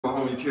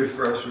Homie Kid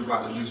Fresh, we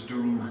about to just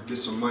get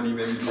some money,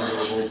 maybe do a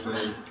little role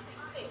playing.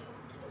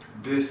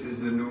 This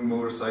is the new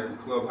motorcycle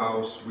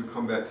clubhouse. We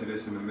come back to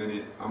this in a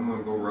minute. I'm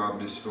gonna go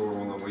rob this store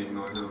while I'm waiting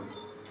on him.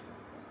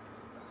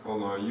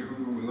 Hold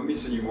on, let me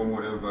send you one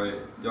more invite.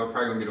 Y'all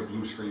probably gonna get a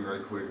blue screen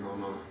right quick.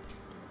 Hold on.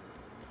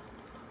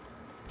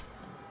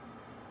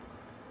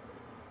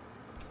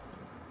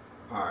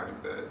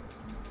 Alright, bet.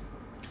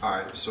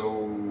 Alright,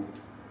 so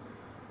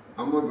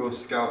I'm gonna go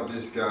scout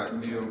this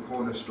goddamn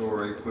corner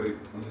store right quick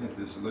and hit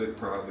this lick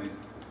probably.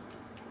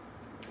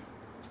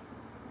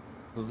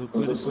 Pull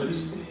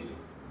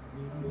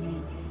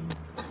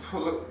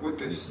up with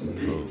this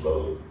stick.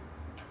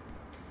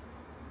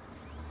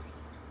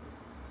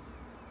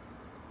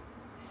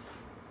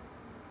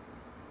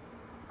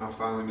 I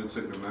finally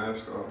took the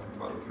mask off.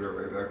 I'm about to put it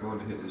right back on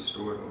to hit this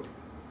store though.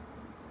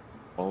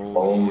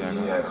 Oh yeah,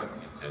 I got a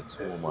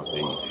tattoo on my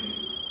face.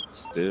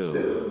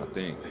 Still, I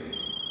think.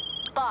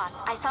 Boss,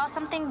 I saw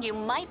something you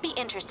might be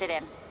interested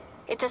in.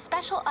 It's a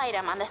special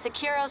item on the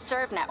Securo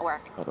Serve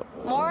network.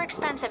 More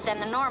expensive than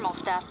the normal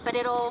stuff, but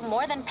it'll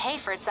more than pay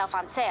for itself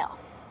on sale.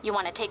 You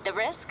want to take the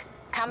risk?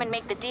 Come and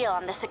make the deal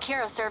on the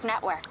Securo Serve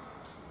network.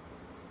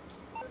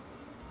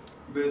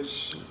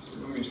 Bitch,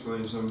 let me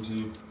explain something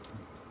to you.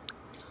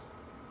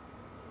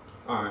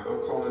 Alright, I'm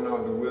calling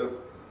out the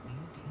whip.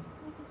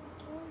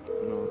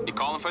 You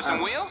calling for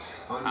some wheels?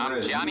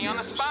 I'm Johnny on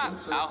the spot.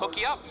 I'll hook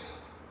you up.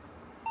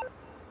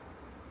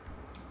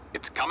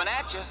 It's coming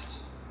at you.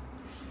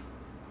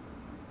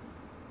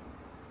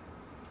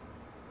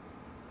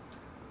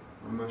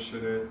 Where my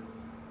shit at?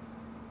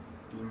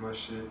 Give me my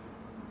shit.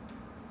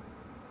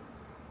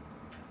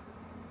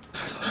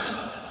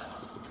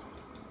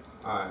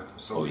 Alright,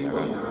 so I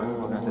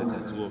got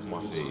that tattoo off my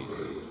face.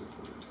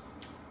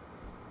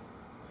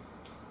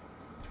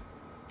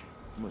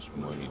 How much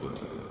money do I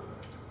have?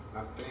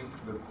 I think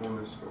the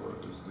corner store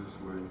is this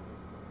way.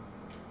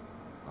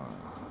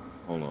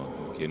 Hold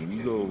on, can we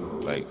go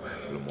like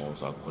to the mall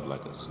so I can put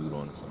like a suit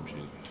on or some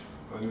shit?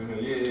 Oh,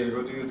 yeah,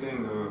 go do your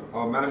thing.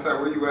 Matter of fact,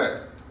 where you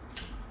at?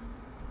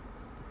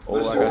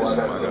 Let's go.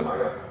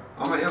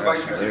 I'm gonna invite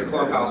you to the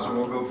clubhouse and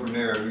we'll go from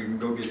there. We can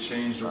go get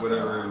changed or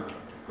whatever and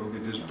go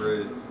get this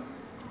bread.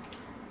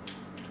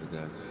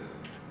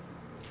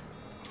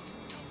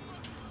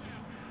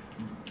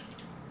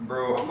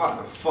 Bro, I'm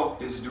about to fuck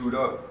this dude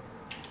up.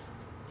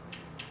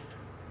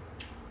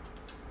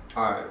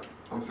 Alright,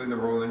 I'm finna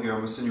roll in here. I'm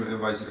gonna send you an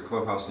invite to the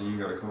clubhouse and you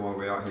gotta come all the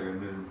way out here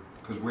and then,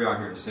 cause we're out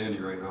here in Sandy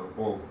right now.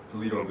 Oh,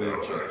 Polito Bay.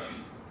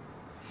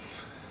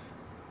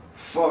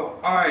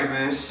 Fuck, alright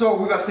man, so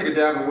we gotta take a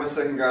dab in 1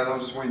 second guys. I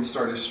was just waiting to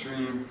start this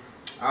stream.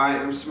 I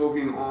am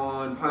smoking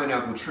on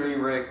Pineapple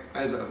Trainwreck,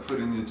 as I put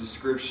in the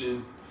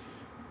description.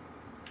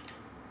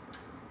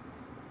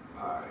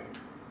 Alright,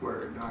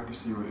 where now I can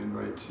see my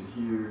invite to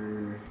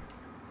here.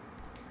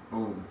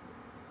 Boom.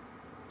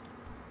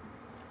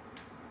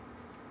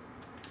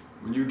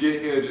 When you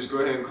get here, just go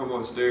ahead and come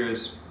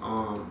upstairs.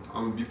 I'm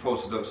gonna be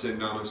posted up, sitting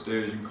down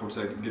upstairs. You can come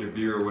get a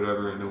beer or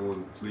whatever, and then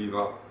we'll leave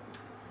out.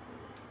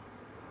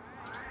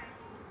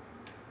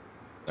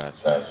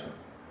 Gotcha.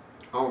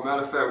 Oh,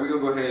 matter of fact, we're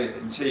gonna go ahead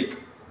and take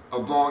a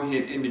bong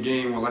hit in the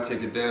game while I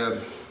take a dab.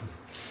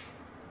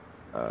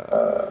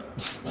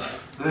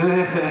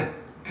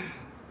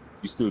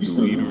 You still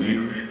do weed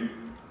reviews?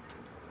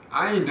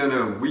 I ain't done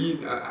a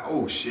weed.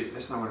 Oh shit,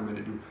 that's not what I meant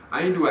to do.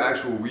 I ain't do an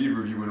actual weed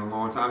review in a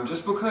long time,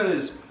 just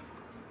because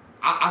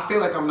I feel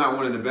like I'm not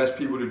one of the best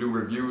people to do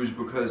reviews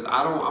because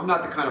I'm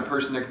not the kind of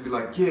person that can be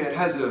like, yeah, it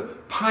has a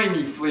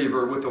piney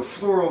flavor with a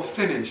floral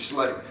finish.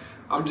 Like,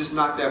 I'm just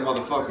not that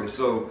motherfucker.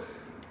 So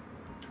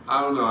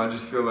I don't know. I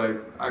just feel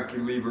like I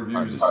can leave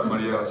reviews to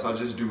somebody else. I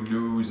just do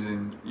news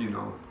and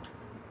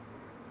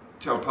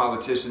tell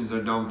politicians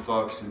they're dumb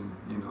fucks and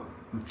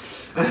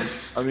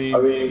I mean,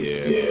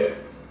 yeah.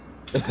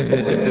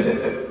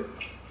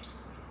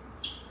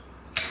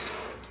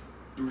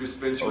 Do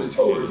dispensary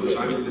tours, which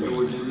I need to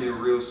do again here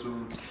real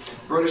soon.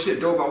 Bro, this shit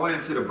dope. I went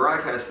into the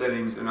broadcast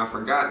settings and I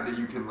forgot that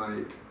you can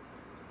like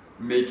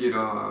make it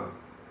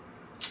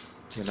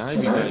Can I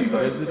be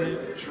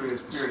president?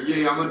 Transparent.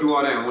 Yeah, I'm gonna do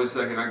all that in 1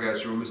 second. I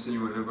got you. I'm gonna send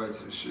you an invite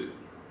to the shit.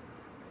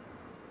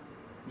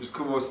 Just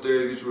come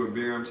upstairs, get you a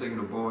beer. I'm taking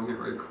a bong hit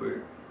right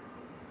quick.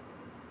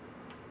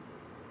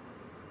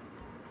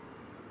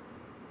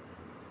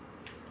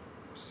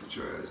 Sit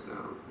your ass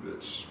down,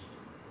 bitch.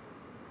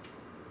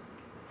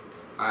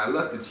 I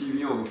left the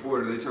TV on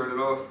before. Did they turn it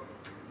off?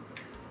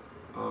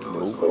 I don't know.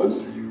 What's up? I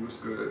see you. What's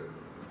good?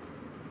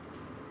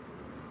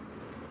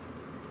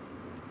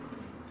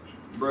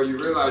 Bro, you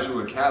realize you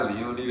in Cali.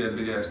 You don't need that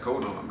big ass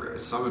coat on, bro.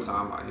 It's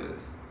summertime out here.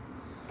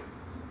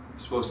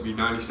 It's supposed to be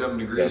 97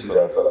 degrees.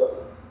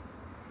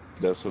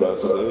 That's what I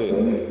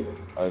said.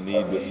 I need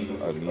to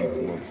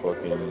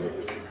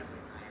motherfucking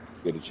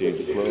get a change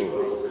of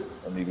clothes.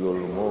 I need to go to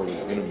the mall in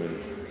a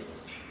minute.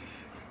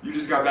 You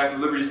just got back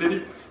from Liberty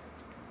City?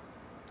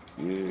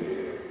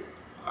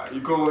 Yeah.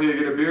 You go over here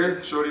get a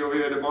beer? Shorty over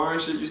here at the bar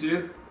and shit, you see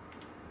it?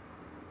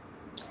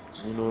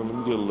 Let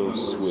me get a little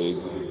swig.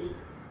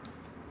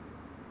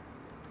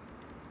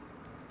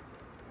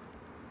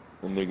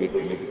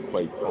 nigga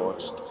quite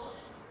parched.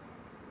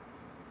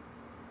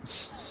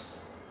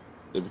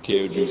 The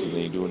kale juices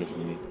ain't doing it for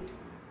me.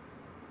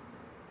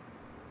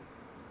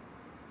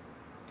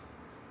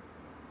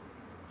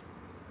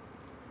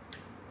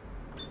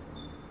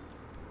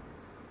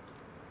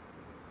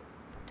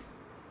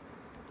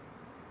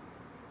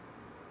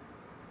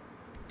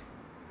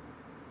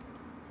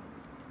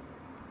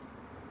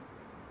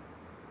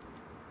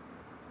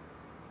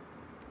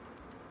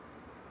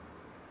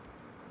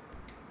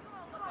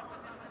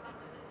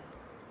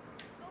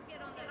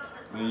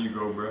 There you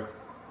go, bro.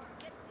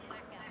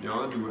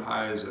 Y'all do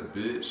high as a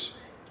bitch.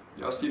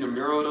 Y'all see the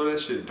mural though? That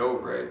shit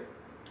dope, right?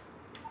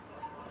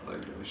 I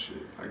like that shit.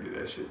 I get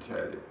that shit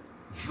tatted.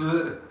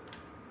 Shit.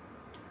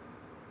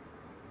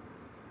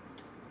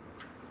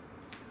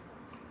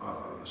 I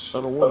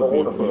don't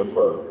want to be a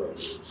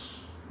prospect.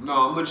 No,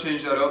 I'm gonna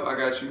change that up. I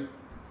got you.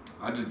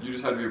 You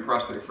just have to be a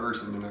prospect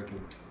first, and then I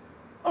can.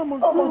 I'm a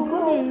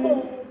grown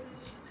man.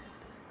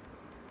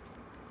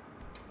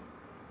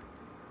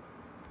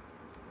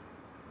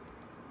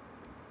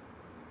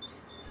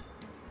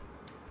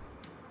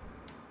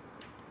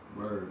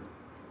 Word.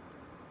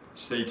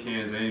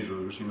 Satan's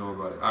angels. What you know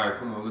about it? All right,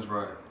 come on, let's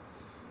ride.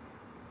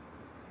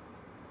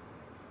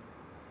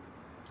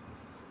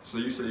 So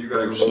you said you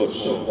gotta go to the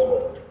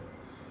home.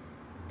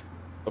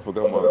 I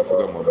forgot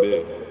my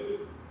bed.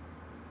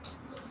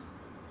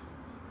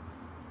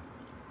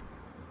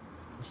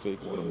 I fake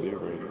on a bed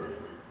right here.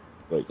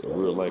 Like a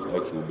real life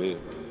actual bed.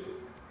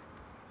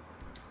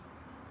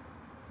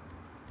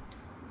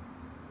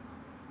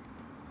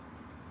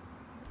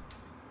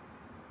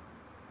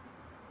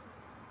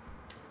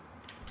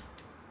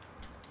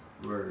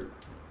 Word.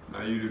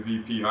 Now you the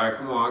VP. All right,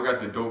 come on. I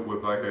got the dope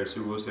whip out here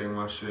too. We'll take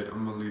my shit.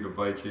 I'm gonna leave the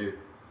bike here.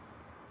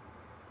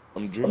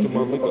 I'm drinking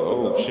my liquor.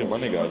 Oh shit, my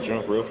nigga got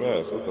drunk real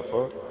fast. What the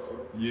fuck?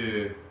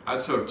 Yeah, I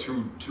took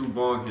two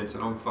bong hits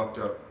and I'm fucked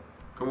up.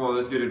 Come on,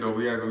 let's get it though.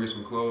 We gotta go get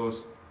some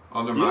clothes.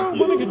 Oh, never mind.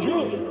 Yeah, my nigga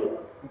drunk.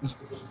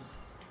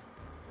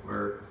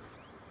 Word.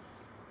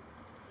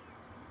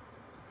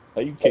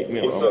 How you kick me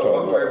out? What's up?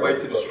 Welcome everybody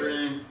to the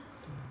stream.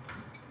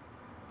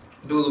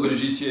 Do a little bit of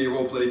GTA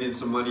roleplay, getting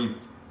some money.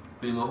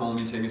 Being a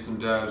homie, taking some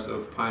dabs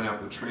of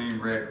pineapple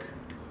Trainwreck.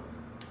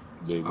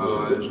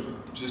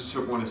 Just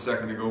took one a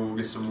second ago. We'll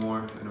get some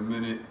more in a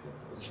minute.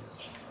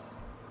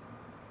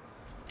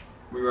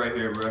 We right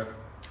here, bro.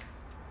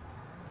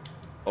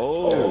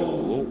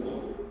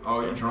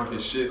 Oh, you drunk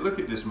as shit. Look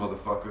at this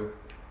motherfucker.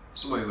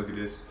 Somebody look at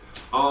this.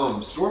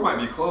 Store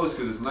might be closed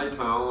because it's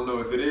nighttime. I don't know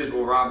if it is.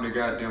 We'll rob the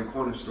goddamn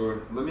corner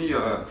store. Let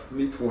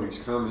me pull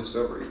these comments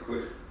up real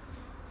quick.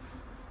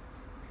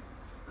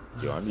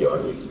 Yo, I need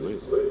to wait.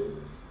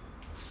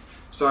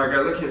 Sorry,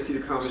 guys. I can't see the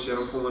comments yet.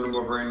 I'm pulling them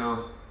up right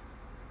now.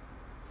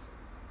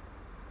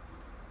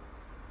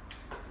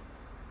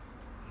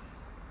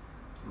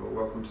 Well,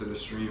 welcome to the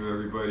stream,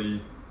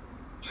 everybody.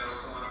 I'm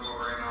pulling them up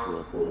right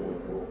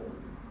now.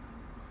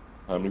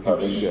 How many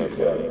people you got,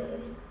 buddy?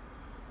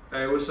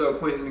 Hey, what's up,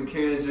 Quentin in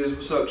Kansas?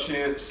 What's up,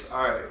 Chance?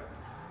 All right.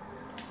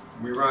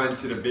 We riding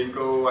to the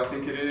Binko, I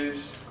think it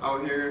is,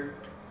 out here.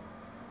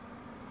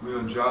 We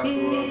on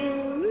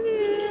Joshua.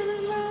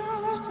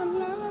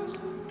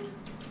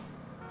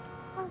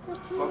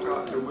 Fuck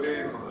out the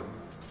way, man.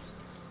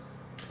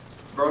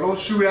 Bro, don't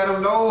shoot at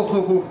him,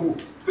 no.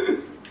 I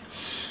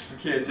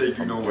can't take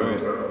you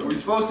nowhere. We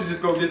supposed to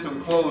just go get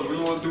some clothes. We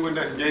won't do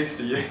nothing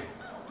gangster yet.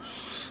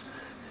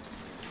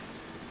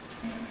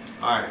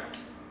 Alright.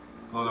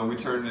 Hold on, we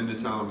turning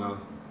into town now.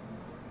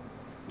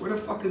 Where the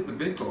fuck is the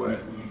Binko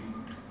at?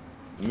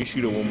 Let me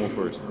shoot at one more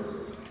person.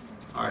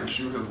 Alright,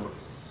 shoot him up.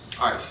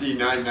 Alright, see,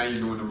 now you're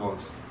doing the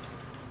most.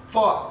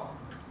 Fuck!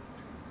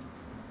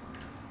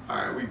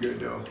 Alright, we good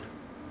though.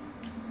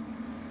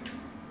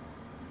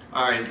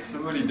 Alright,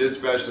 somebody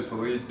dispatched the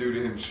police due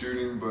to him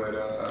shooting, but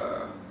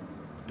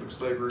looks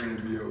like we're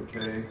gonna be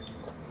okay.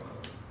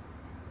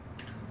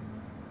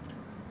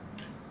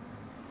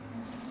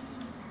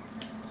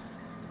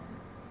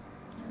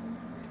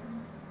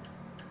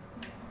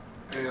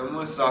 Hey, I'm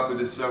gonna stop at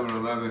this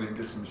 7-Eleven and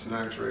get some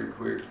snacks right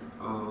quick.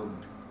 We're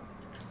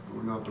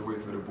gonna have to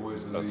wait for the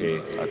boys to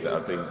leave. Okay, I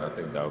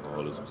think the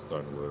alcoholism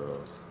starting to wear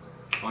off.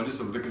 Oh, this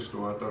is a liquor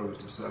store. I thought it was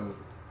the 7.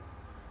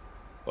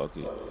 Fuck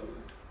it.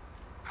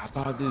 How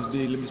about this,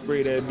 dude? Let me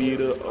spray that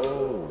beat up.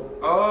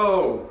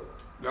 Oh,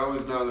 that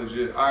was not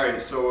legit. All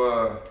right,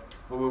 so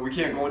well, we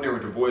can't go in there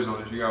with the boys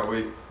on us. You gotta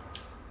wait.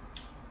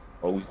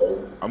 Oh,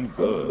 I'm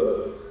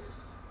good.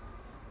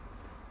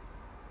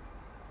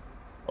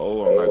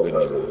 Oh, I'm not good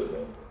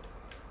anymore.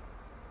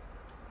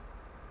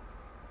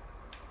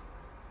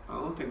 I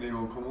don't think they're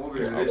gonna come over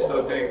here. They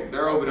still think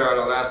they're over there at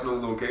our last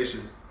known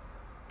location.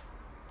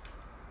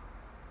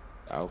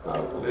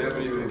 Alcohol. They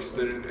haven't even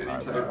extended any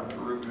type of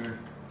perimeter.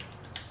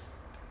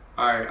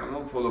 Alright, I'm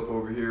gonna pull up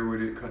over here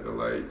with it, cut the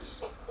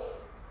lights.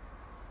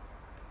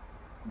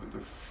 With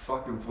the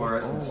fucking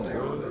fluorescent stay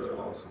on, that's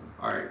awesome.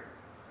 Alright.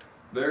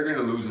 They're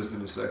gonna lose us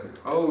in a second.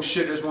 Oh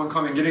shit, there's one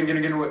coming. Get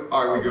in.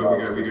 Alright, we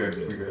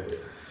good.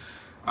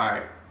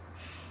 Alright.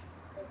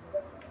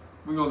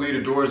 We're gonna leave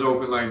the doors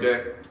open like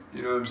that.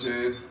 You know what I'm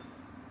saying?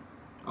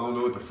 don't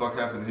know what the fuck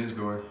happened to his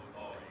door.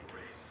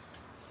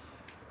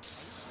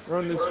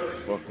 Run this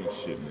fucking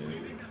shit,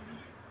 man.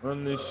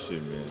 Run this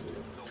shit, man.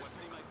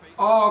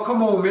 Oh,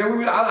 come on,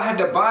 man. I had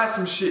to buy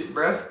some shit,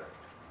 bruh.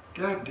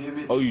 God damn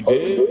it. Oh, you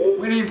did?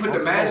 We didn't even put the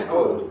mask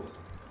on.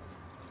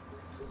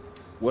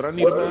 What I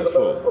need a mask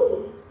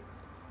for?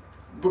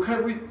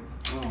 Because we...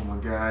 Oh, my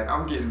God.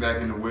 I'm getting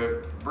back in the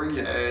whip. Bring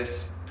your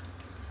ass.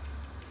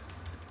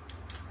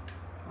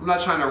 I'm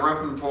not trying to run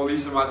from the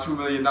police in my $2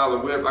 million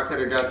whip. I could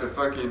have got the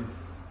fucking...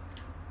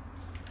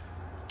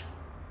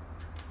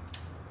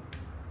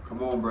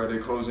 Come on, bro. They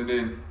closing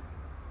in.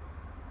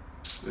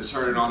 They're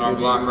turning on our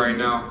block right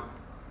now.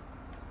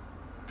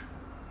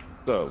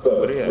 So,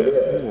 where they at?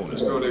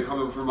 Let's go. They're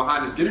coming from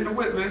behind us. Get in the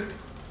whip, man.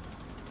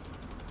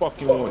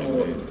 Fucking warning,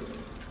 man.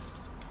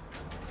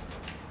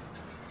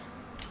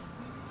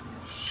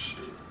 Shit.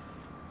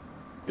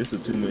 It's a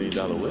 $2 million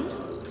whip?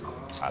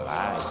 I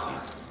like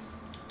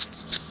it.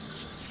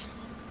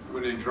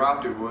 When they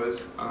dropped it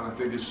was. I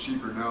think it's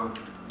cheaper now.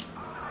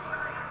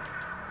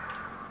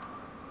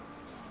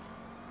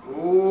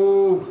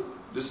 Oh,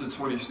 this is a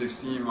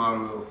 2016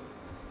 model.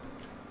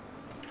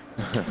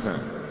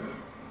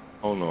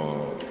 Hold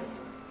on.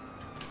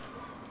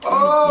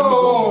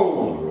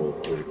 Oh,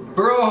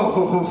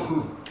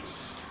 bro.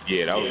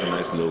 Yeah, that was a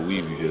nice little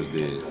weave you just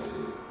did.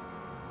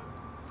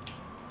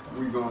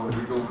 We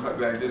gonna cut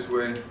back this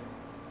way.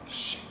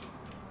 Shit.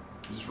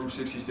 Is this Route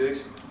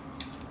 66?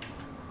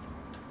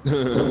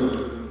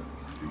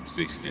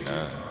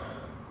 69.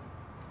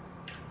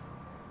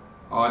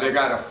 Oh, they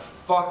got a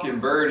fucking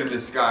bird in the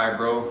sky,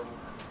 bro.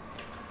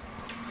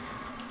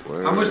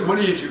 Word. How much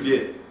money did you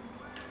get?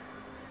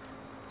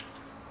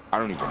 I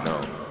don't even know.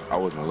 I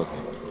wasn't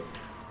looking.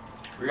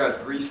 We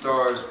got 3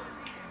 stars.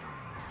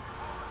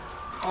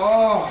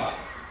 Oh,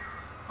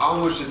 I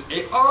almost just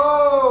ate.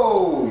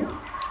 Oh,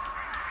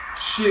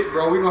 shit,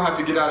 bro. We gonna have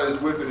to get out of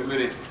this whip in a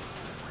minute.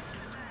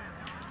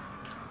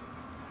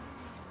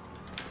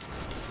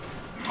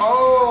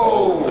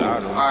 Oh,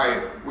 all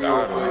right. We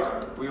on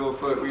foot. We on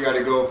foot. We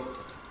gotta go.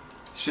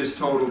 Shit's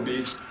total,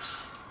 B.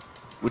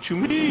 What you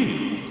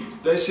mean?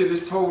 That shit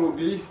is total,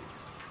 B.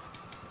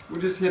 We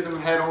just hit them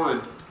head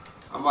on.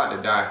 I'm about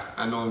to die.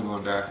 I know I'm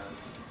gonna die.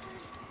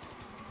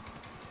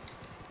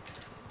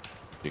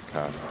 Big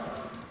cop.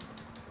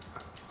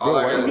 Bro,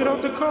 Why you get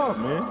out the car,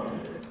 man?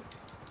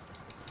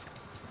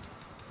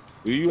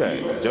 Where you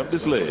at? Jump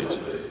this ledge.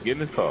 Get in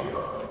this car.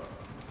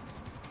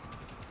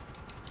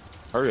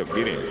 Hurry up,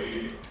 get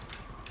in.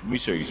 Let me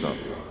show you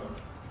something.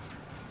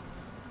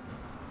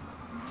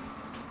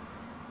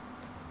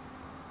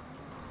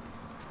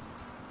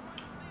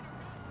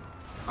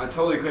 I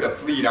totally could have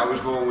fleed. I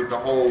was going with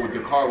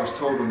the car was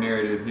total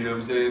narrative, you know what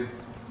I'm saying?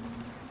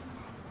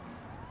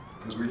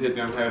 Because we hit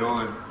them head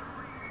on.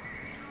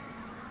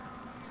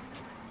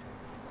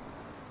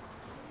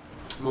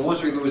 But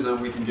once we lose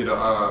them, we can get a,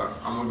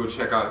 I'm gonna go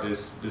check out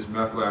this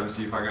meth lab and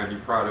see if I got any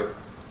product.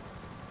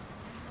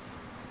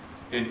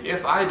 And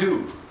if I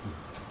do,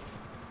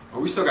 oh,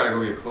 we still gotta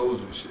go get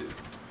clothes and shit.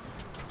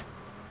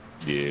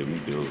 Yeah, we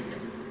do.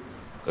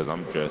 Cause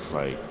I'm dressed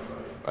like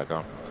I'm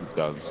from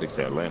 2006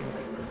 Atlanta.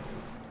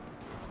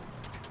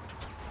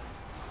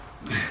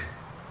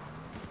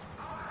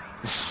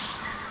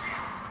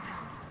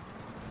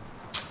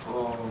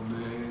 Oh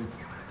man.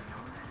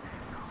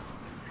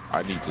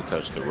 I need to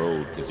touch the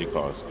road because your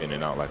car's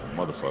spinning out like a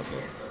motherfucker.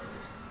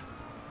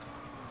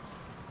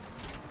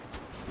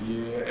 Yeah,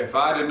 if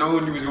I'd have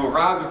known you was gonna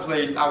rob the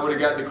place, I would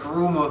have got the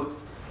Karuma.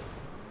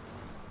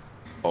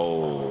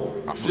 Oh,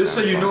 I Just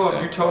so you forgot know, about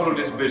if you that. total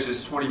this bitch,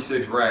 it's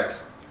 26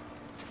 racks.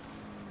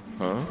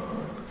 Huh?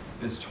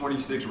 It's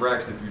 26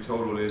 racks if you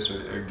total this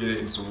or get it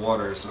in some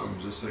water or something,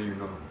 just so you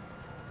know.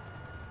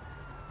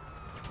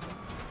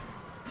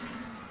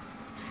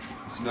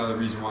 It's another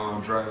reason why I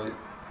don't drive it.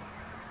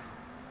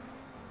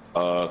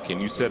 Can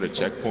you set a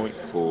checkpoint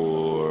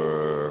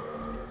for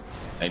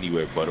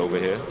anywhere but over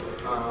here?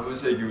 I'm gonna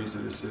take you into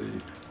the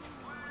city.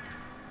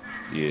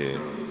 Yeah.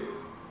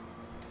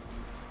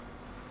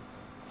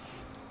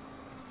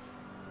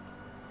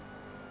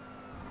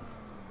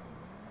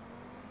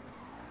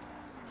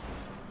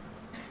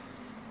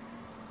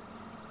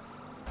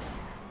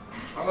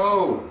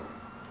 Oh!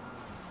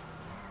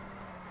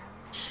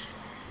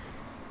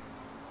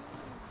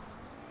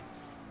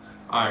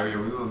 Alright, yeah,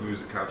 we're gonna lose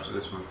the cops to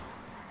this one.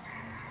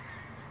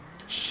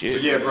 Shit.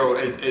 But yeah, bro,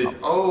 it's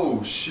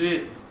oh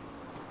shit.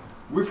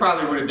 We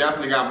probably would have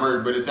definitely got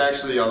murdered, but it's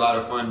actually a lot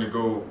of fun to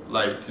go,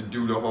 like, to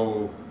do the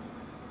whole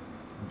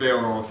bail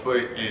on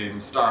foot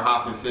and start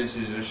hopping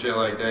fences and shit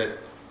like that.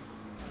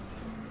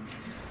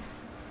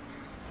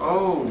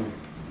 Oh,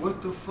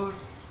 what the fuck?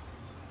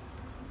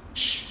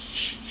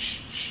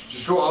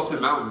 Just go up the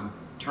mountain.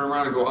 Turn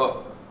around and go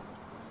up.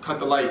 Cut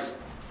the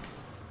lights.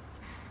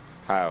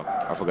 How?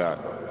 I forgot.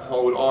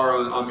 Hold R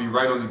on me,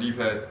 right on the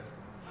D-pad.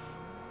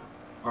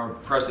 Or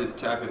press it,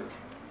 tap it.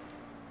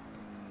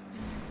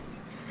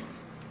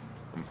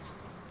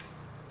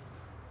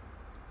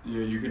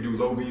 Yeah, you can do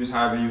low beams,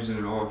 high beams, and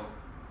then off.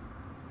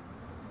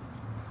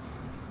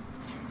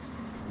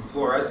 The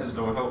fluorescents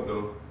don't help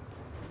though.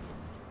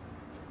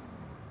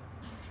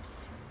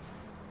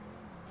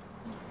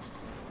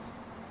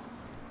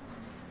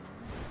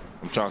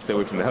 I'm trying to stay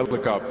away from the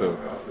helicopter.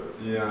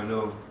 Yeah, I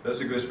know.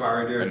 That's a good spot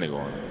right there. That nigga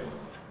on.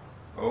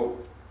 Oh.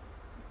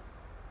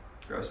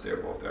 Gotta stay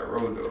up off that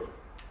road though.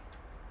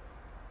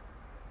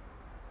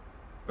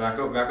 Back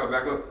up, back up,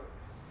 back up.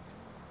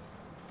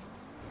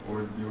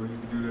 Or you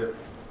can do that.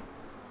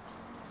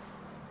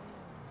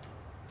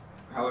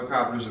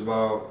 Helicopter's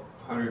about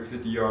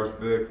 150 yards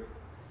back.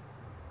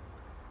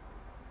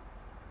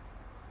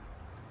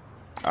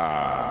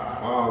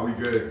 Oh, we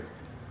good.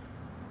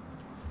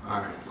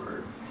 Alright,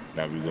 word.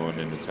 Now we going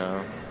into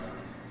town.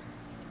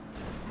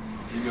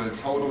 You gonna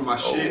total my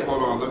shit?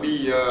 Hold on, let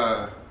me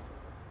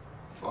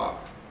fuck.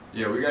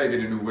 Yeah, we gotta get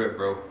a new whip,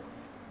 bro.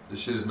 This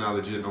shit is not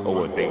legit no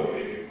more. What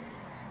thing?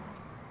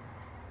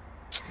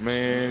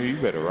 Man, you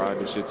better ride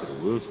this shit to the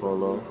wheels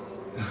fall off.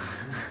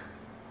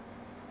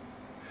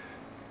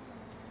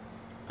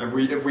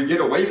 If we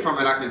get away from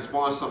it, I can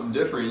spawn something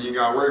different. You ain't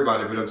gotta worry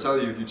about it. But I'm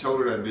telling you, if you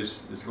total that bitch,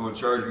 it's gonna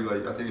charge you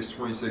like I think it's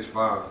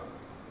 26.5.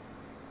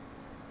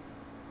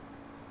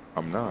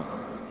 I'm not.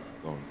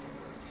 Let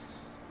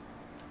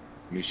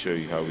me show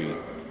you how we.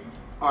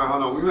 All right,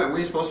 hold on. We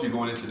ain't supposed to be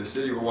going into the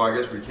city. Well, I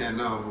guess we can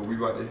now. But we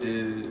about to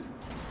hit.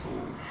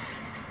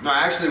 No,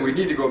 actually, we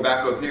need to go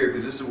back up here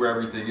because this is where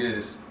everything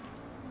is.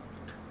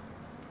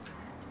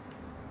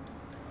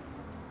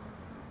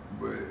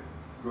 But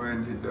go ahead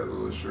and hit that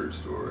little shirt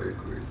store right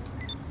quick.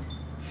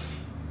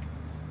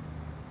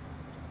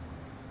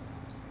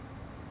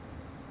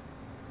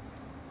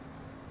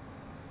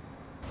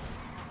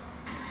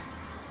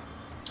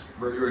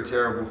 Bro, you were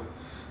terrible.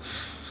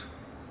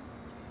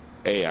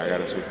 Hey, I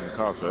gotta switch from the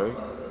cops, right?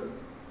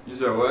 You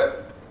said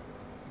what?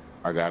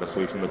 I gotta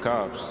switch from the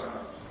cops.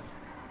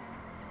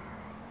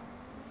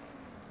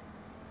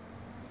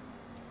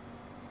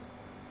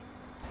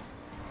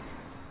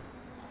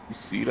 You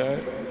see that?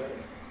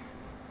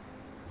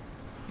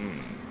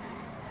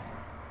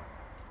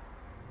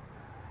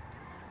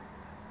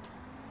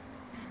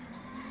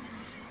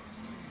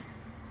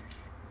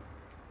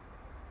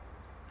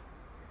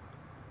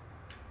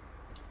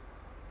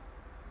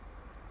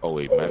 Oh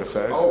wait, matter of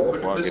fact, Oh,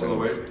 put before the I get pistol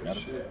away. in,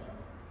 Shit.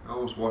 I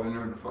almost walked in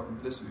there with the fucking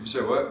pistol. You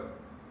said what?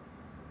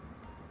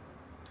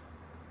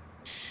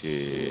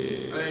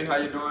 shit. Hey, how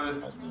you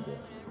doing?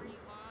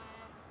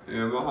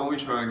 Yeah, my homie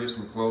trying to get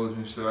some clothes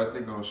and shit. I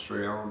think I'm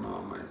straight. I don't know.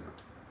 I might.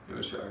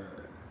 Yo, shit.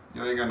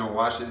 You ain't got no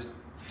watches?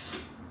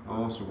 I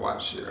want some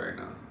watch shit right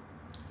now.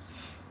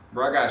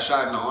 Bro, I got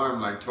shot in the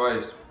arm like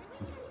twice.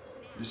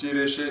 You see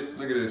this shit?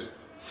 Look at this.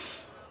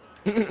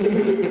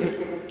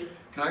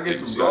 Can I get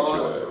some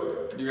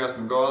gauze? You got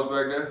some gauze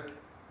back there?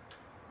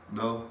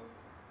 No?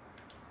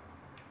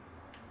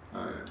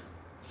 Alright.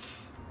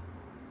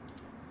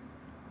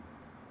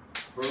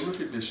 Bro,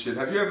 look at this shit.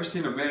 Have you ever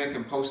seen a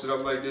mannequin posted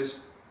up like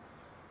this?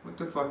 What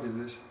the fuck is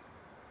this?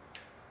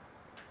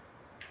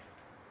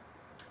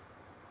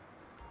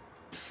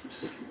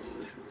 Give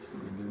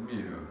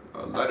me a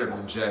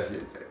Letterman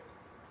jacket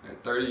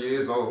at 30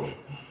 years old.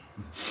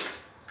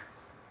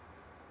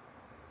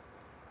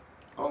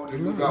 Oh, the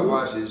dude got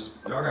watches.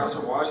 Y'all got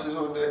some watches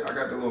on there? I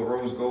got the little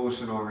rose gold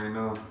shit on right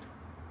now.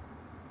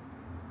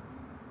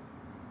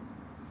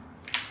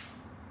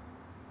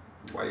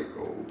 White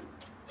gold.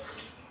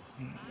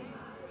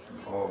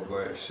 All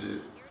black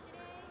shit.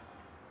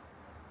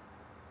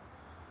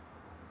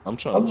 I'm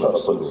trying to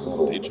see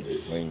the picture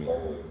between me.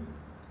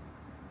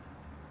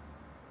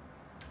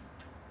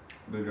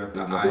 They got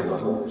the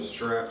iPhone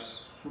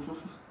straps.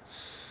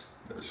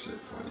 That shit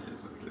funny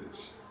as a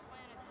bitch.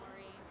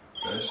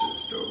 That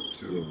shit's dope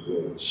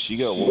too. She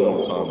got one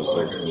more time to It's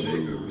like a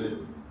Jacob bit.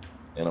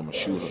 and I'ma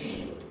shoot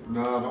her.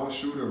 Nah, don't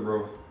shoot her,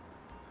 bro.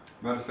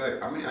 Matter of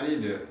fact, I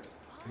need that.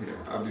 Here,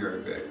 I'll be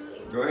right back.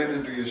 Go ahead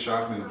and do your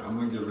shopping. I'm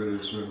gonna get rid of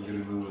this one and get a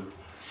new one.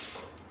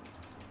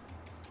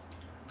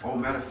 Oh,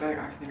 matter of fact,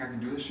 I think I can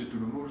do this shit through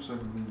the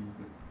motorcycle.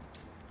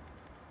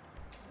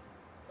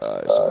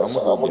 Alright, so I'm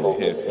gonna go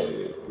get a headphone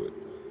real quick.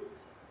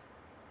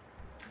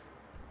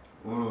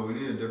 Oh no, we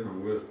need a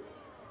different whip.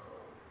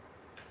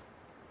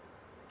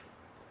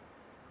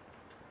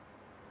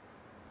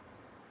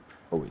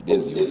 Oh wait,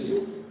 there's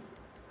you.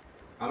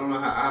 I don't know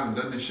how, I haven't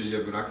done this shit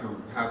yet, but I can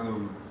have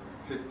them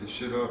pick the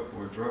shit up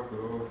or drop it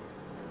off.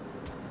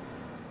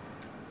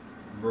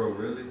 Bro,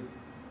 really?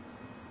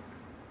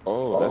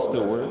 Oh, that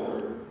still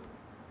works?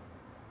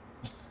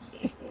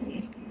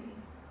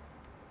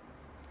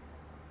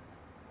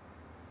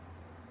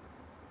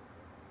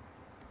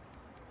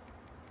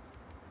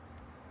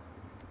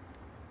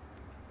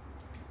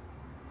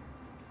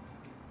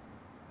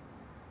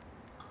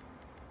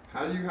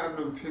 How do you have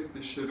them pick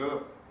the shit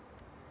up?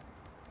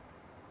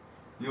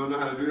 You don't know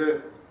how to do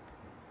that?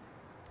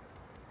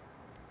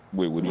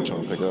 Wait, what are you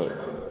trying to pick up?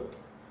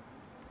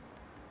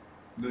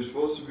 They're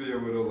supposed to be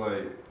able to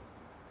like,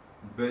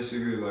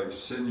 basically like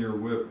send your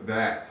whip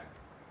back.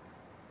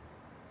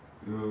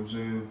 You know what I'm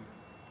saying?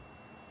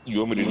 You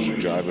want me to just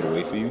drive it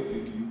away for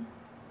you?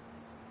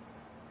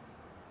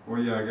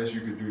 Well, yeah, I guess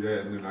you could do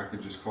that, and then I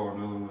could just call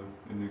another one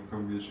and then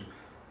come get you.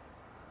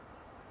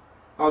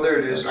 Oh, there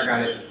it is. I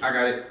got it. I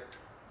got it.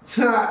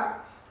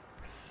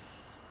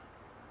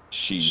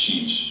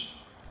 Sheesh.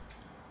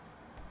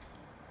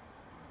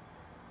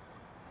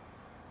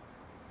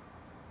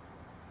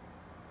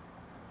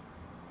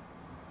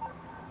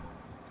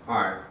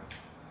 Alright.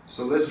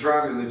 So let's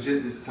drive it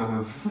legit this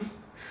time.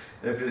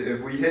 If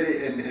we hit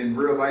it in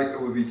real life, it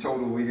would be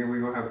total. We're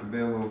gonna have to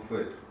bail on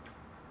foot.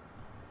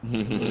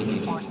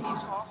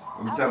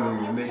 I'm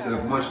telling you, it makes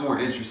it much more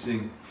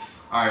interesting.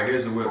 Alright,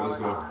 here's the whip. Let's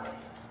go.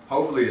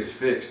 Hopefully it's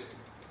fixed.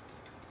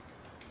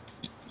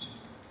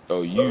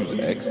 Oh, you use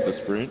X to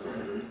sprint?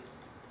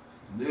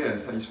 Yeah,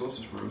 that's how you're supposed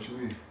to sprint. What you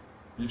mean?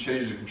 You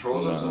change the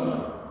controls or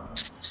something?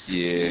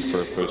 Yeah,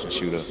 first person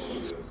shooter.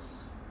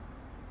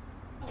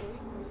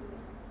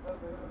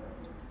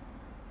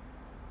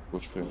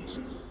 Which pins?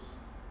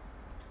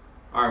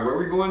 Alright, where are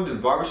we going? To the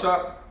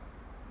barbershop?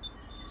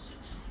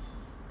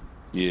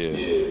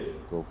 Yeah,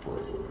 go for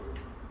it.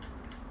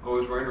 Oh,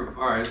 it's right here.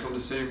 Alright, it's on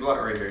the same block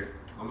right here.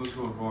 I'm just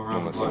gonna go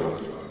around the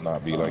block.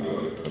 Not be like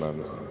that, but I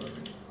understand.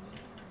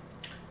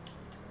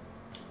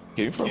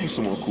 Can you find me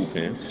some more cool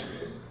pants?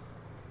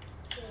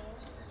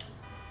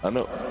 I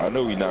know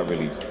we're not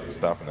really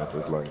stopping at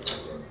this light.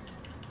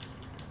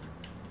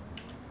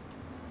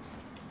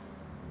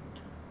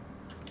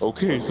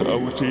 Okay, so I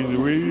will change the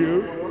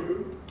radio.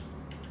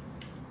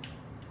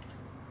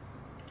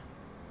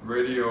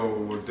 Radio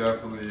will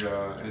definitely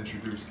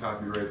introduce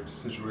copyright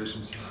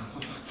situations.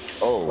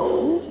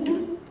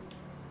 Oh.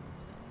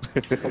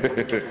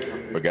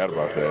 Forgot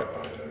about that.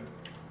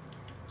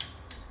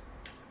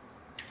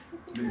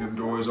 Leave them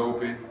doors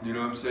open, you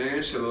know what I'm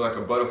saying? Shit look like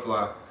a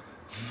butterfly.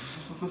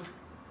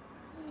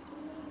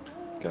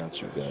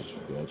 Got you. Go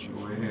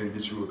ahead and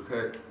get you a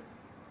cut.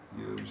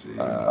 You know what I'm saying?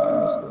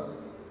 Let's go.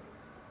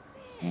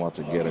 I'm about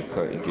to get a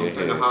cut and get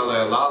I'm finna holler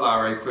at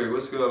Lala right quick.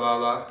 What's good,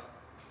 Lala?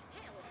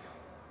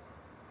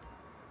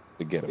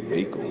 to get a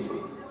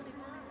makeover.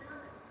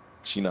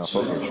 She not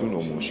fucking with you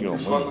no more. She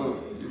don't money.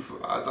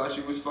 I thought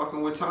she was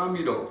fucking with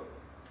Tommy though.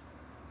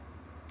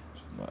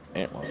 My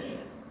aunt, man.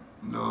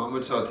 No, I'm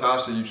gonna tell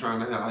Tasha you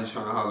trying to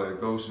holler at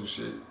ghosts and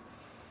shit.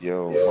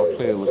 Yo, my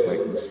player look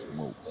like he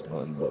smokes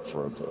nothing but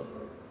fronto.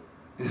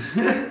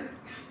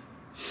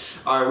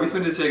 Alright, we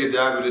finna take a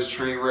dive at this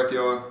train wreck,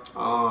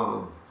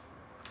 y'all.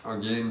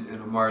 Again,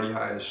 and I'm already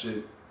high as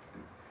shit.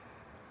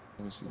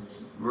 Let me see.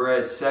 We're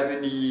at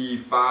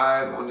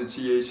 75 on the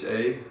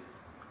THCA,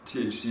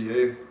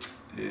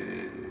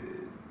 and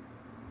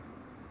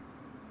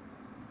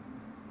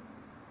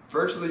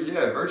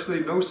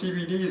virtually no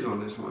CBDs on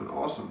this one.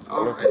 Awesome.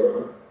 All right.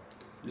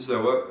 You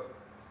said what?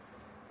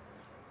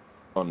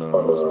 Oh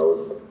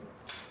no.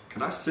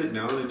 Can I sit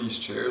down in these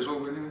chairs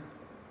over here?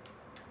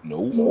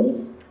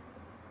 No.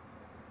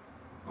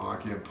 Oh, I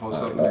can't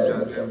post up in the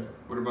goddamn.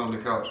 What about on the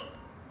couch?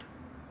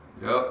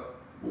 Yep.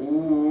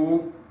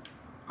 Ooh.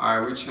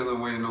 Alright, we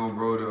chilling, waiting on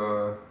bro to, you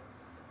know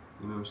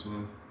what I'm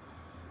saying,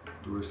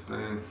 do his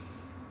thing.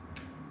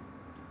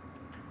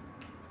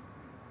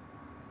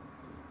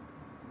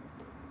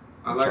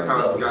 I like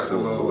how it's got the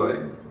little, like,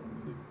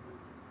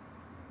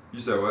 you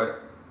said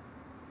what?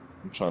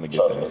 I'm trying to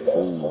get that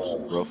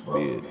full rough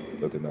bed,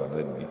 but they're not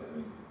letting me.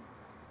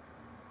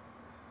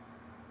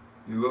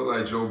 You look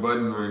like Joe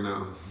Budden right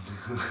now.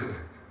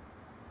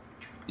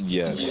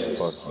 Yes,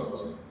 fuck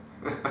you.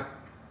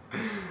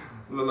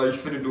 Look like you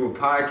finna do a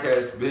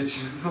podcast,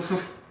 bitch.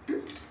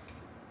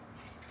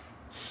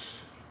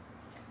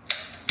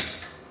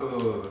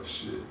 Oh,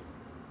 shit.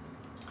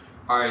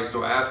 Alright,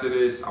 so after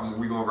this,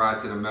 we gonna ride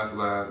to the meth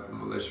lab. I'm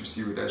gonna let you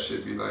see what that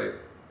shit be like.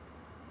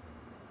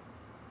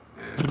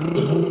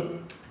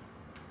 And,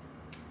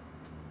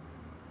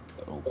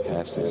 oh,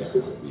 pass it.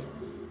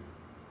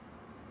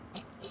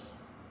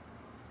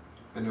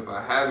 and if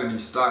I have any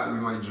stock, we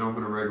might jump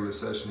in a regular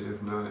session.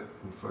 If not,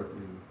 we'll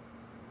fucking...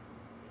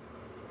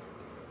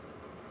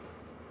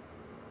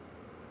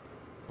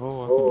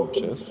 Oh, I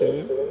can do chest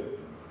hair?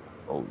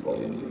 Oh,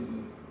 yeah.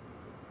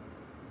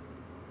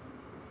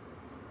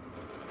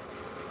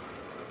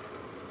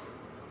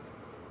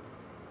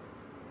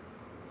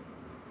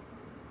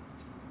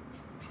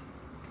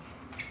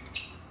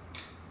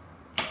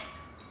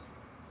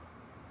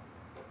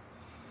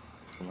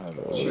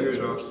 Cheers,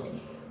 y'all.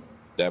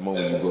 That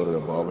moment you go to the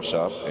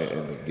barbershop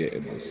and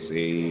getting the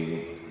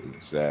same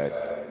exact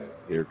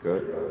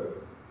haircut.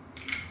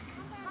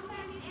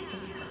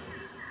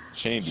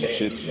 Shane do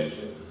shit to me.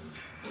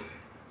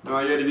 No,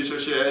 you had to get your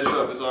shit edged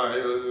up. It's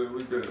alright.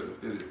 We good. Let's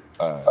get it.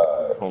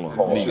 Hold on.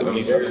 I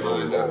need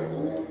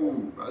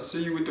Ooh, I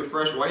see you with the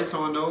fresh whites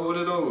on though. What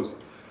are those?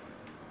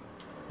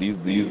 These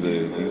the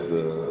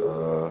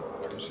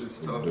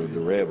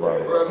red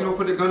bottoms. Bro, if you don't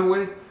put the gun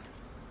away.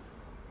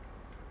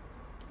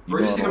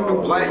 Bro, you see them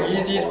new black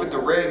Yeezys with the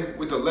red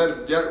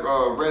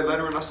red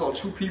lettering? I saw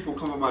 2 people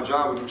come on my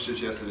job with them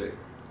shits yesterday.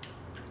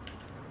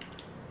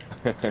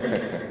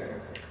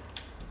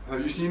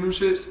 Have you seen them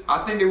shits?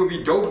 I think they would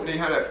be dope if they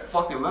had that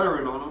fucking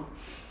lettering on them.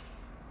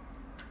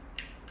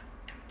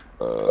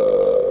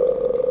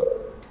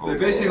 They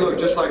basically look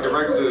just like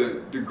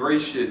the gray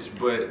shits,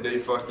 but they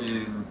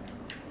fucking,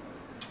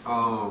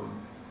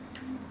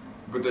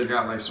 but they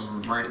got like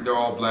some right. They're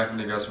all black and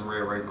they got some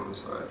red writing on the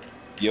side.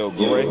 Yo,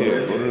 go right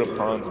here. Go to the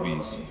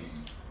Ponsby's.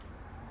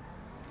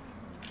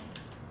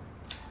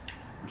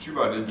 What you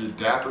about to get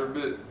dapper a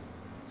bit?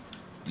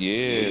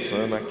 Yeah,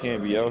 son, I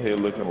can't be out here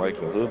looking like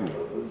a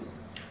hoodlum.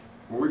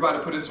 Well, we about to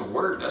put in some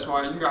work. That's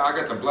why I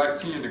got the black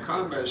tee and the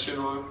combat shit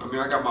on. I mean,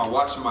 I got my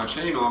watch and my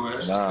chain on, but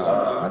that's just because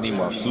Nah, I need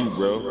my suit,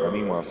 bro. I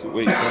need my suit.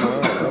 Wait, turn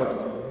around.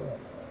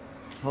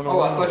 Turn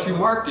Oh, I thought you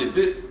around. marked it,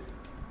 bitch.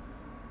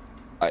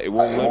 It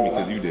won't let me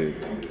because you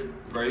did.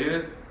 Right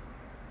here?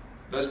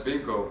 That's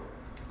Binko.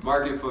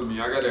 Mark it for me.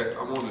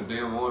 I'm on the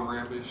damn on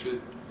ramp and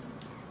shit.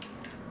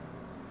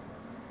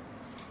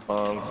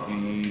 Bonds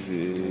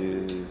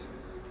is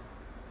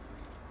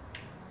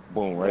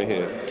boom right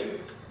here.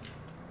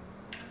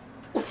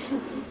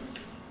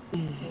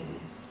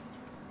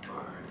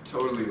 Alright,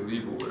 totally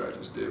illegal what I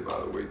just did, by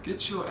the way.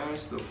 Get your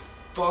ass the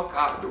fuck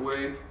out the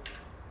way.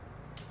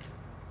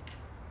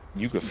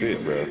 You could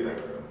fit, bro.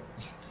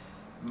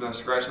 I'm not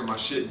scratching my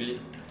shit, B.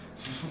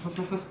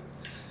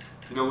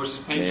 You know what this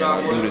paint Man,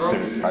 job was,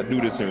 bro? I do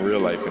this in real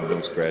life and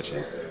don't scratch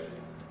it.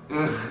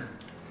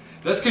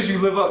 That's because you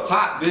live up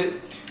top, bit.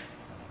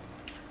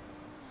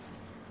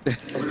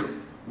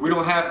 We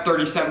don't have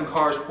 37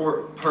 cars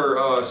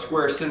per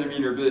square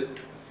centimeter, bit.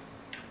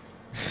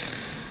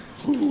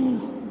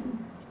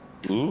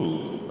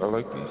 Ooh, I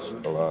like these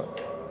a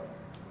lot.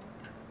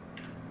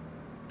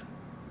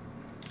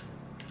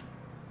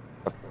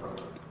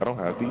 I don't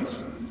have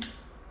these.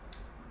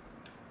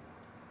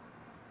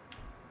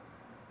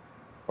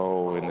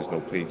 Oh, and there's no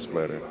paint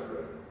splatter.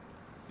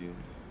 Yeah.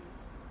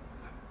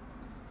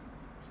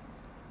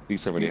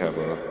 These already have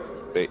a.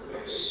 They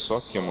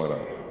suck your mother.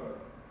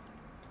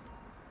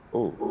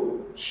 Oh,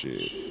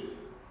 shit.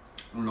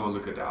 I'm gonna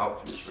look at the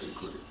outfits really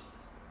quick.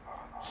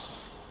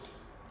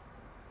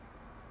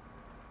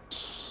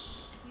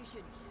 You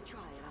should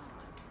try it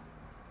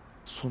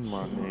on. Put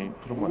my name,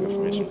 put on my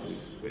information,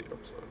 please. Wait,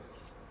 I'm sorry.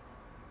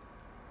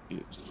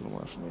 Yeah, just put on my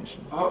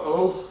information.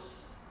 Uh-oh.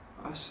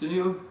 I see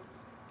him.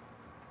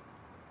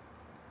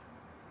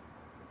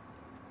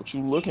 What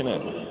you looking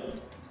at?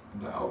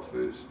 The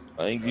outfits.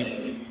 I ain't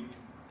give.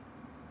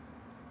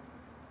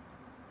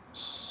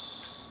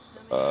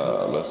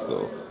 Let's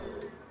go.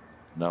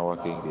 Now I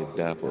can get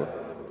dapper.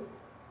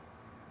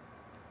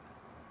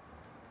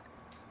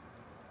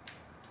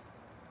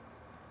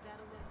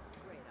 That'll look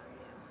great on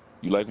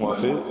you. You like my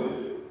fit?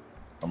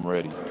 I'm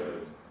ready.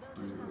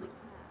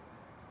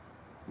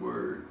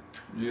 Word.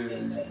 Yeah.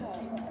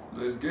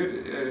 Let's get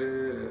it.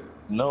 Yeah.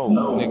 No,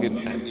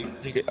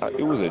 nigga,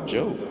 it was a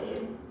joke.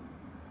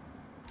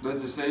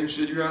 That's the same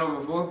shit you had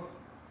on before?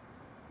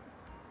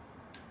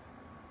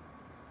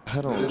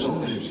 I don't That is the know.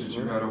 same shit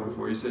you had on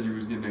before. You said you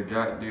was getting a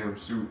goddamn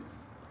suit.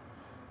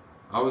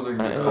 I was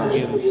looking at I'm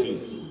getting a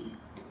suit.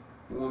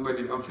 I'm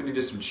finna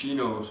get some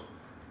chinos.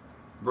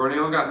 Bro, they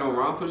don't got no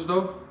rompers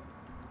though?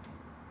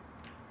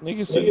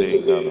 Niggas said they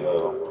ain't got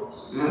no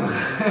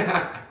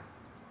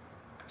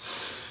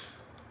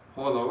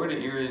Hold on, where the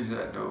earrings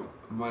at though?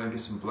 I'm about to get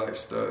some black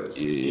studs.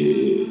 Yeah.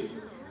 You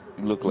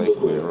look like you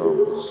wear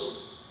rompers.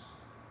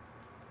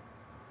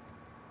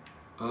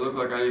 I look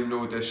like I didn't even know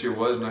what that shit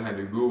was and I had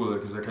to Google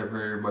it because I kept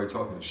hearing everybody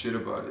talking shit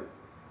about it.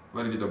 I'm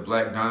about to get the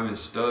black diamond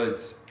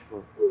studs.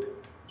 What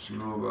you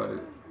know about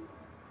it?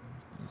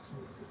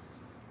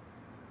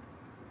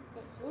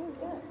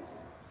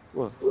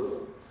 What?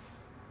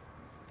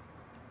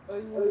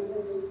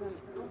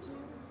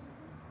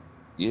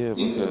 Yeah,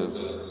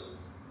 because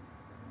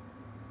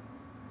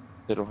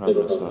they don't have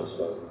no stuff.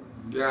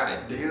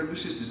 God damn,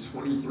 this shit is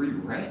 23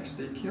 racks.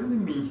 They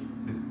killing me.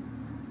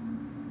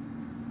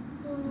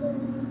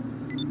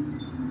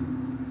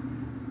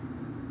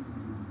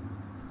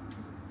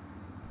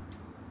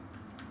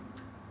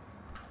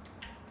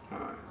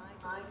 Alright.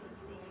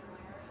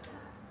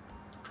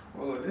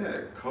 Oh, look at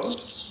that.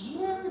 Cuffs?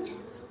 What? So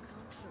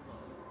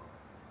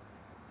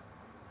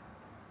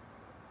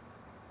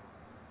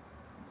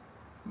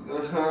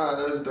comfortable.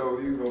 That's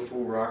dope. You can go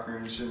full rocker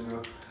and shit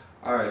now.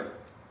 Alright.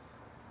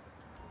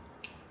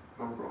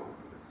 I'm going with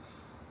it.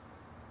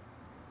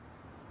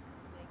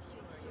 Make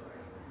sure you're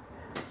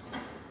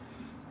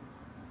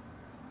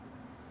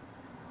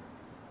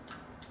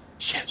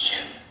Shit.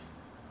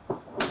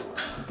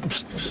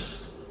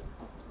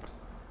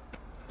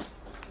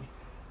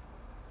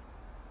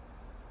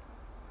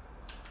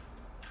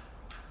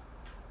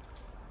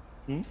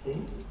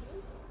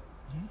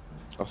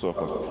 I saw a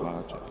fucking fly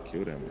trying to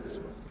kill that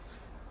motherfucker.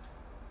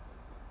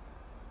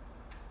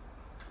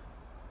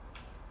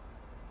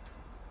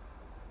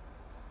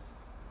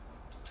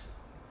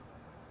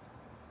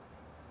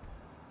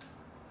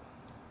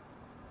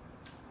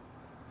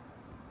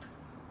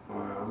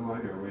 Alright, I'm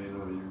out here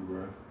waiting on you,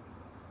 bro.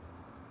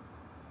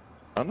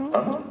 I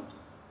know.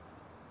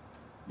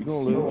 You gonna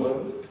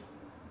live.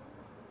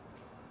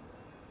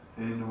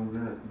 Ain't no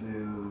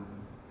goddamn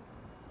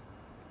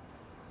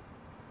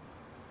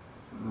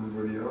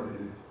nobody out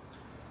here.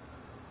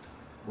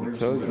 I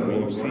tell you,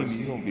 when you see me,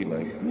 you gonna be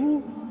like,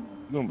 woo.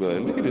 You gonna be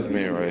like, look at this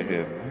man right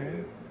here,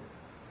 man.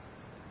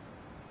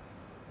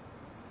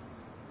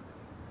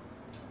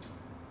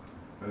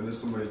 Hey, there's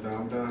somebody down.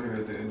 I'm down here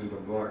at the end of the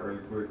block right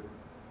quick.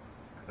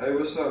 Hey,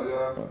 what's up,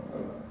 y'all?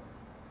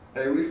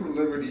 Hey, we from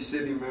Liberty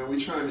City, man.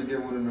 We trying to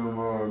get one of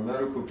them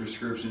medical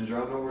prescriptions.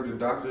 Y'all know where the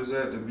doctor's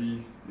at to be,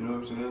 you know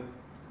what I'm saying?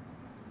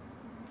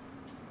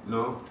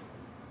 No?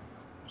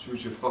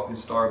 Shoot your fucking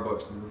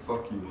Starbucks, nigga.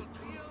 Fuck you.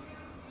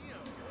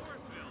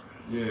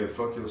 Yeah,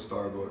 fuck your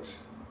Starbucks.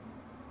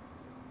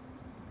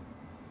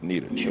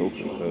 Need a choker,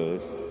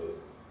 cuz.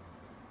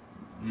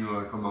 You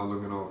know, I come out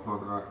looking all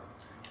punk rock.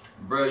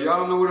 Bruh, y'all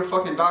don't know where the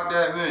fucking doctor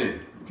at,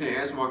 man. You can't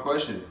answer my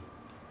question.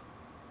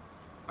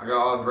 I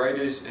got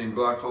arthritis and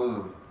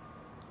glaucoma.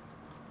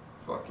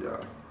 Fuck y'all.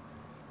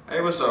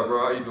 Hey, what's up, bro?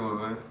 How you doing,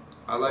 man?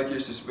 I like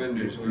your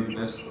suspenders, dude.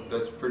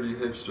 That's pretty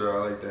hipster.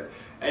 I like that.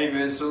 Hey,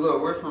 man. So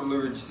look, we're from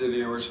Liberty City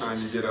and we're trying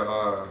to get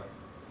a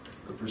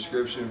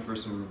prescription for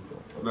some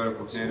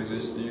medical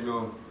cannabis. Do you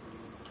know?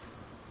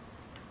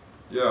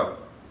 Yeah.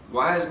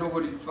 Why has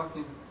nobody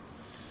fucking?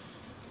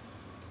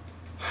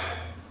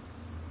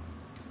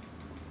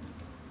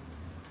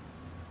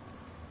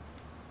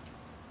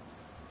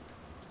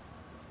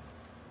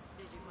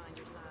 Did you find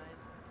your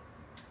size?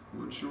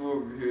 Once you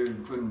over here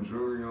and putting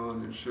jewelry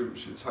on and shit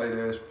with your tight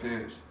ass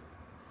pants,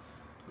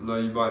 now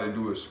you about to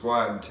do a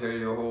squat and tear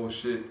your whole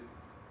shit.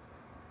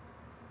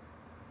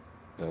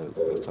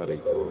 That's how they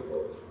talk.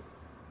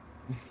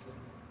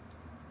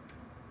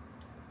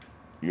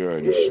 You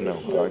already know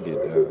how I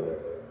get down.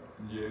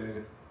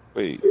 Yeah.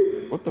 Wait,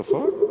 what the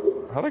fuck?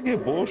 How'd I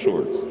get ball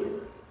shorts?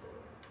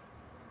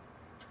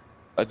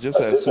 I just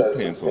had suit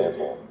pants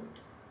on.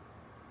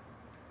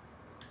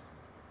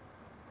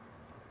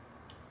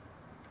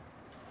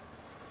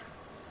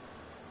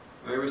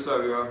 Hey, what's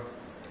up, y'all?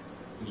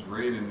 It's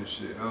raining and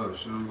shit. Oh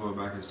shit, I'm going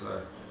back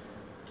inside.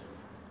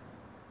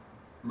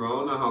 Bro, I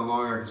don't know how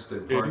long I can stay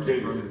parked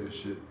in front of this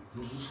shit.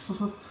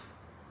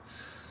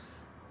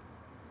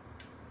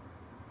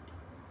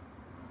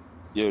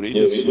 Yo, they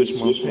just switched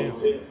my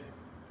pants.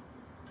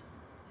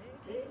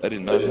 I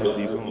did not have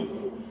these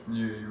on.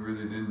 Yeah, you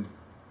really didn't.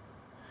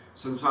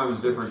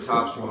 Sometimes different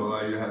tops won't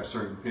allow you to have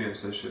certain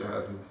pants. That shit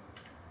happens.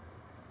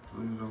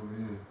 What is over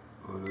here?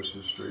 Oh, that's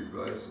just straight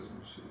glasses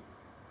and shit.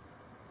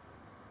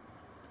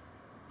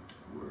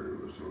 Where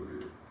was over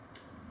here?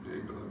 They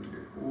ain't gonna let me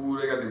get. Ooh,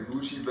 they got the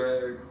Gucci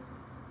bag.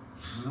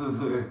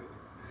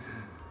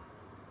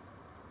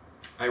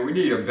 Hey, we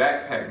need a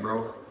backpack,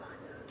 bro.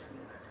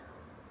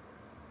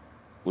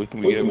 Where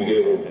can we get one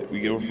from? We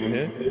get one from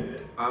here?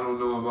 I don't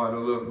know about the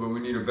look, but we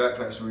need a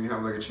backpack so we can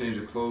have like a change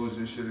of clothes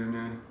and shit in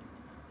there.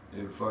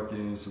 And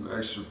fucking some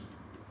extra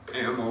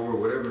ammo or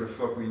whatever the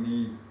fuck we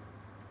need.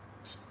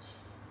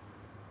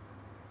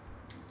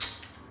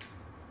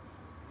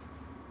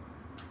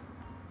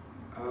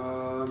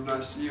 I'm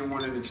not seeing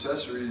one in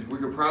accessories. We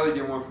could probably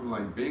get one from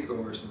like Bingo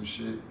or some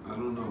shit. I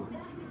don't know.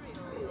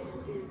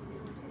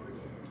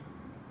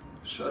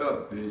 Shut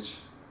up, bitch.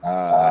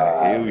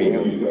 Here we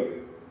go.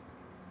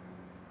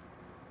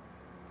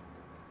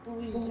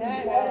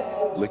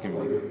 Look at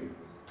me.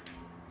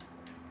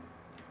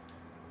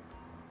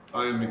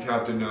 I am the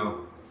captain now.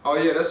 Oh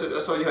yeah,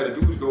 that's all you had to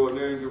do was go in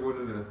there and get one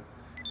of the.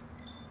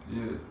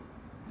 Yeah,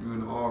 you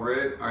in all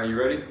red. All right, you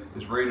ready?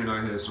 It's raining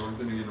out here, so I'm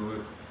thinking you know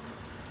what.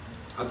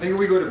 I think if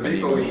we go to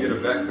Bingo, we can get a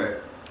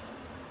backpack.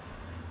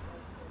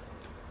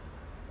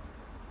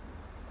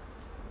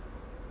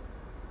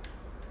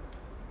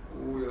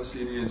 Ooh, y'all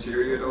see the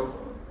interior though?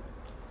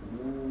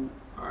 Ooh,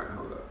 all right,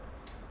 hold up.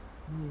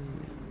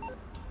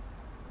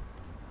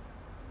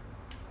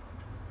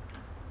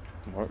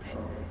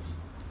 Marshall.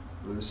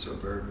 This is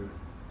suburban.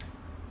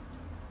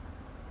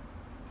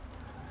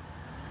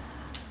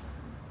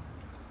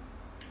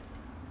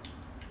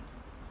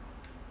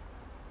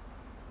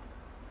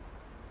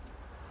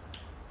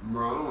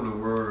 Bro, I don't know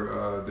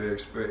where they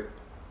expect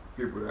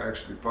people to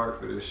actually park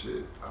for this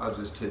shit. I'll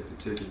just take the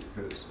ticket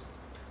because.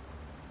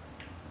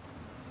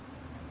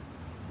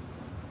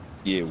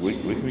 Yeah, where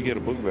can we get a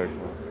book bag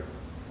from?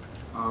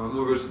 I'm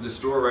gonna go to the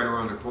store right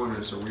around the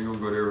corner, so we gonna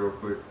go there real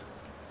quick.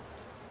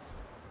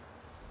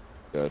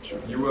 Gotcha.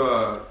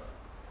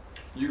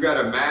 You got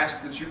a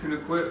mask that you can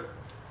equip?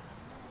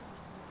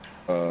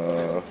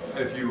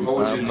 If you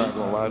hold I'm your not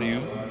gonna lie to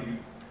you.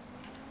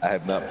 I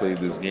have not played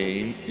this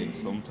game in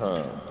some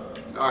time.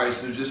 Alright,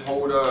 so just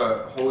hold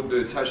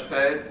the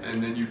touchpad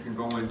and then you can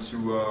go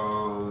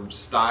into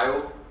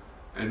style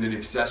and then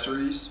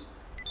accessories.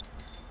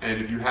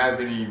 And if you have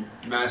any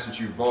masks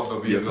that you bought,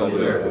 they'll be over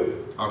there.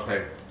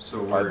 Okay,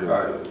 so we're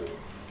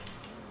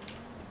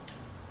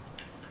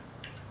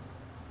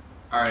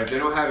alright, they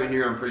don't have it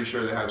here, I'm pretty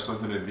sure they have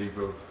something at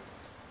Vico.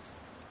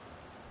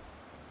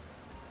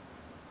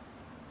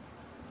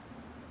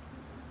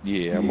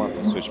 Yeah, I'm about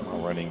to switch my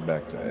running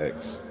back to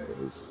X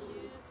because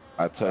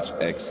I touch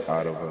X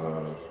out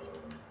of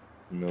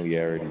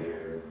familiarity.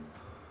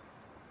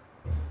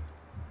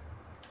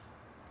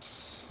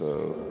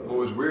 So. Well, it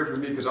was weird for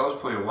me because I was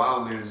playing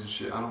Wildlands and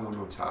shit. I don't want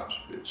no tops,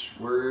 bitch.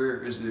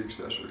 Where is the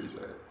accessories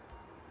at?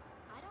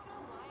 I don't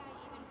know why I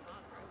even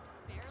bothered.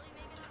 Barely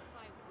make enough to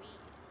buy weed,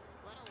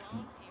 let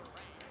alone pay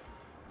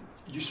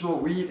rent. You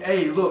smoke weed?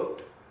 Hey,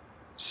 look.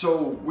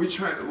 So we're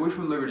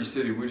from Liberty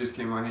City. We just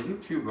came out here. You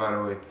cute, by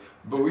the way.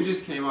 But we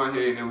just came out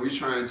here and we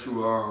trying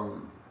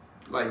to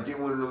like get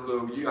one of them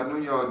little. I know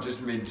y'all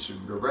just made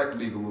some direct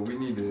legal, but we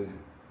need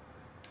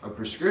a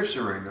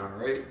prescription right now,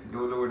 right? You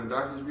don't know where the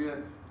doctors be at?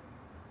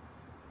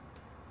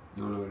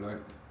 You don't know where the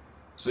doctor.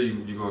 So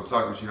you gonna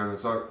talk, but you not gonna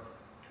talk?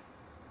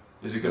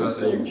 Is it because I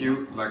said you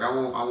cute? Like I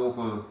won't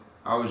gonna.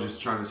 I was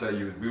just trying to say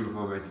you was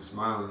beautiful and make you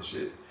smile and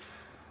shit.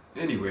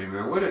 Anyway,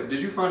 man, did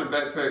you find a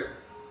backpack?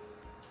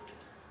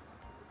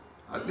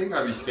 I think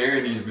I be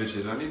scaring these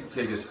bitches. I need to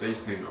take this face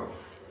paint off.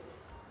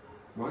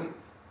 What?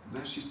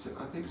 Now she's.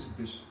 I think this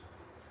bitch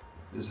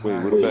is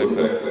high. Wait, what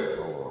backpack?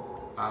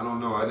 I don't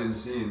know. I didn't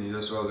see any.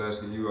 That's why I was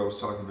asking you. I was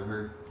talking to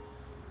her.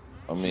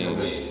 I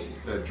mean,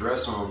 that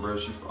dress on, bro.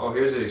 Oh,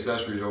 here's the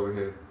accessories over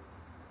here.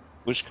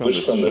 which comes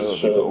to shove, you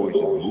can always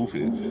just move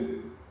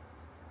it.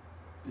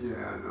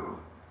 Yeah, I know.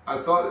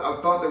 I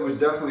thought there was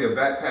definitely a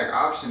backpack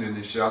option in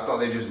this shit. I thought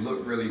they just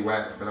looked really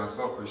whack, but I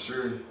thought for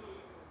sure.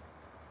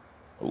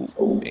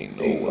 Oh, ain't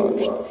no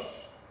option.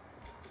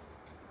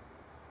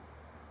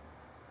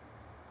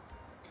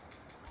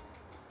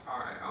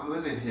 Alright, I'm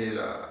gonna hit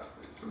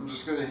I'm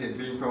just gonna hit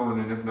bean cone,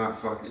 and if not,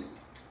 fuck it.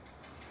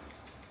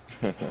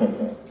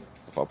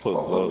 If I put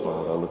gloves on,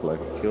 would I look like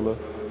a killer?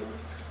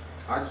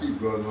 I keep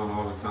gloves on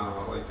all the time.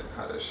 I like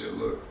how that shit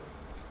look.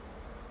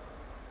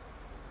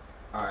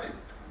 Alright,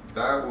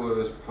 that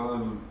was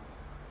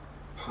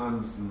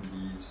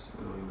Ponzini's.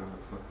 I don't even know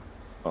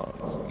how to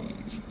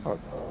fuck.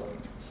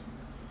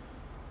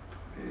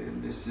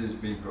 And this is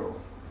Binko.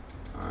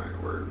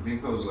 Alright, word.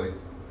 Binko's like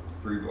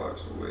 3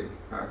 blocks away,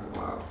 half a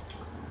mile.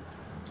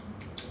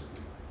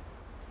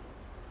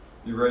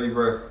 You ready,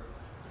 bro?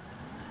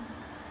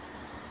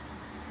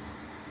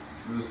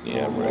 I'm just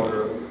throwing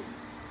water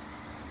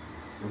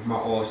with my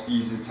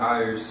all-season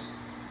tires.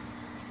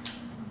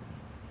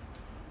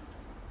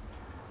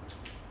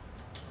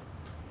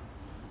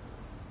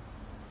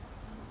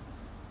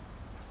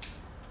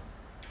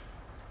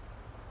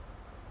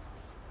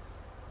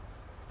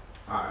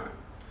 Alright.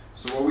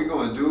 So what we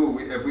gonna do,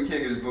 if we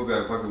can't get this book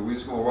back, fuck it, we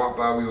just gonna walk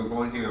by, we gonna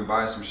go in here and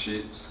buy some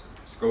shit,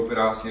 scope it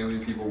out, see how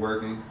many people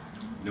working,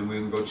 then we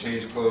gonna go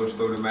change clothes,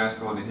 throw the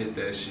mask on, and hit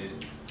that shit.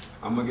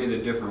 I'm gonna get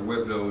a different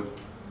whip load,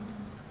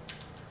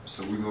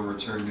 so we gonna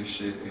return this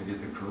shit and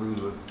get the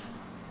Cruiser.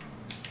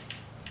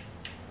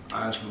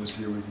 I just wanna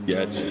see if we can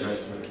get that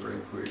backpack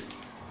right quick.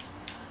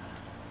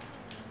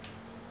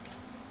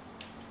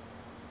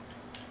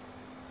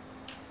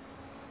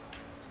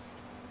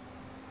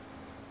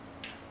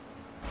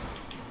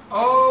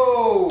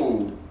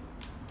 Oh!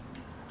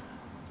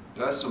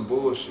 That's some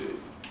bullshit.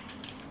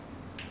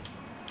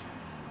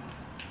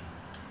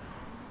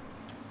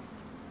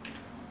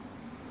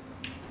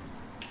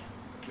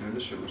 Man,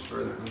 this shit was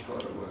further than I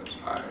thought it was.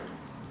 Alright.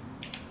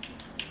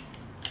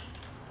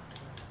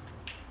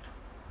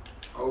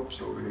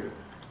 Oops, over here.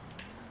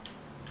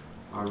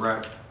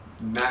 My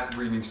map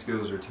reading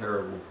skills are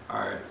terrible.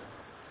 Alright.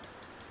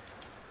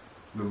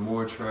 The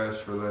more trash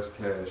for less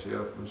cash.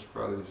 Yep, it's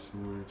probably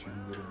somewhere that you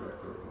can get it back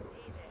up.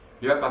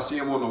 Yep, I see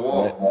him on the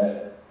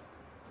wall.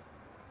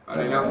 Are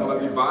they not gonna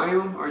let me buy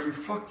him? Are you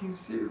fucking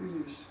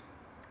serious?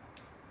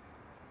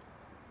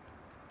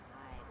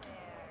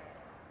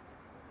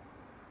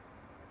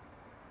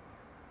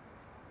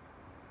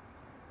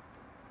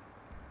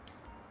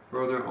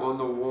 Bro, they're on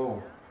the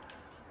wall.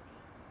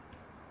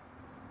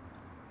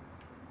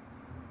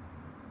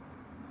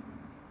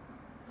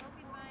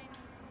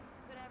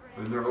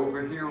 And they're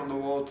over here on the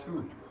wall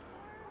too.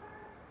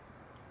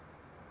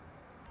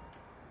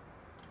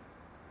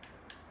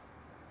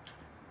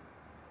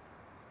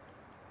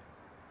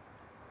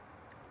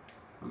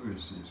 Let me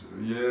see.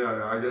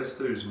 Yeah, I guess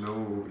there's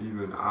no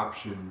even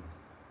option.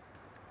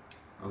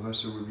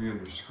 Unless it would be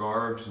under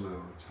scarves,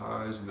 no.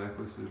 Ties,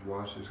 necklaces,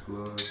 watches,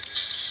 gloves.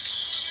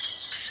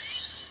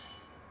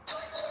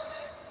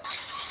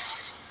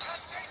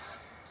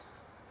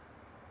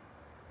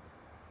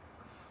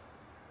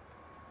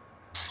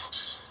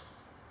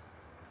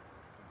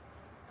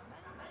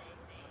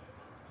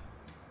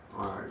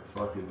 Alright,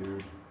 fuck it,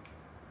 dude.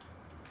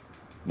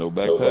 No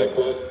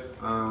backpack?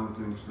 I don't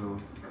think so.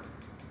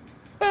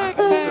 I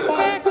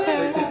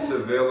think it's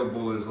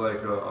available as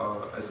like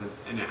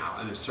in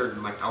a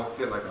certain like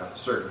outfit, like a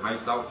certain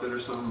heist outfit or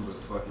something. But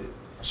fuck it.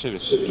 Shit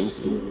is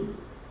stupid.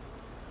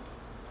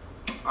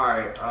 All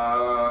right.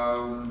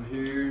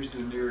 Here's the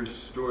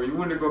nearest store. You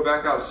want to go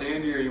back out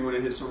Sandy, or you want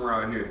to hit somewhere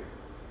out here?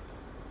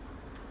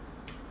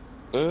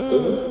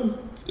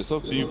 It's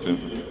up to you,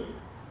 Pimp.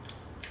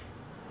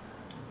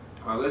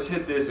 Let's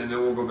hit this, and then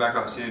we'll go back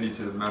out Sandy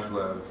to the meth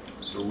lab,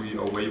 so we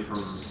away from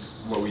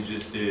what we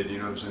just did. You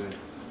know what I'm saying?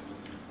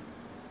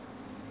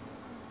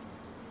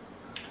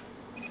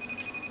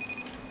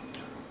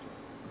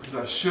 Because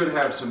I should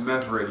have some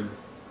meth ready.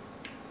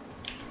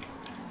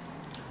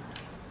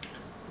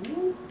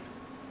 Ooh.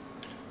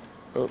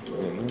 Oh,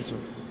 answer.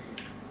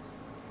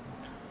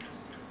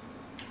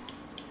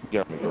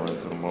 Got me going to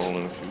the mall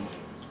in a few.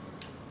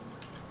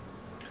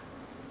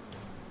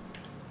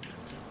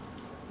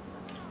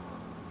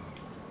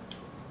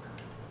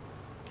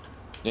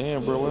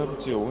 Damn, bro, what happened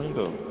to your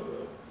window?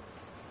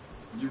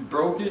 You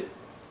broke it?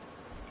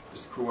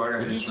 It's cool, I got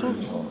What are you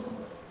insurance. talking about?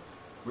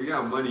 We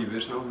got money,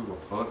 bitch. I don't give a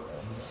fuck.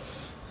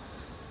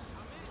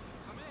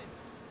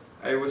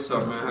 Hey, what's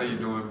up, man? How you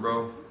doing,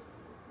 bro?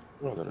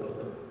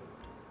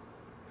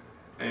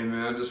 Hey,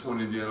 man, I just want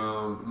to get,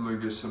 I'm gonna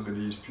get some of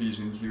these P's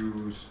and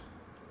Q's.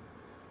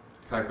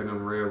 Packing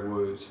them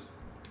redwoods.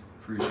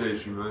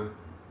 Appreciate you, man.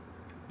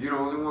 You the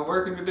only one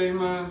working today,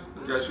 man?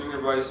 I got you in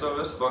here by yourself.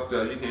 That's fucked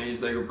up. You can't even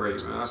take a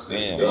break, man. I feel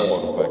Damn, you. I'm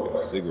about to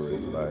pack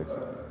cigarettes by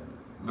accident.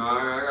 No,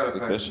 I gotta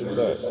Take pack that the shit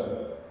cigarettes. back.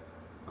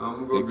 I'm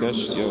gonna go Take give that them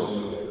shit, some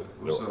homies.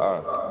 What's yo,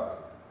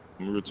 up?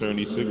 I'm gonna return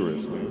these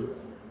cigarettes, man.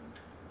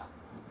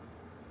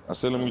 I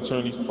said let me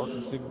return these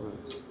fucking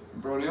cigarettes.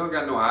 Bro, they don't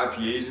got no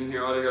IPAs in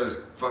here. All they got is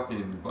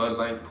fucking Bud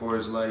Light,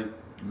 Coors Light,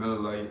 Miller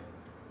Light.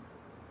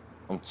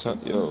 I'm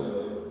telling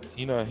yo,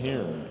 he not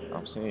hearing me.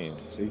 I'm saying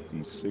take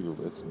these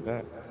cigarettes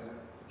back.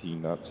 He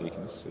not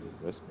taking the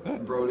cigarettes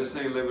back. Bro, this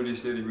ain't Liberty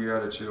City. We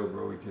gotta chill,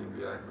 bro. We can't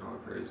be acting all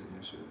crazy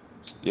and shit.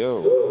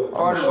 Yo,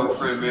 Pardon my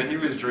friend, man. He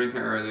was drinking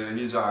earlier.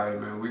 He's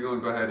alright, man. We gonna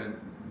go ahead and,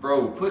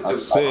 bro, put the. I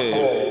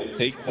said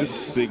take the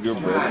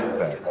cigarettes God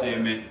back.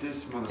 damn it,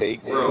 this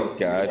Take mother, the bro.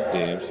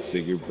 goddamn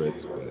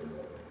cigarettes back.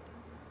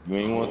 You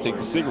ain't want to take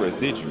the cigarettes,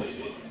 did you?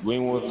 You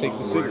ain't want to take the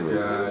Oh my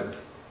cigarettes. god.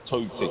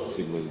 Told you to take the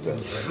cigarettes back.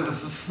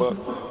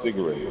 Fuck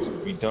cigarettes.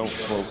 We don't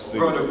smoke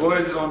Bro, the cigarettes.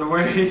 boys is on the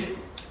way.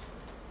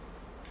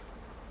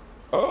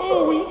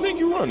 Oh, where you think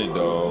you running,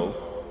 dog?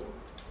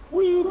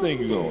 Where you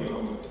think you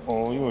going?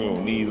 Oh, you ain't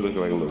on knees looking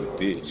like a little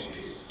bitch.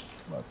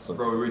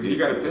 Bro, you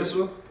got a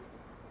pistol?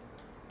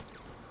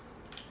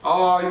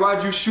 Oh,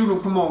 why'd you shoot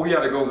him? Come on, we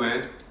gotta go,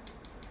 man.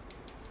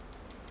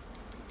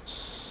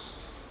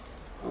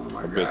 Oh my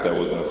I god. bet that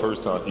wasn't the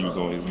first time he was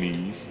on his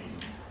knees.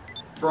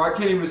 Bro, I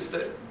can't even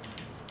stay.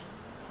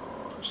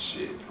 Oh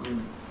shit.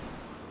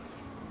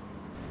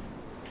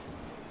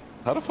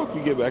 How the fuck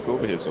we get back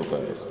over here so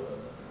fast?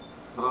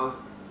 Huh?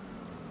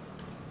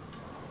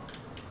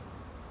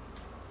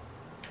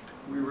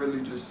 We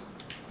really just.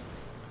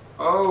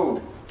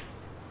 Oh!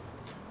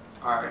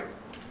 Alright.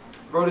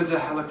 Bro, there's a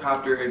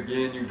helicopter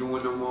again. You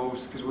doing the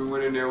most. Because we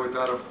went in there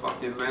without a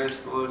fucking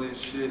mask on and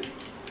shit.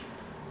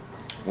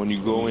 When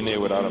you go in there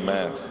without a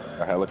mask,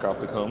 a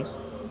helicopter comes?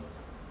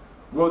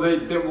 Well,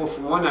 well,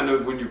 for one, I know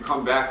when you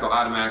come back, they'll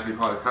automatically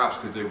call the cops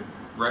because they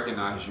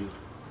recognize you.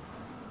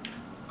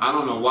 I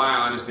don't know why,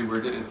 honestly, we're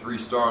getting 3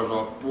 stars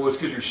off. Well, it's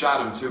because you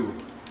shot him, too.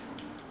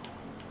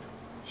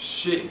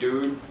 Shit,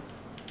 dude.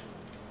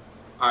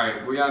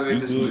 Alright, we gotta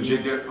make this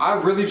legit good. I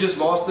really just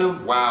lost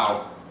them?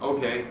 Wow.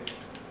 Okay.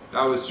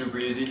 That was super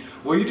easy.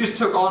 Well, you just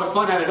took all the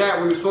fun out of that.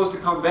 We were supposed to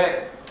come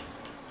back.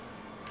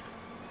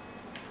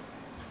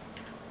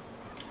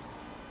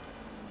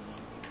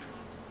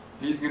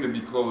 He's gonna be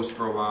closed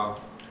for a while.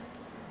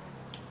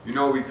 You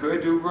know what we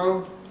could do,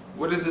 bro?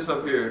 What is this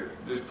up here?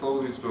 This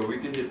clothing store. We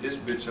can hit this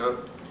bitch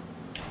up.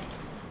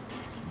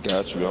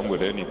 Got you, I'm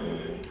with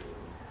anything.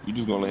 You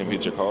just gonna let him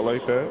hit your car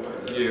like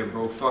that? Yeah,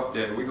 bro, fuck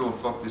that. We gonna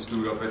fuck this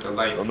dude up at the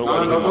light. Oh, No,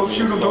 don't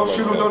shoot him, don't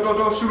shoot him,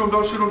 don't shoot him,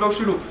 don't shoot him, don't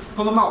shoot him.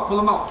 Pull him out, pull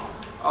him out.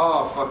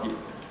 Oh, fuck it.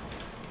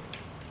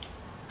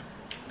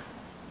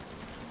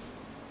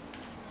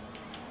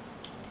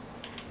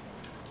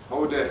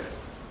 Hold that.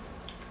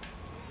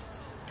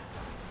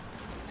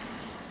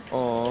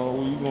 Oh,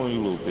 where you going,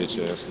 you little bitch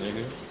ass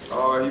nigga?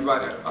 Oh, he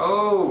about to.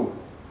 Oh!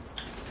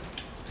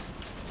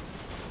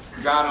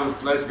 Got him.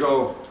 Let's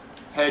go.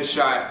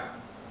 Headshot.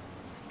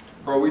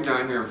 Bro, we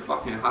down here in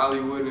fucking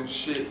Hollywood and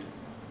shit.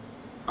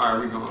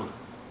 Alright, we going.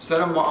 Set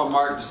him on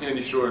mark to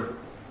Sandy Shore.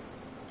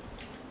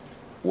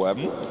 What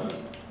happened?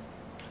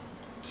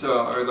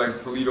 Or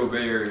like Toledo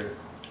Bay area,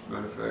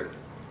 matter of fact.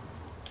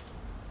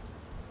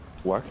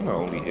 Why can I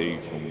only hear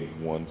you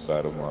from one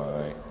side of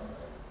my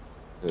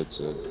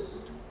headset?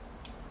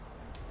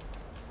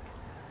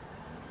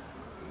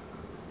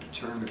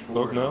 Turn the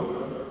Talk corner.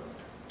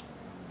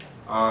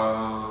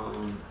 now?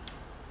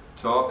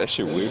 Talk. That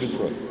shit weird as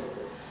fuck.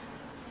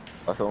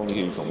 I can only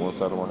hear you from one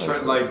side of my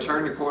headset.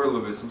 Turn the cord a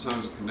little bit.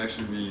 Sometimes the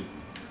connection be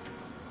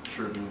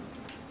tripping.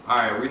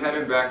 Alright, we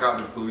headed back out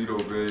to Toledo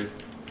Bay.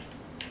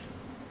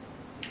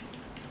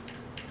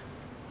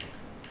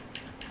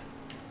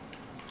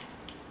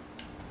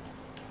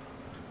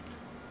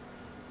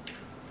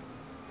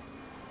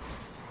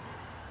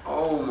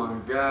 Oh my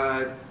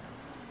god.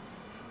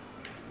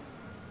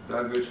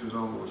 That bitch was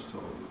almost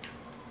told.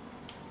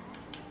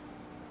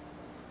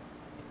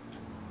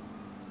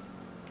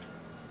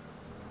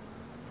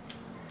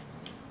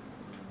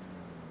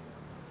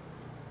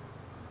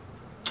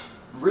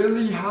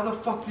 Really? How the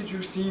fuck did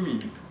you see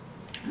me?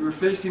 You were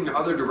facing the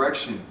other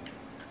direction.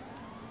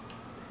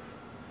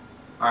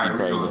 Alright,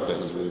 we're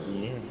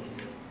going.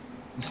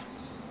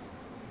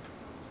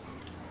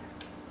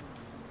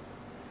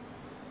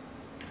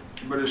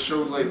 But it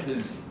showed like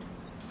his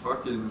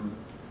fucking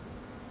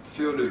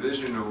field of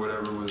vision or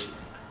whatever was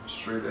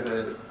straight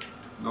ahead.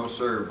 No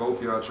sir, both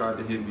of y'all tried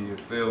to hit me and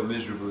failed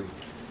miserably.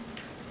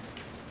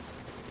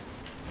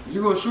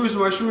 You gonna shoot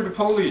somebody, shoot at the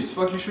police.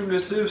 Fuck you shooting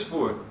at civs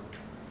for?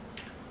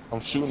 I'm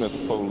shooting at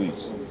the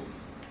police.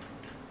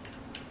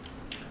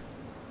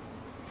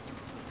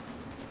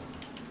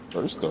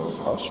 First off,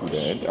 I'll shoot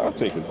at. I'll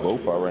take his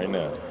boat out right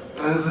now.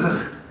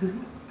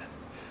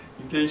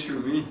 You can't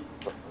shoot me.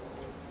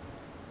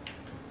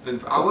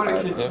 And I want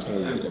I to keep.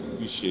 definitely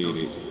appreciate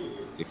it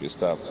if you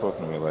stop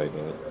talking to me like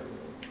that.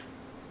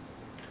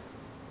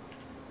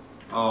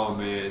 Oh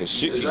man, The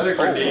shit is that a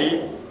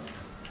grenade?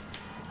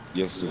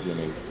 Yes, a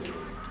grenade.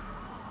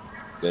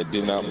 That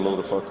did not blow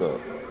the fuck up.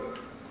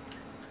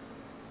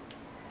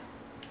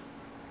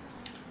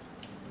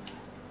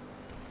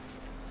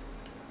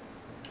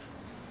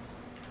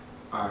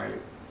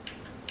 Alright.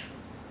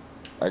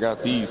 I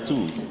got these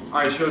too.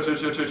 Alright,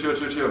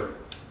 chill.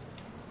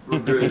 We're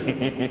good.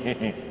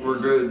 We're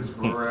good.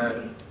 We're at.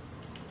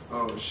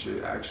 Oh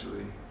shit,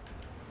 actually.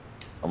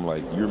 I'm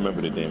like, you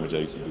remember the damage I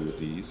used to do with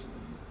these?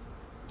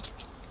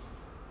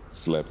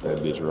 Slap that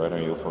bitch right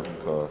on your fucking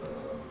car.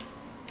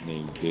 And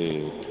then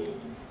you dead.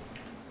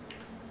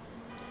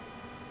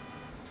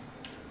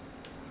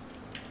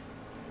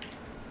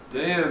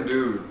 Damn,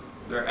 dude.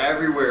 They're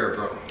everywhere,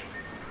 bro.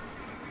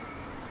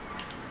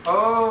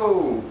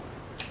 Oh!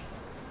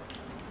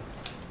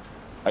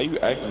 How you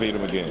activate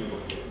them again?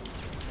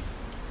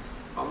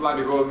 I'm about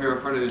to go up here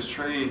in front of this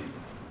train.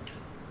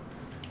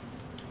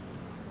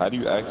 How do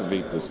you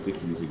activate the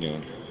stickies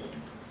again?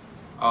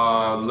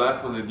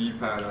 Left on the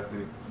D-pad, I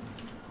think.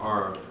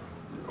 Or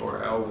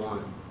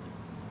L1.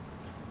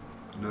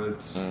 No,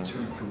 it's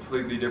two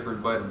completely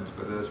different buttons,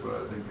 but that's what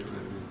I think they're gonna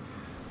be.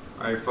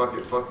 Alright, fuck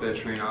it. Fuck that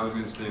train. I was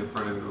gonna stay in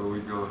front of it. Where we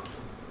going?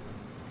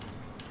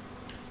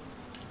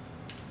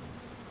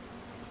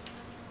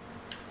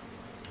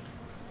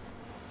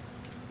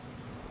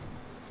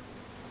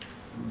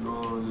 We're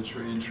going on the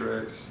train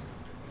tracks.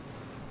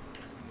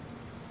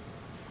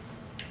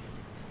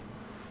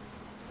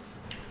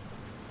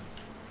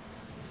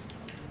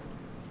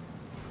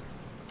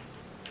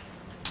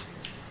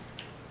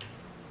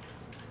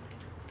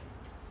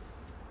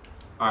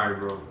 Alright,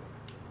 bro.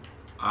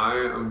 I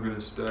am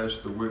gonna stash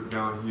the whip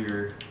down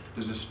here.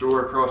 There's a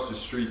store across the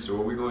street, so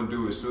what we're gonna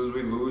do as soon as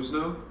we lose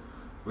them,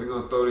 we're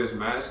gonna throw this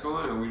mask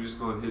on and we're just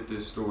gonna hit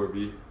this store,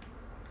 B.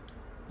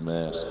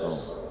 Mask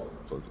on.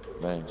 Fuck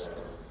it. Mask.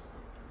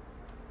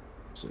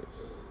 Shit.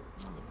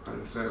 Matter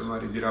of fact, I'm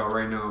about to get out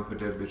right now and put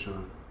that bitch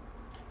on.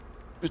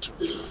 Bitch.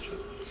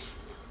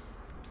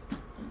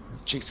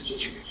 Chase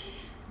it.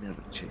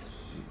 Never chase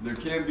it. There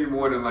can't be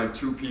more than like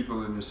 2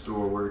 people in the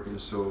store working,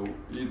 so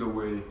either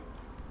way,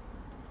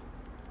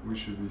 we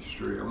should be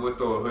straight. I'm gonna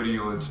throw a hoodie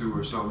on too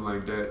or something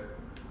like that.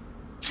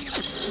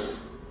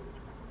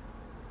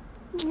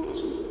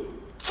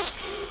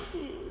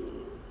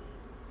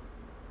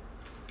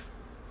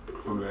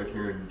 Come back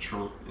here in the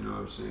trunk, you know what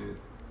I'm saying?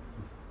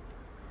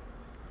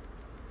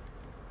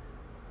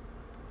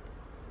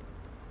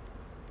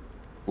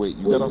 Wait,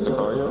 you got off the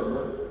car yet?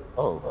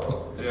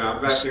 Oh. Yeah,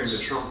 I'm back here in the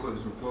trunk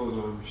putting some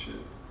clothes on and shit.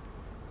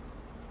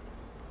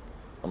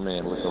 My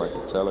man looking like a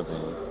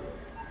Taliban.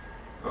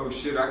 Oh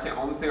shit, I can't.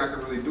 Only thing I can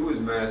really do is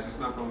mask. It's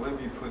not gonna let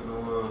me put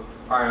no.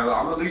 Alright,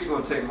 I'm at least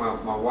gonna take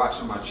my watch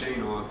and my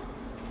chain off.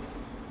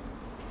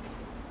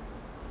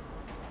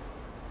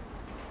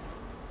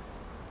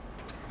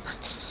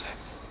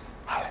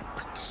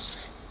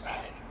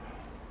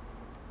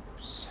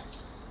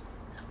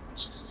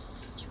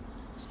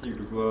 Keep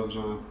the gloves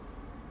on.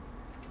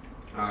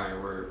 Alright,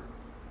 word.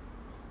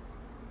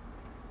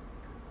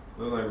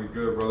 Look like we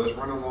good, bro. Let's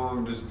run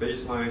along this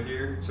baseline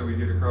here until we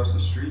get across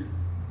the street.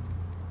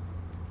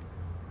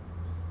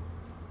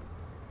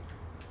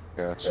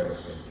 Gotcha.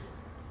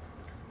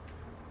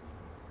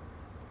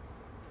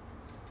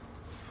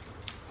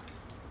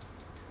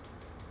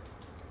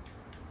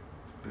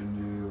 And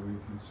then we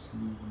can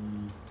see.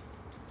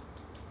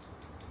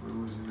 Where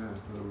was he at? I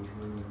thought it was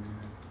right over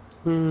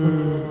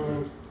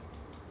here.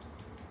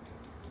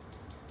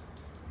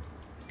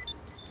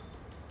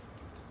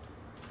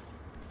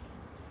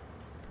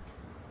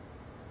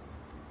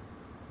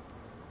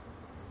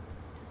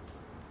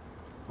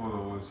 Hold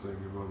on 1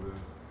 second, my bad.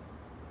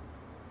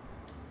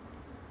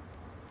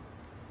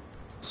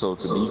 So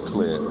to be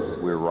clear,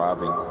 we're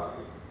robbing.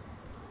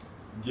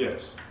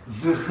 Yes.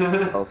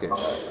 Okay.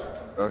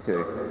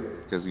 Okay.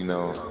 Because you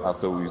know, I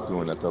thought we was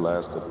doing that the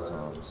last couple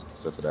times,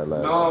 except for that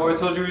last. No, time. I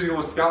told you we was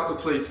gonna scout the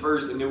place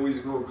first, and then we was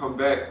gonna come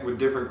back with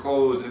different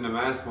clothes and the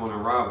mask on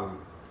and rob them.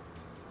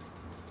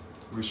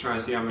 We was trying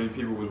to see how many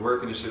people was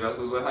working and shit. I was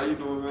like, "How you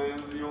doing,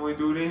 man? You only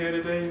do it in here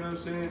today?" You know what I'm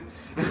saying?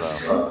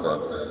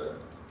 No,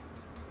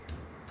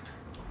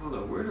 Hold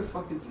on, where the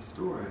fuck is the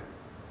store at?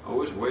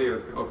 Oh, it's way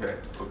up. Okay.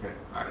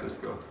 All right, let's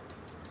go.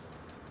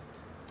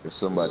 if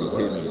somebody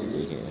hit me,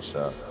 they getting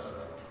shot.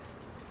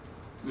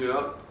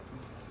 Yep.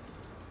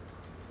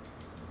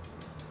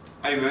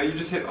 Hey man, you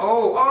just hit.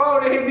 Oh,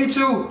 they hit me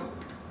too.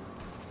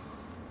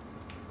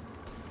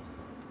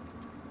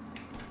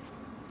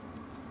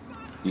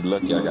 You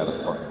lucky I got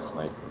a fucking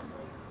sniper.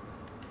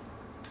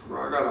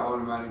 Bro, I got an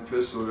automatic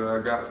pistol that I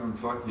got from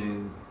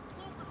fucking.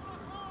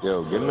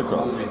 Yo, get in the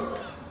car. Homie.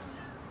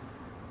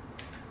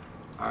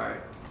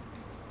 Alright.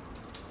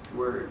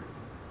 Word.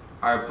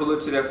 Alright, pull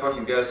up to that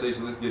fucking gas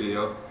station. Let's get it,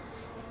 yo.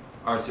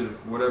 Alright, to the,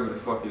 whatever the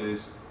fuck it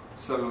is.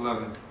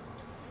 7-Eleven.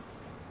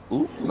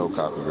 Oop, no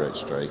copyright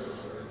strike.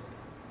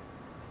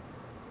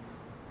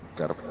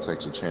 Gotta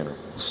protect your channel.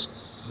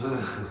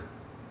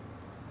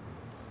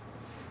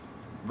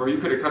 Bro, you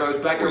could have cut us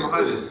back there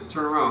behind us.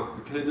 Turn around.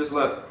 You could have just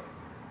left.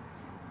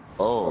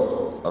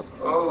 Oh, I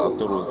thought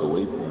it was the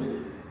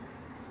waypoint.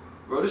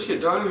 Bro, this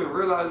shit, don't even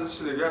realize this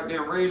shit a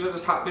goddamn range. I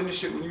just hopped in this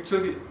shit when you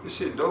took it. This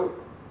shit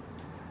dope.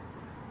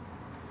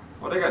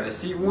 Oh, they got the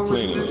seat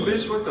warmers in this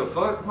bitch? What the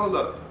fuck? Hold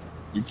up.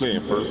 You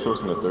playing first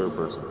person or third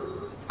person?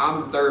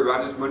 I'm third,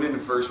 but I just went in the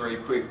first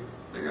right quick.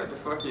 They got the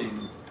fucking...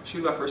 She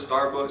left her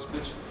Starbucks,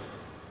 bitch.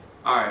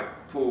 Alright,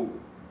 pull.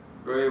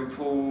 Go ahead and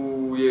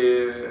pull,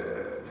 yeah.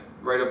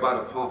 Right up by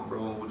the pump,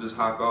 bro. We'll just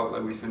hop out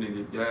like we finna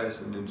get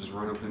gas and then just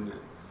run up in there.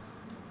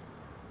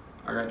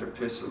 I got the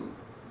pistol.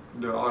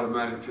 The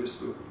automatic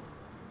pistol.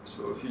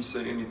 So if he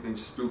say anything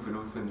stupid,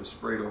 I'm finna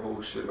spray the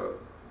whole shit up.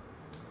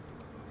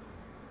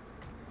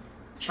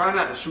 Try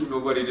not to shoot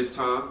nobody this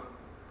time.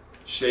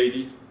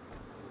 Shady.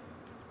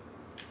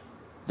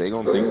 They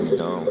gonna think we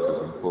dumb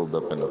because we pulled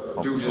up in the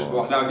pump. Dude just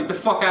walked out. Get the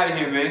fuck out of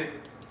here, man.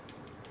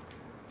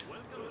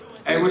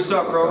 Hey, what's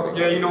up, bro?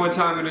 Yeah, you know what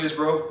time it is,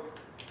 bro.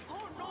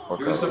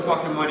 Give us the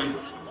fucking money.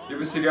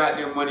 Give us the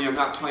goddamn money. I'm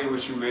not playing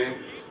with you, man.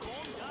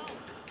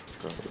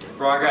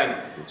 Bro, I got it.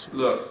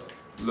 Look.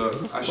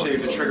 I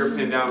shaved the trigger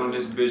pin down on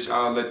this bitch.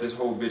 I'll let this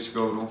whole bitch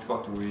go. Don't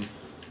fucking with me.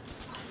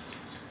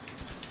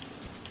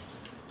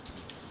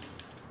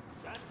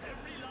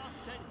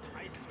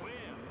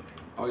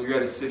 Oh, you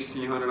got a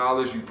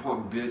 $1,600, you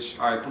punk bitch.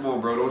 All right, come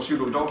on, bro. Don't shoot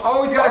him. Don't.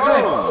 Oh, he's got a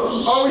gun.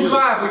 Oh, he's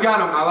alive. We got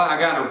him. I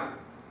got him.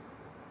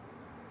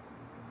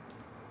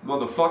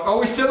 Motherfucker.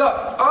 Oh, he's still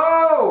up.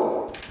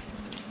 Oh!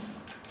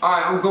 All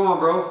right, I'm going,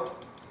 bro.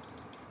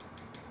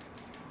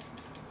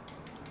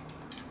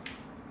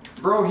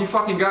 Bro, he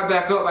fucking got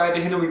back up. I had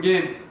to hit him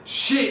again.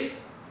 Shit.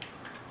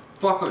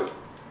 Fuck it.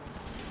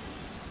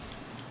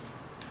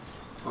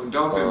 I'm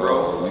dumping,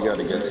 bro. We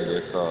gotta get to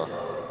your car.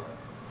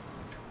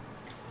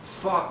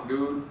 Fuck,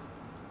 dude.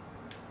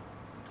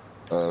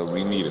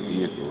 We need a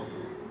vehicle.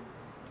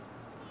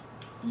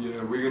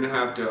 Yeah, we're gonna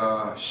have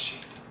to, shit.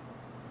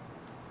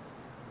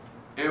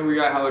 And we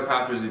got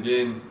helicopters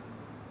again.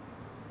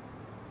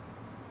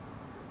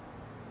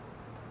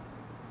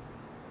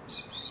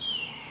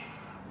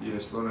 Yeah,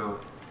 slow down.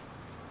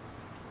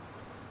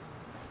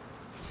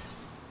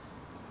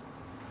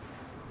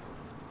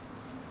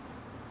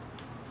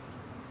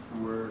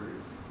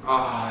 Word.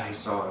 Ah, he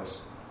saw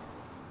us.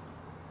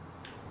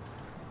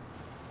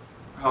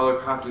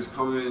 Helicopters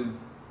coming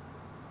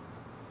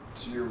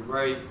to your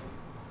right.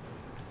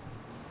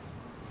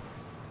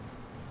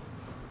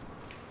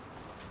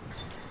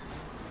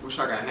 Wish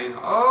I could hang.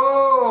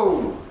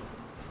 Oh!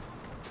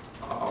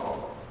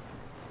 Oh.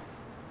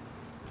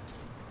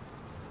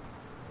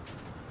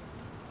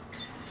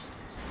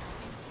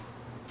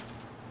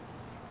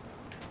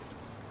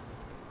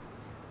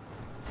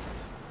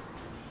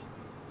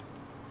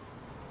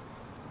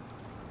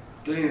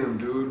 Damn,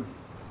 dude.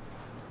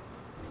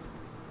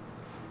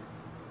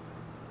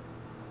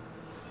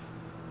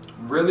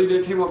 Really?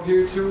 They came up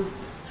here too?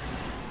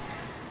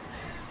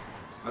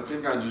 I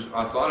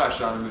thought I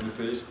shot him in the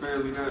face.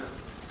 Apparently not.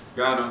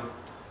 Got him.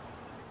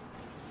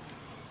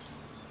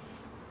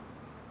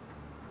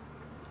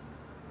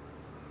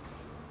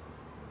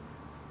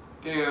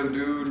 Damn,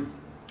 dude.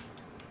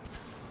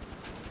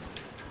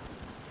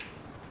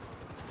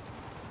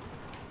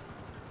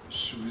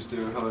 Should we stay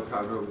on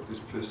helicopter with this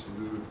pistol,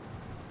 dude?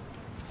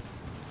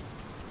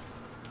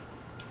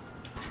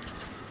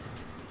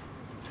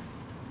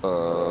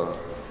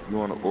 You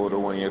want to order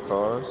one of your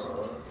cars?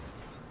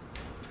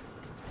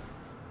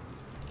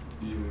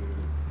 Yeah.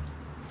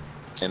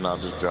 And I'll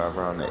just drive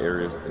around the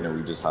area and then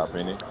we just hop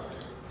in it?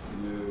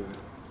 Yeah.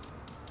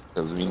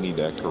 Because we need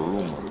that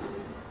Karuma.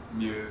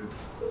 Yeah.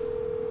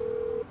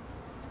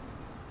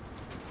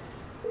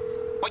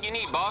 What you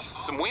need,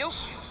 boss? Some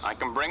wheels? I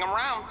can bring them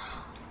round.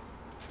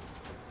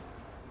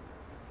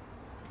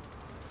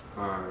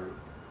 Alright.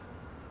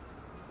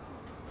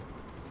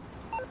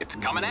 It's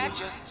coming at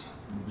you.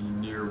 Be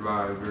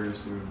nearby very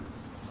soon.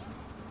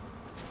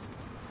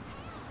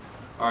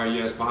 Alright,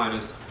 yeah, it's behind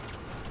us.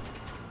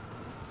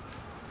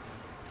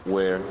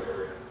 Where?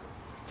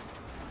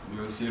 You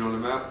gonna see it on the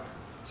map?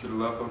 To the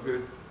left up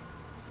here?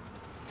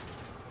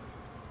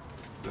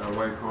 That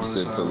white car on the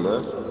side. To the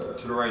left?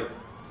 To the right.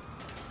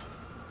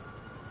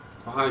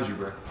 Behind you,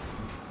 bro.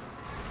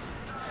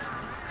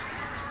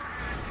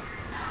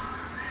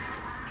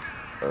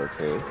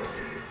 Okay.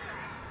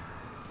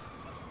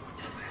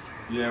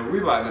 Yeah, we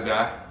about to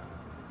die.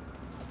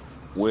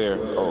 Where?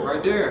 Oh.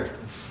 Right there.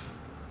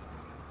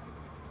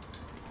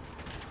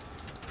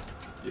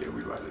 Yeah,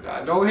 we about to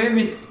die. Don't hit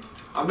me.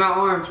 I'm not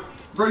armed.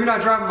 Bro, you're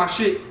not driving my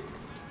shit.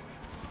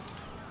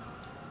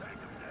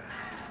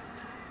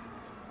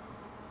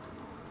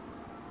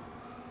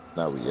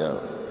 Now we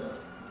out.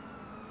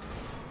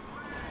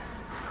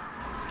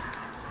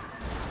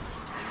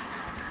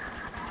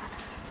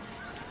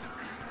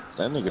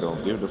 That nigga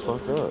don't give the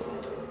fuck up.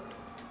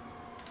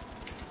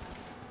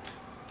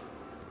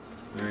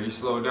 Yeah, he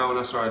slowed down when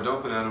I started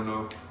dumping at him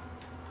though.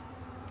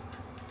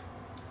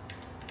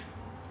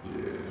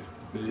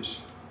 bitch.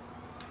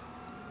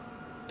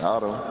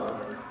 Got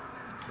him.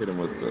 Hit him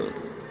with the.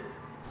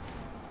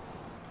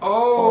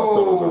 Oh!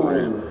 I thought it was a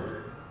ram.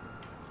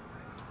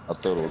 I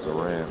thought it was a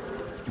ram.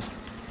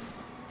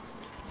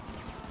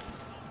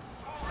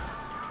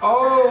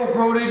 Oh,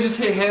 bro, they just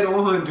hit head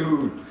on,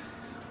 dude.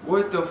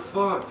 What the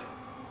fuck?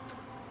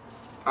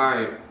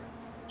 Alright.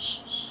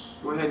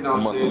 Go ahead and I'm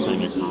I'll about say to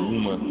turn it. your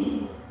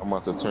Karuma. I'm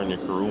about to turn your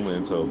Karuma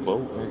into a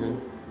boat, nigga.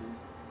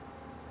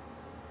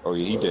 Oh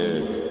yeah, he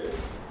dead.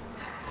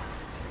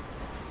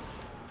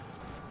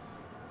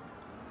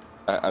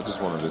 I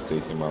just wanted to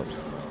take him out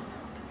just now.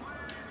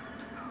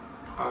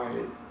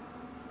 Alright.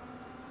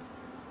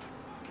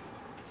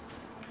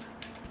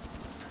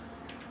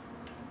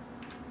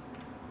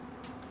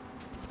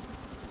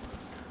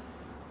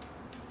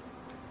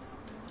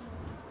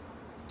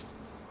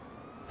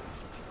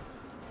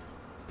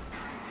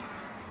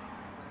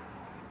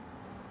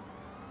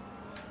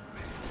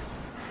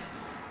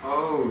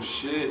 Oh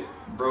shit,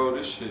 bro,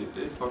 this shit,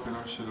 they fucking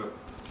our shit up.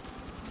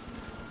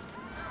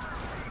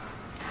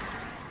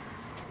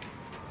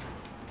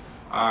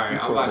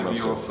 Alright, I'm about to be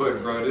on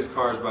foot, bro. This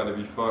car's about to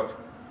be fucked.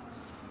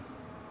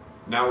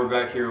 Now we're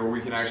back here where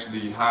we can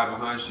actually hide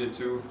behind shit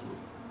too.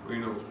 You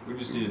know, we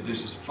just need to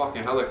ditch this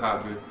fucking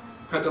helicopter.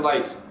 Cut the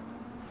lights.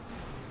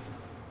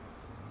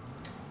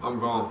 I'm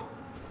gone.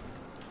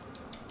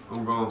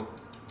 I'm gone.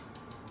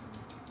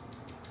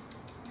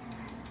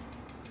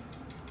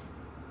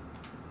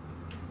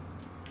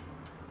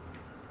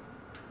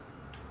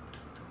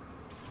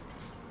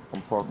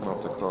 I'm parking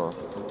off the car.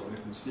 You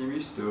can see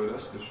me still,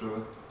 that's for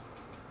sure.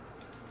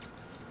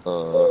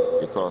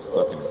 Your car's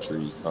stuck in the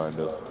tree, kind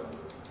of.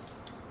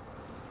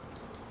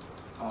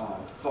 Oh,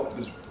 fuck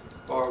this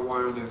barbed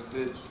wire on that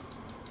fits.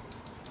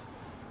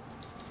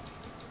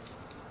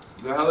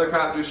 The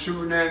helicopter's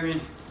shooting at me.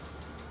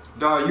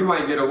 Dog, you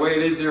might get away.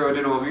 They zeroed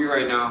in on me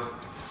right now.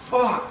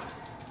 Fuck.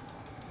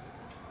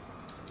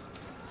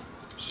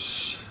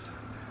 Shit.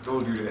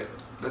 Don't do that.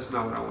 That's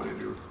not what I want to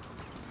do.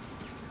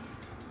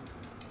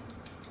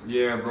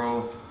 Yeah,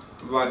 bro.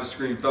 I'm about to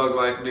scream thug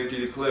life and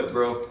empty the clip,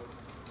 bro.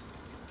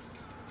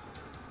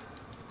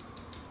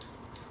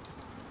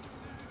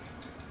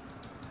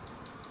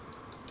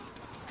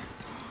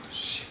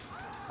 Shit.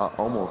 I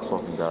almost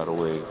fucking got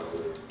away.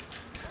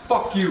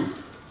 Fuck you.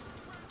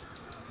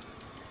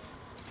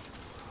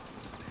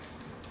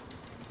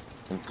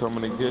 I'm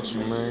coming to get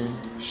you, man.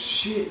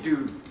 Shit,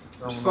 dude.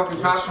 There's a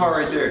fucking cop car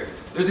right there.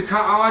 There's a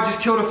cop. Oh, I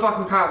just killed a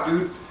fucking cop,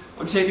 dude.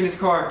 I'm taking his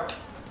car.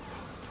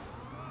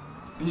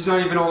 He's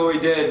not even all the way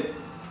dead.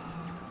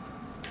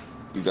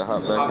 You got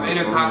hot back. I'm in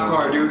a cop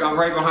car, dude. I'm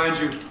right behind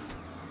you.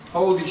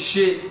 Holy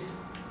shit.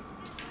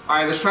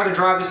 Alright, let's try to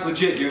drive this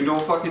legit, dude. Don't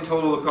fucking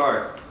total the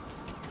car.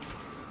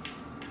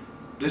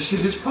 This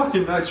shit is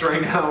fucking nuts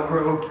right now,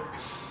 bro.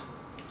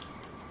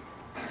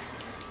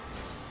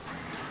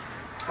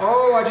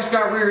 Oh, I just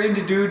got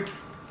rear-ended, dude.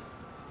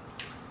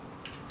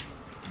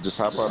 Just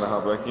hop out and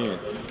hop back in.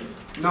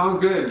 No, I'm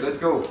good. Let's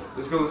go.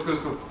 Let's go, let's go,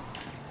 let's go.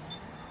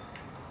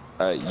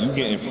 Alright, you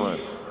get in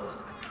front.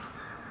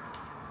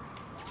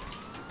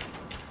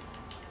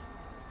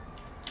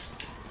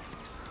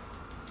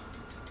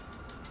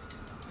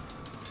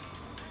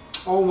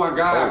 Oh my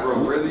god, bro.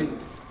 Really?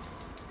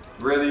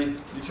 Really?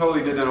 You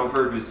totally did that on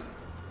purpose.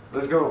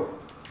 Let's go.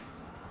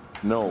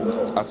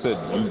 No, I said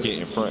you get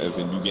in front, as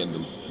in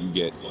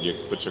you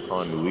put your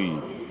car in the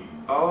lead.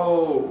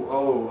 Oh.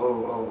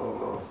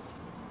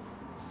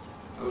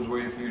 I was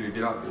waiting for you to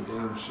get out the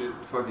damn shit.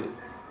 Fuck it.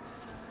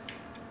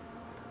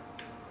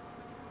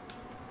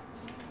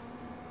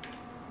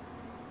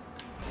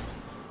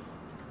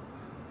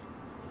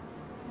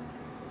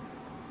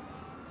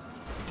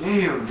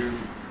 Damn, dude.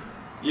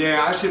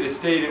 Yeah, I should have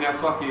stayed in that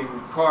fucking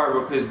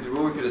car because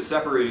we could have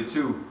separated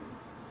too.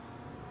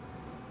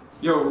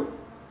 Yo,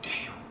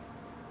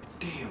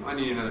 damn, I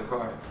need another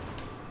car.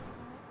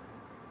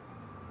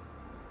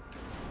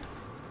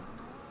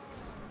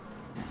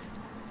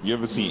 You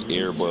ever seen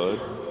Air Bud?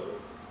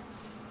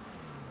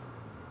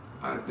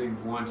 I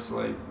think once,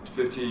 like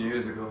 15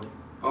 years ago.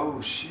 Oh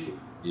shit.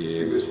 Yeah. It's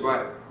a good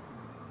spot.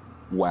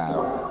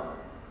 Wow.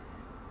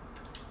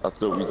 I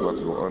thought we was about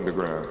to go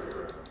underground.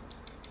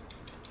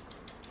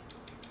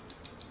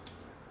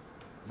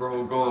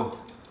 Bro, go.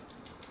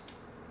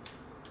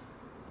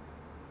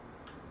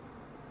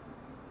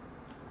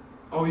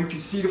 Oh, you can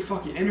see the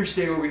fucking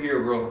interstate over here,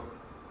 bro.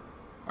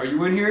 Are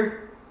you in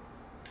here?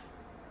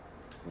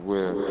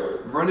 Where?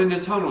 Run in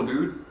the tunnel,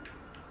 dude.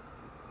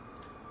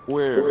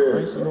 Where? I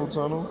ain't see no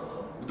tunnel.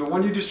 The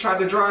one you just tried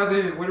to drive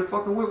in, where the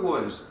fucking whip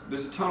was.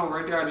 There's a tunnel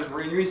right there. I just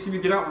ran. You ain't see me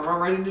get out and run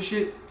right into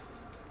shit?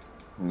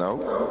 No.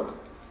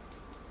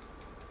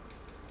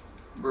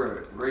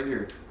 Bruh, right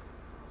here.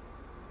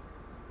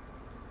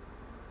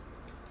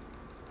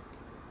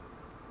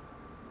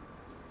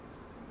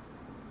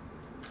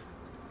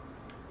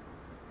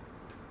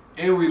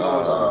 And we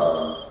lost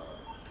him.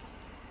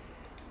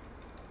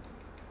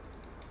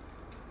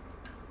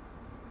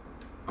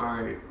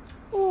 Alright.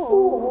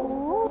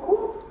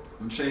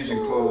 I'm changing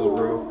clothes,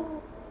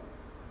 bro.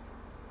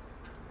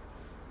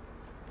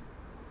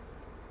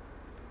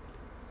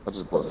 I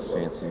just bought a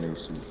fancy new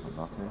suit for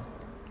nothing.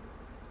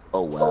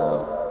 Oh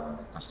wow,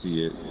 I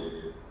see it.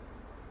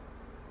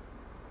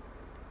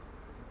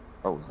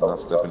 I was not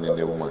stepping in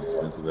there with my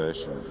expensive ass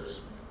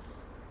shoes.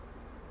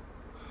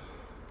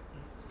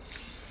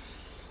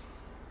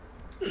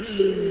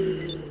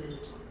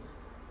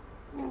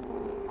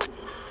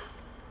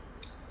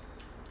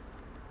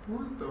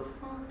 What the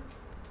fuck?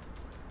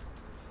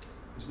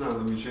 It's not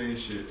letting me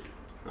change shit.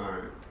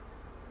 Alright.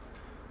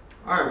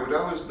 Alright,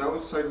 well that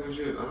was tight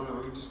legit. I don't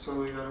know, we just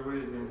totally got away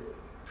again.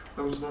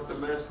 That was not the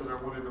mask that I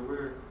wanted to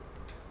wear.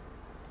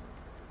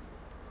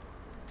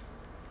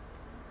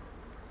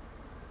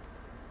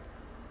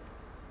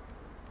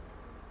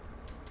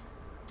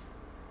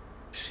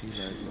 She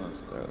like my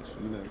style.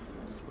 She like my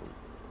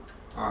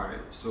flow. Alright,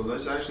 so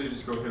let's actually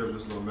just go hit up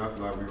this little meth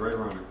lab. We right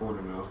around the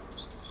corner now.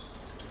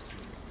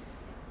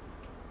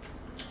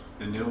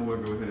 And then we'll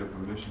go hit up a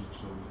mission or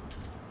something.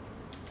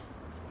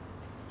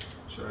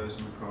 Try us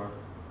in the car.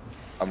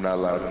 I'm not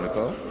allowed in the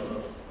car?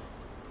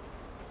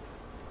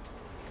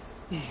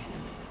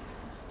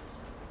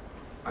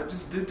 I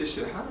just did this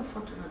shit. How the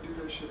fuck did I do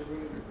that shit a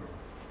minute ago?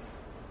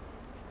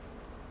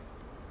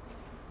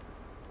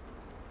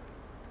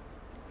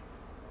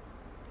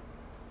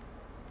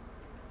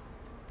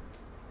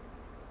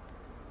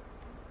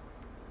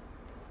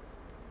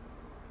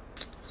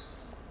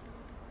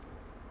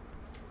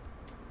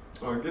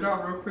 Get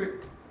out real quick.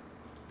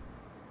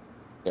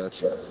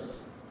 Gotcha.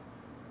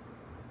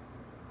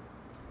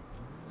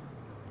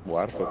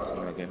 Why the fuck is it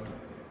not getting?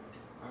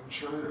 I'm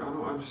trying. I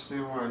don't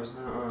understand why it's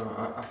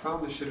not. I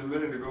found this shit a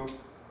minute ago.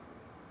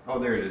 Oh,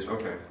 there it is.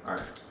 Okay. All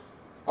right.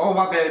 Oh,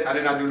 my bad. I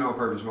did not do no on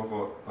purpose. My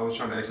fault. I was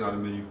trying to exit out the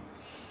menu.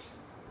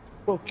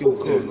 Fuck your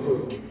car.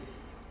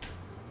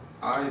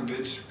 Alright,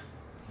 bitch.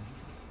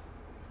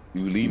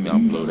 You leave me, I'll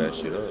blow that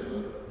shit up.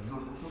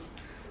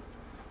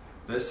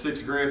 That's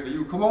 $6 grand for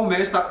you. Come on,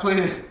 man. Stop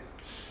playing.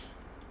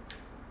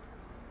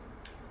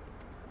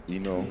 You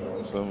know,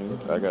 feel me?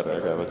 I got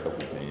a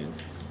couple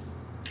things.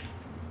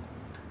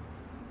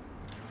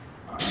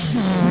 I'm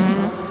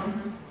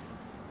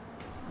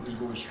just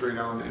going straight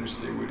out on the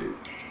interstate with it.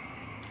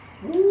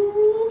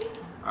 Woo!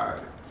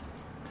 Alright.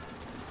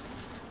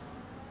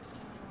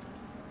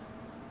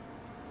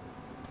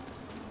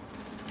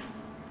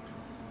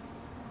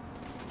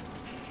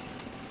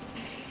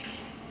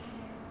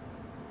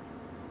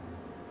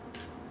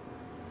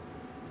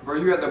 Bro,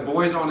 you got the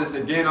boys on this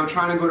again. I'm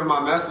trying to go to my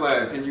meth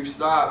lab. Can you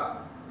stop?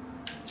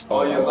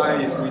 All your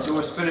life. We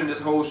doing spending this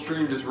whole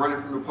stream just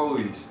running from the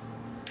police.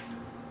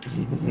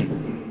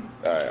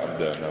 Alright, I'm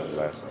done. That was the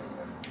last one.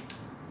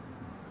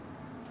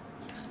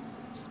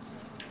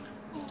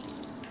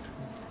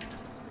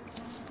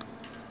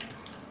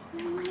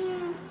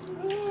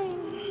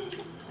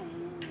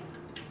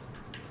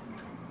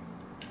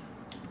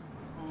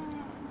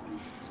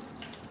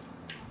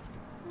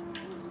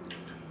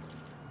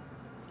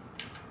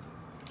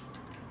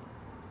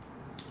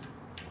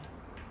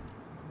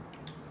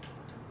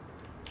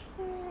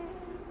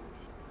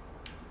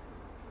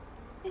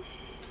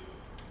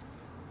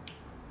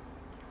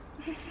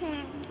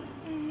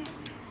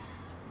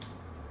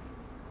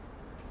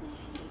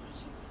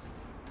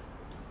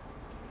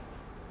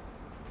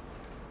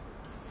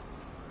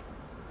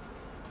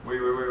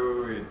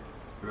 Wait.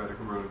 We gotta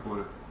come around the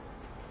corner.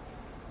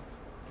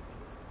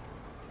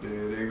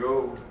 There they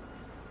go.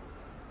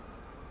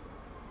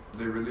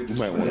 They really You just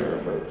might want to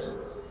reverse.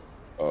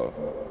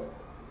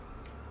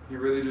 He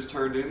really just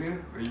turned in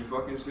here? Are you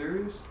fucking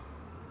serious?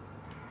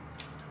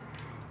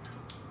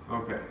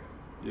 Okay.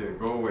 Yeah,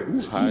 go away. Who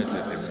hides in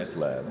the meth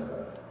lab?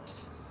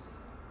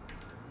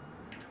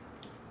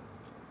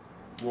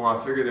 Well, I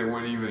figured they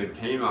wouldn't even have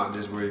came out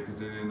this way because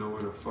they didn't know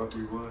where the fuck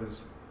we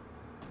was.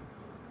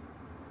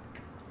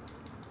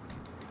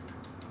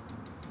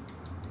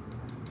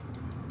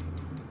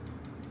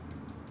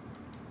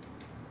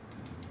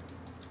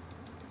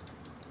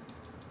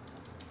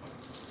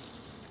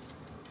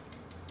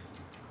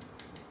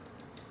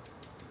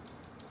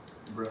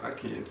 Bro, I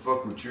can't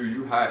fuck with you.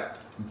 You hot.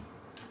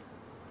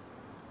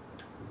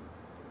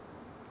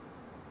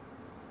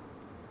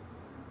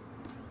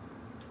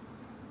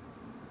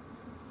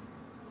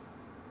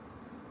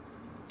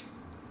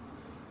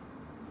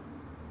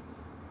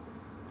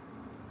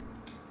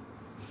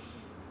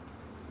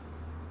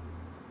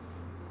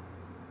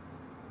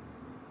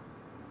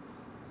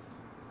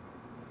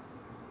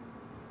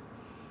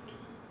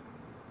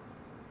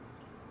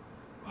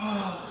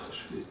 Oh,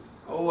 shit.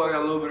 Oh, I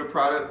got a little bit of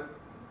product.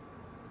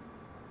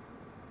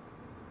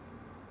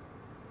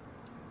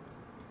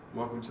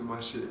 Welcome to my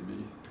shit, B.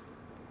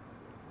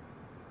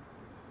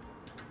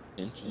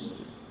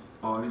 Interesting.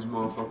 All these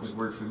motherfuckers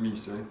work for me,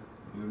 son.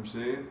 You know what I'm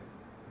saying?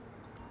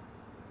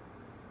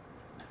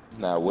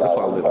 Now, what if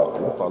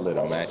I lit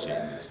a match in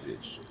this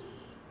bitch?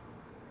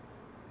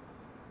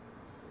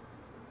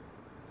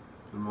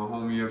 And my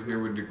homie up here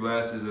with the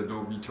glasses that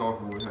don't be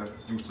talking would have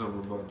to do something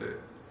about that.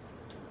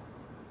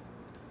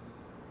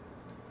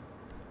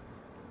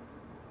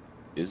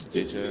 This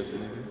bitch ass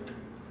nigga?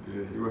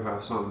 Yeah, he would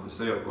have something to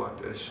say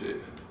about that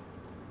shit.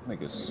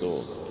 Nigga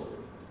sore.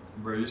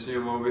 Bro, you see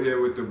him over here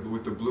with the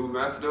blue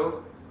meth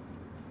though?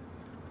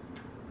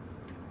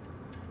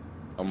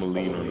 I'm gonna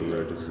lean on the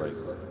rear just like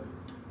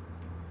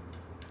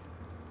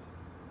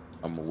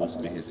I'm gonna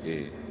whisper his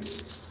ear.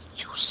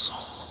 You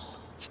saw.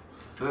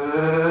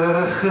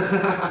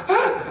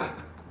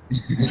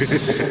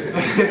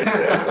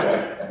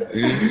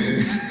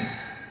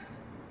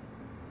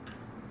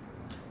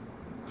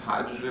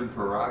 Hydrogen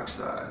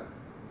peroxide.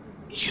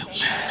 You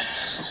mad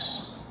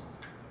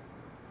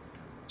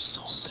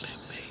so that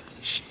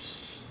baby shit.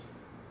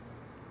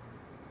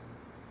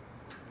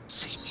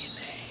 See me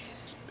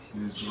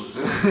in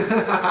the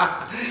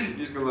hands.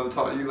 He's gonna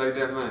talk to you like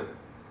that, man.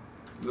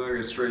 You look like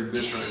a straight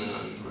bitch right now.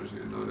 I just want you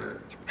to know that.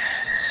 You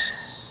mad so.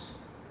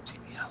 See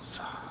me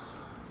outside.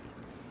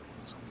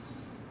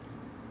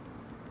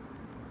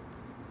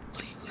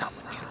 Please, I'm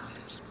gonna get on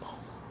this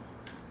phone.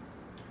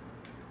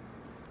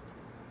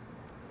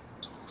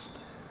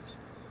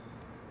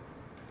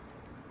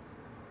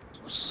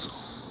 So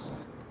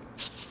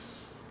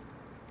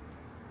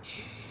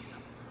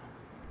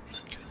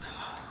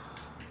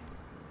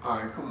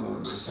alright, come on,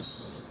 man.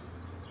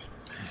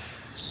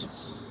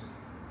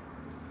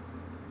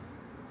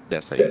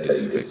 That's how you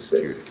disrespect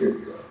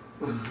security.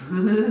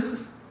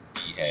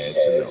 He had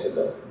to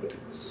know.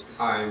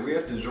 Alright, we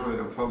have to join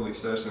a public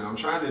session. I'm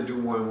trying to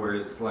do one where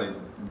it's like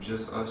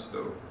just us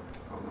though.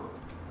 Hold on.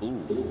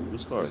 Ooh,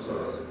 whose car is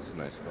this? It's a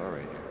nice car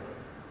right here.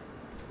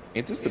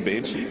 Ain't this the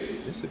Banshee?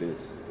 Yes, it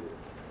is.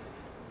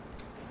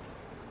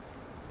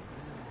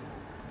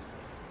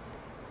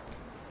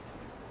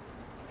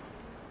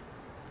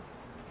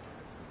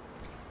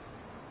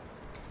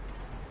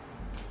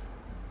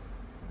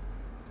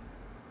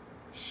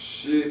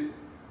 Shit.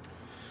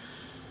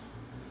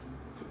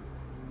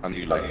 I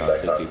knew like I'll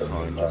take your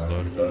car and just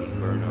start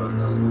doing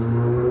burnouts.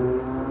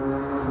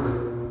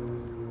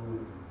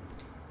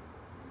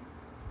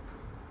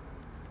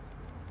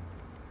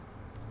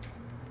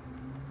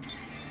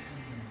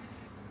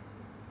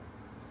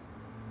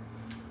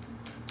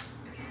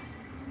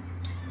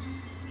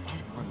 Oh,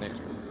 my neck.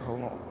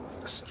 Hold on.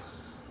 Listen.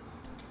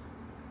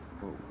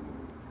 Oh.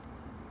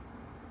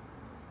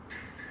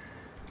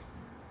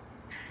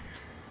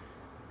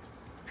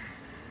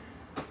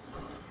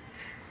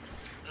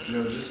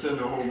 Yo, just send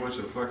a whole bunch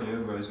of fucking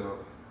invites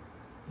out.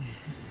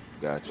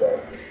 Gotcha.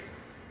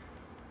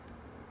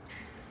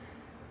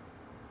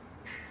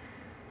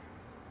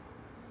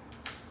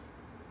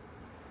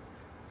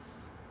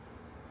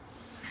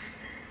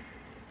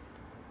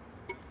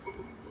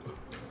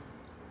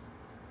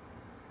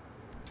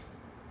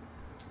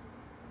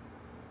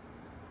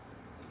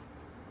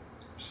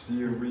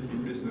 See if we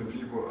can get some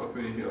people up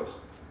in here.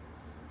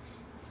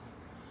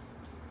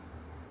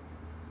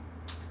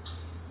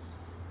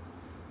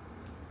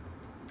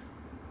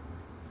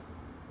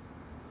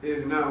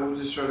 If not, we'll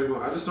just try to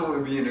go. I just don't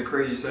want to be in a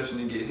crazy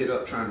session and get hit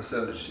up trying to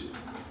sell this shit.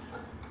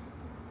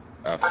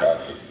 I feel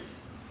it.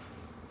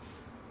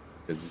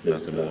 Because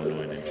there's nothing more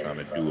annoying than trying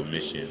to do a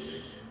mission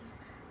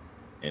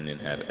and then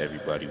have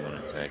everybody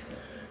want to attack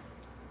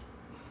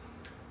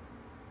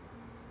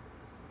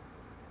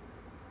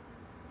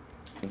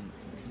you.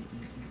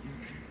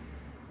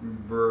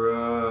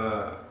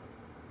 Bruh.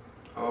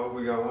 Oh,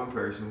 we got one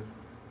person.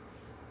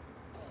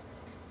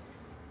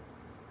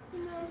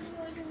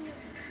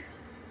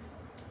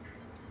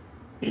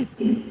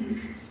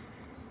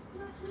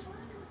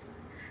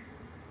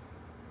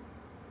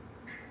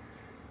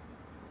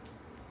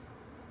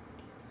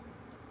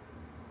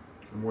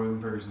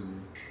 One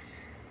person.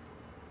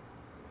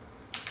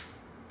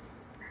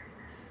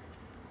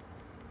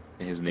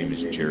 And his name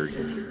is Jerry.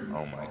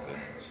 Oh my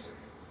goodness.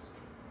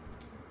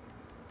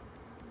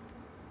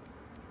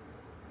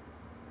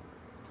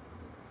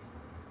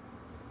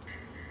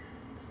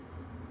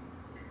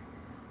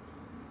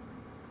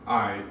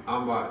 Alright,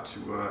 I'm about to,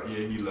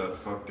 yeah, he left.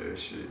 Fuck that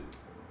shit.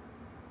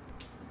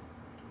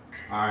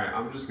 Alright,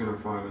 I'm just gonna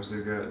find us a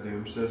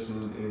goddamn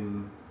session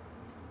and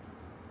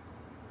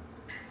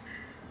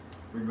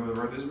we're gonna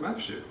run this meth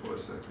shit for a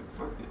second.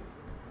 Fuck it.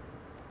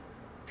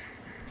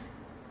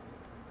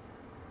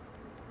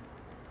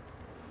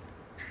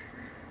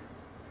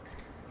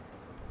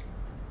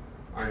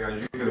 Alright guys,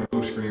 you get a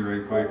blue screen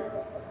right quick.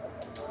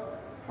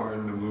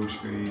 Pardon the blue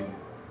screen.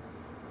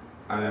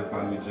 I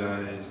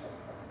apologize.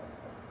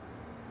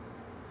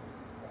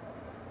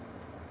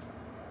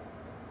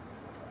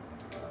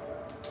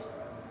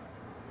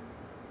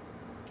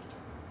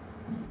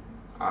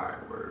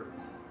 Alright, word.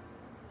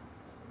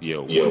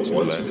 Yo, once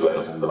you left,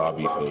 the whole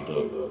lobby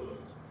filled up.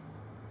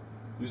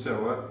 You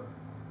said what?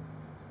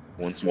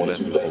 Once you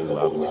left, the whole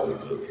lobby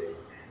filled up.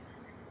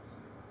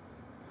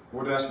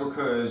 Well, that's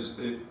because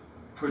it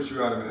puts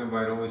you out of an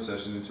invite-only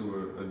session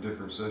into a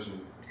different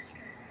session.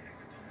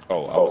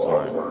 Oh, I'm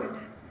sorry.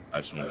 I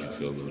just want you to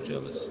feel a little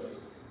jealous.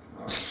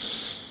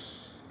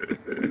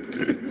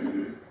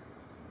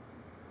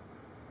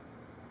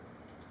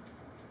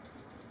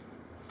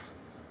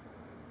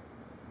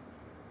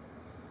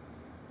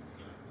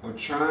 I'm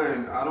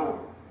trying.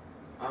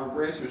 I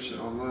ran some shit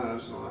online. I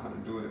just don't know how to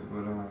do it.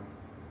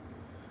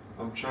 But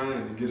I'm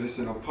trying to get us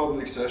in a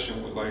public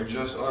session with like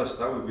just us.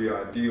 That would be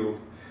ideal.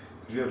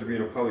 Cause we have to be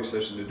in a public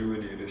session to do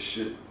any of this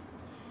shit.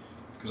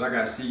 Cause I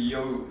got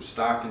CEO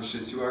stock and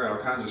shit too. I got all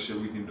kinds of shit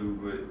we can do,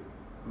 but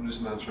I'm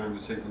just not trying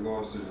to take the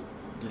loss of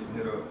getting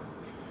hit up.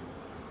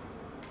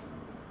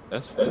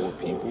 That's 4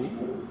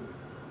 people.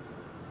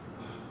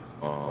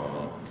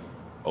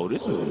 Oh,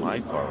 this is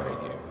my car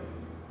right here.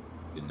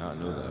 Did not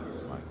know that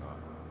was my car.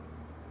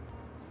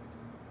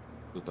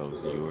 Thought that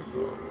was your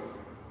car.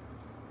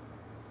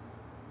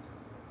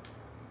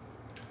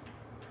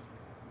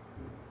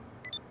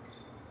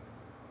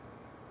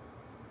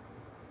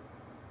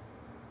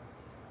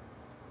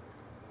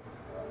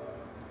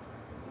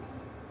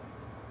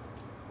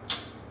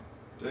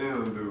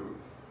 Damn, dude.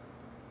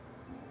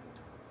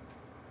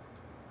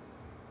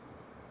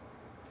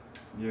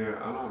 Yeah,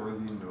 I don't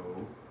really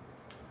know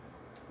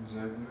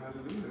exactly how to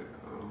do that.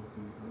 I don't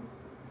think.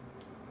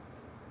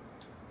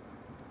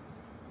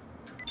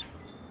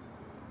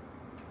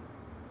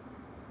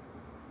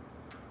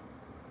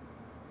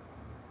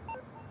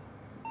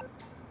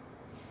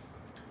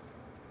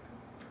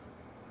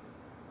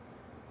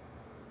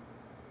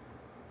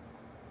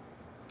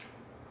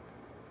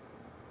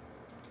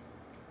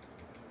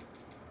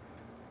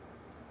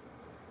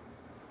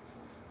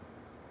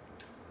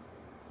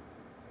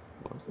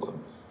 What?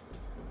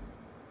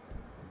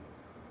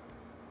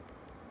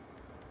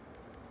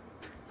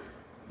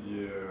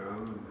 Yeah,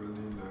 I'm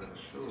really not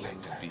sure.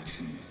 Like that beat.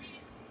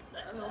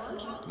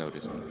 No,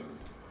 this one.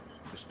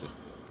 It's the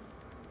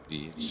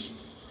bitch,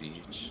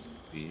 bitch,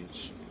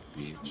 bitch,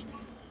 bitch.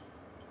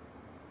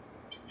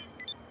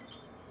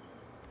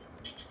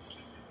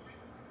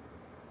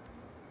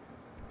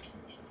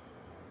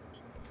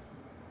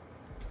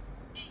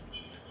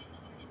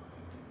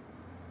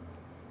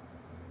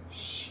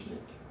 Shit.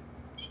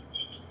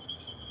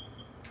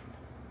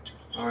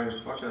 Alright,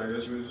 fuck it. I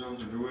guess we just have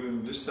to do it.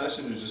 And this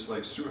session is just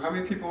like, how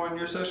many people are in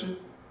your session?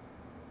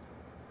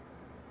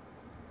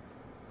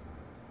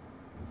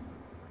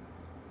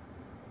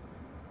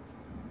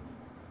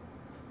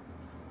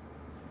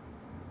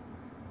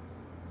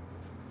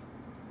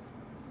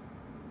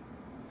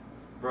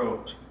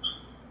 Bro.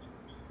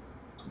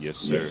 Yes,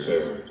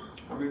 sir.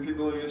 How many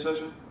people in your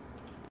session?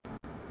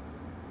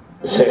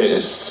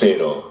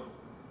 Zero.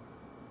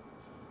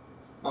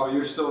 Oh,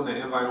 you're still in the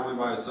invite only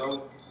by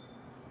itself?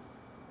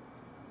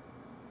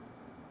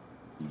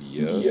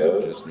 Yeah,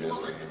 just me.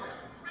 All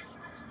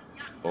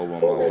on my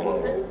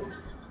own.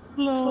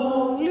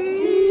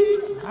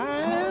 Lonely, I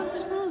am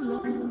so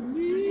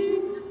lonely.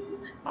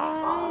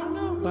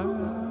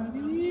 Nobody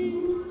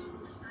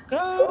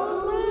going.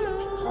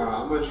 Alright,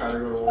 I'm gonna try to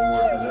go to one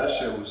more because that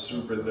shit was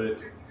super lit.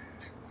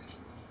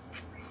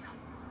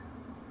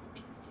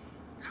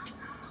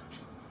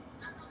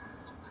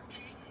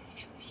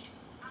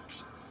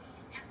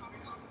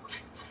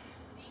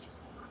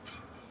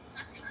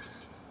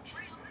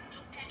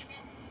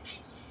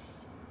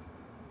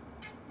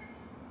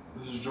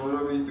 Just join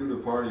me through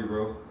the party,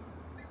 bro.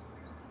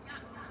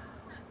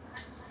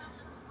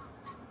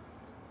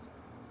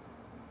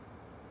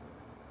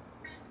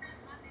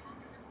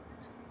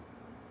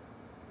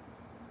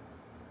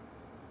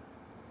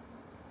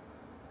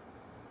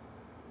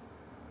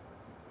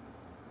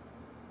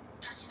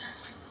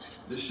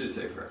 This shit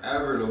take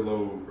forever to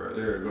load, bro.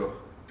 There we go.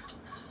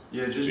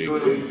 Yeah, just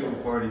join me through the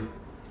party.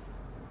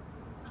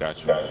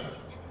 Gotcha.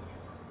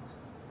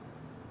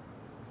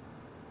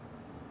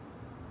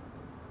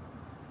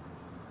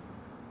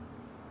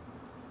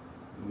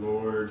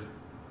 Lord.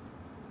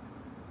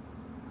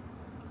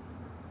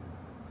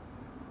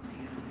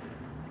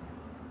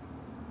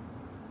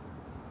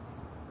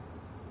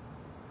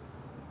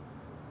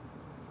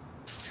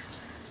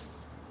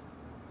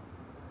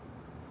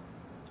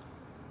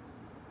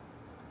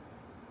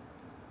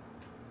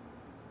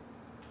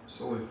 It's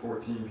only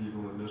 14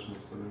 people in this one,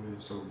 so that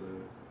ain't so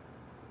bad.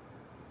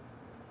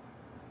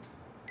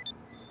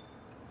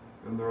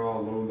 And they're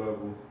all low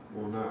level.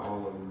 Well, not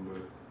all of them,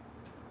 but.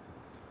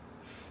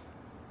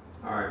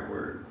 Alright,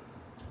 word.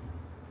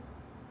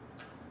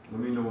 Let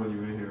me know when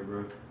you're in here,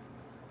 bro.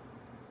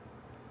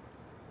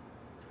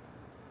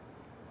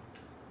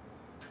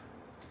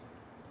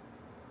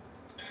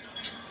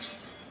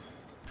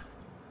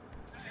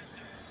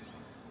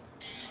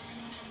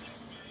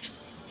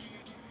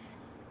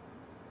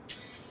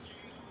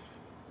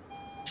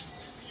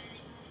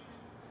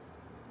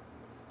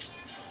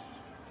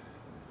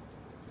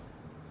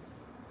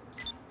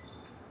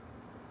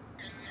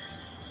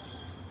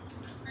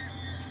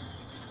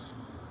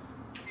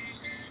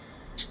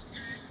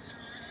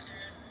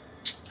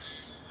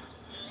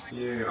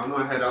 Yeah, I'm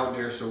gonna head out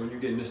there so when you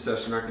get in this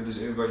session, I can just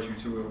invite you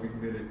to it. We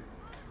can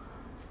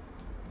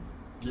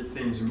get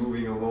things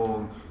moving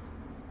along.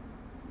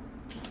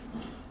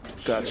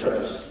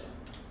 Gotcha.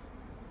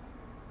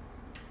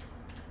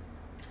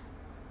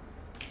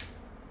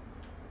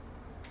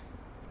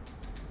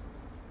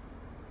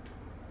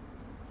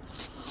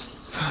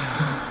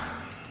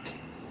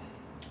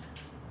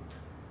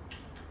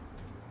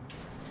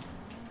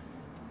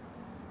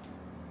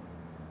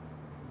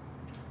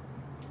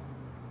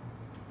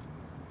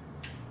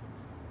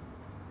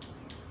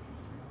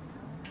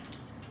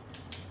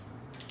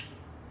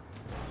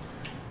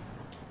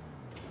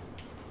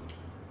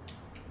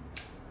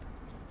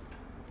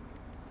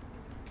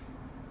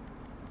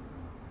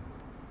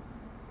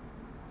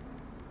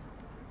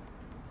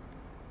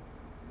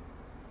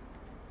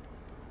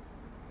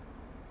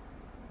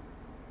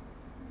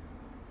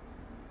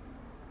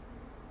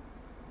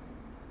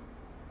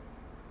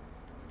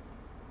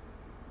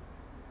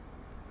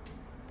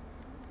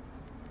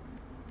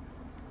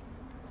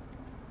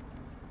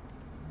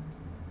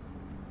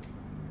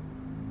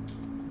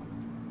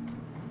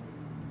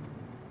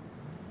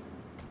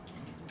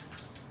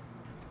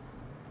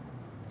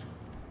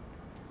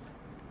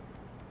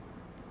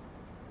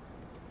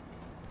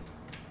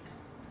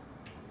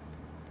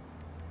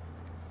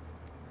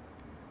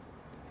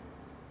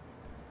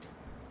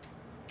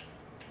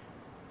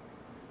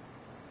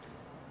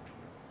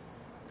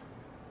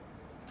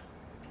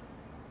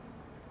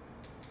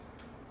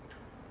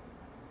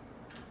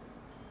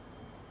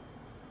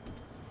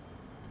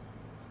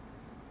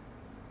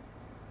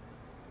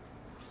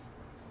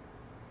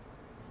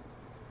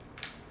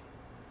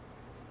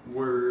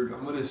 Word.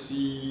 I'm gonna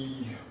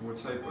see what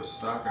type of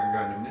stock I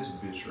got in this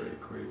bitch right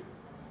quick.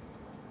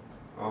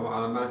 Oh, as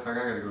a matter of fact,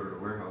 I gotta go to the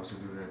warehouse to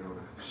do that. No,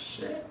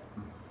 shit.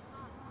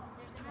 Boss,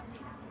 there's an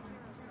update on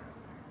SecuroServe.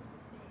 This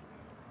is big.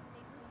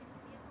 They moved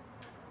into vehicle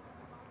cargo and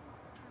are walking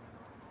to the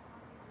terminal and will talk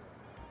you through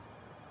everything.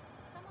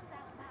 Someone's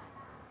outside.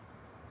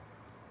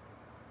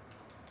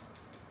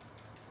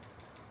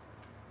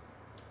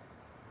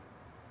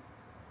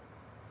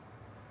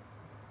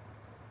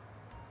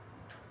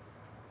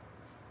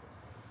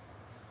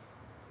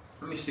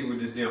 Let me see what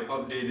this damn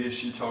update is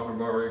she talking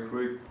about right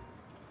quick.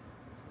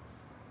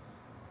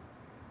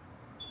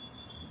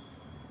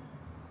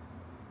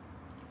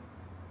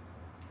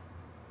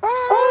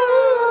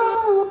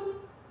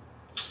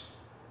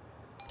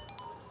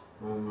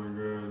 Oh my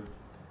god.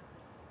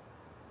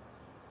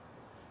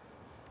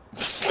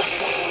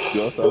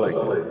 You also like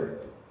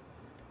that?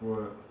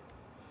 What?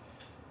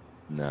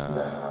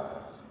 Nah.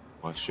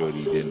 My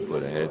shorty didn't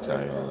put a head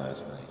tie on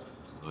last night.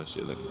 So her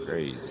shit looking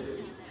crazy.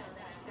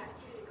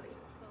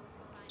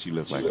 She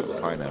looked like a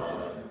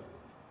pineapple.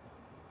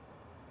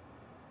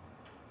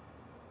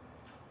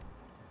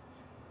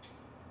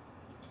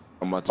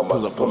 I'm about to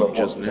pull up on you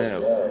just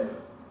now.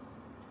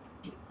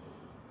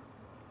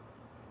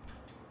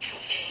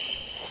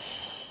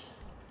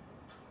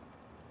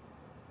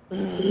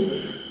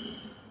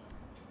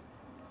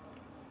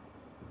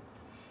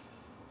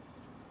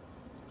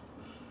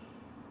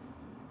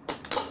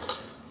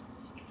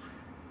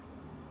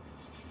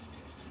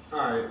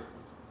 Alright.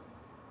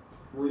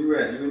 Where you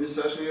at? You in this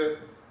session yet?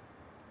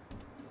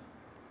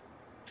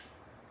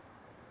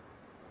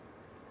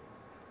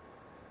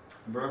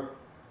 Bro?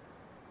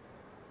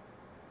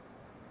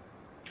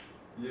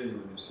 Yeah, you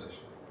in this session.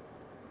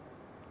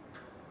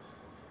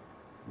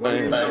 I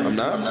am. I'm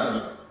not?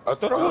 I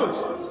thought I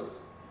was.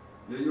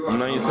 Yeah, you are. I'm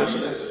not in your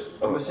session? I'm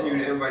gonna send you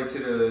the invite to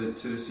the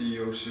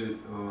CEO shit.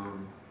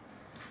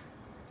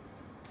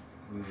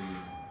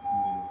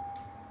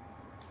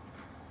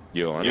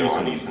 Yo, I need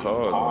some new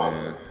cars,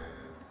 man.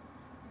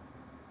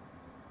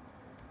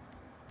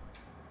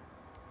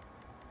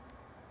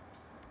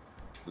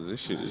 This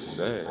shit is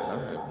sad. I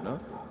have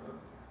nothing.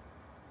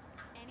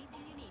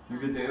 Anything you need. You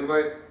get the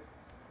invite?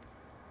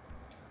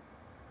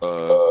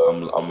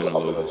 I'm in a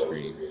loading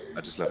screen.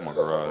 I just left my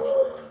garage.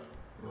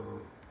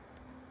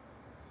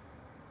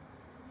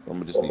 I'm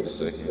gonna just need a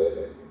second.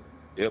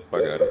 Yep, I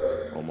got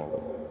it. On my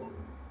way.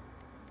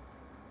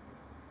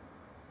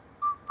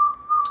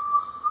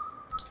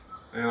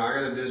 And I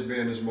gotta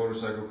disband this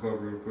motorcycle club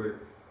real quick.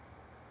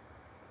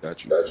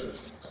 Got you.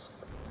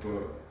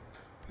 But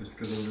it's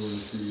because I'm doing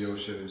the CEO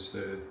shit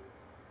instead.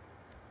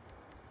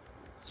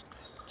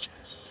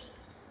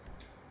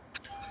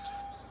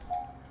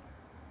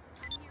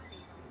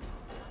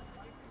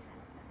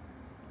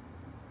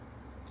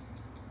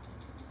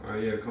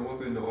 Alright, yeah, come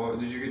up in the office.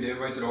 Did you get the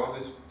invite to the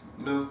office?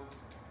 No?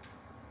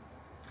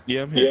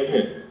 Yeah, I'm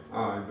here.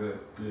 Alright, bet.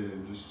 Yeah,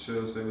 just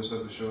chill, say what's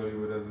up to Shorty,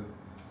 whatever.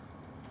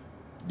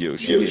 Yo,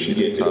 she gave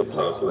me the top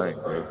last night,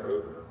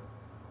 bro.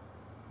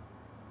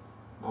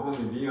 My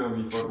homie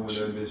Dion be fucking with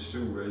that bitch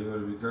too, bro. You gotta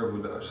be careful,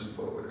 dog. She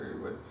fuck with her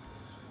anyway.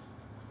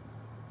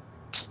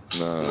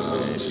 Nah,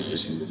 man, she said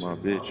she was my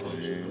bitch,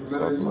 man. So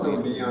I Man, you know believe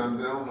her. Dion,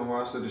 man. I don't know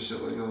why I said this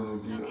shit like you don't know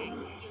Dion, Okay, man.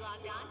 you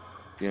logged on?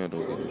 Yeah,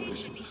 don't get no They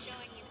should be bitches.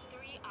 showing you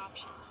 3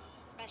 options.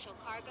 Special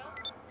cargo,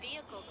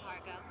 vehicle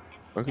cargo,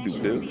 and I could do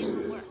special pills.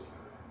 vehicle work.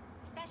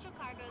 Special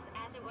cargo's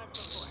as it was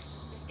before,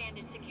 the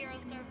standard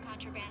SecuroServe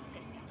contraband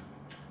system.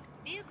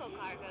 Vehicle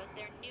cargo's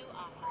their new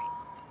offering.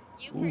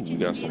 You Ooh, we purchase a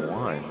got some vehicle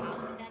wine.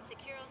 warehouse, then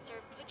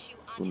SecuroServe puts you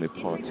Let onto me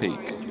different partake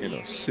cars in within a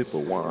your sip of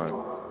vehicle. wine.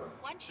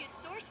 Once you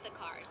source the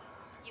cars,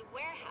 you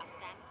warehouse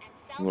them and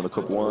sell You want a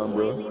them cup of onto a wine,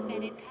 highly bro?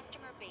 vetted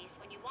customer base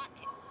when you want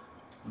to.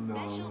 No,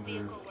 Special I'm good.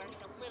 vehicle work's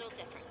a little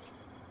different.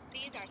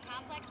 These are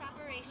complex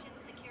operations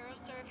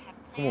SecuroServe have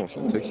Come on, planned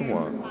and son, take some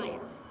prepared for wine.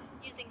 clients,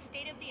 using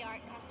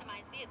state-of-the-art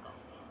customized vehicles.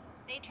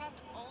 They trust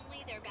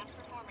only their best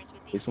performers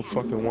with Take these some tasks.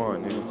 fucking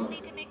wine, We'll nigga.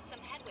 need to make some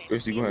headway with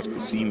First, you're gonna vehicle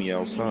have to see cargo me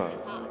before taking outside.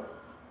 this on.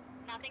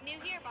 Nothing new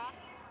here, boss.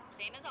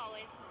 Same as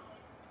always.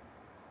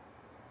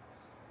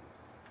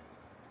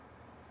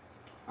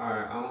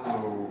 Alright, I don't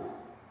know.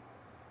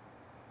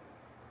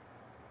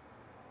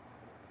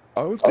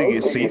 I don't think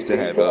it's safe to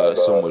have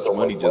so much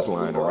money just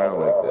lying around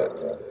like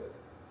that.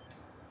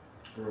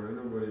 Bro, ain't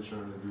nobody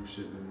trying to do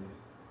shit to me.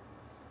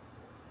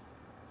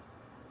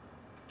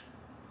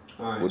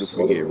 Alright, What if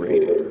so we get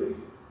raided?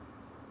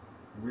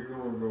 we're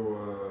gonna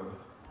go,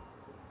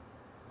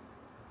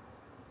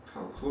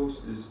 how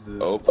close is the...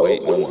 Oh,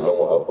 wait, no more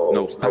alcohol.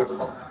 No, stop.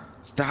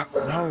 Stop.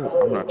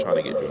 No, I'm not trying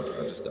to get drunk.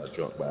 I just got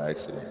drunk by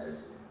accident.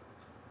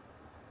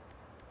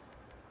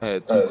 I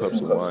had 2 cups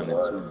of wine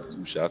and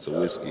two shots of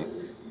whiskey.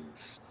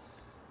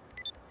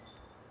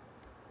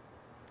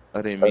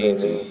 I didn't mean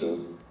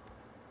to.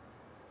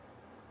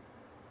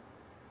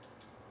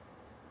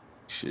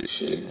 Shit,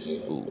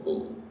 King.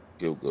 Ooh.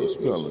 Yo, Ghost,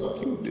 you gotta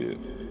let me keep it.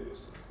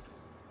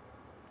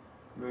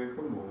 Man,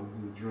 come on,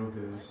 you drunk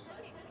ass.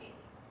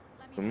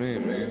 Come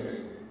in,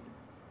 man.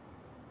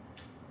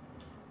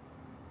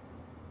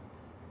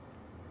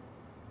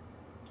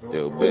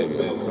 Yo, baby,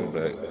 I'm gonna come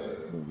back.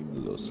 I'm gonna give you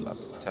a little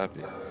sloppy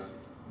tappy. A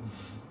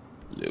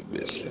little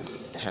bit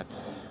sloppy tappy.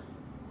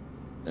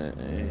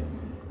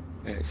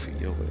 Back for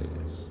your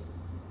ass.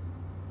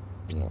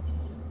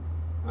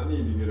 I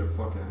need to get a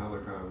fucking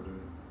helicopter.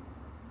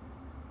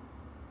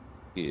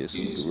 Yeah, so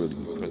we could really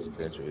be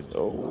presidential.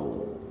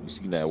 Oh, you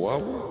seen that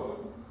wobble?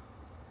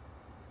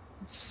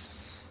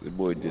 The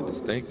boy did the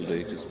stank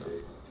today just now.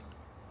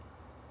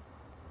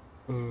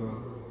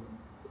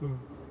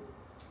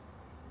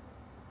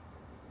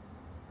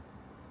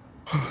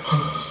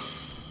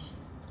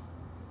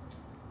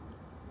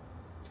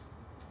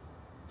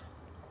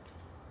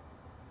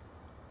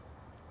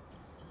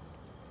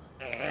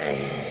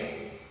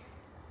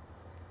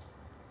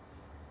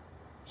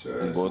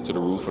 I'm going to the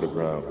roof of the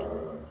ground.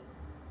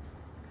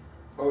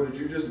 Oh, did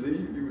you just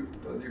leave?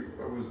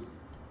 I was.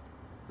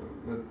 I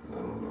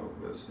don't know.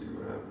 Let's see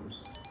what happens.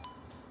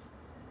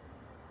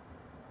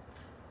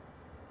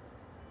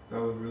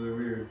 That was really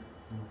weird.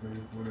 Okay,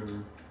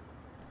 whatever.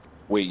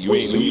 Wait, you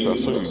ain't leave? I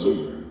saw you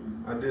leave.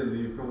 I did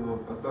leave. Come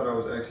on. I thought I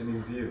was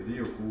exiting via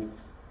vehicle.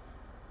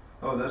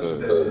 Oh, that's what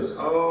that is.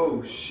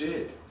 Oh,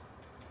 shit.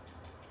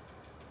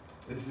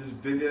 It's this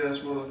big ass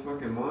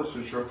motherfucking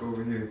monster truck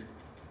over here.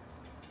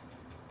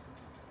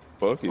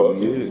 Fuck it,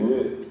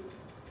 yeah.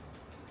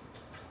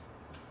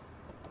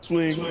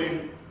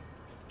 Swing.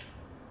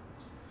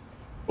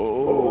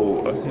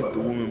 Oh, I hit the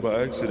woman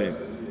by accident.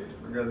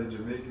 I got the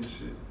Jamaican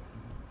shit.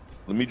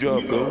 Let me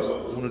drive, cuz. I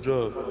wanna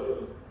drive.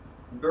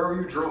 Bro,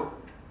 you drunk.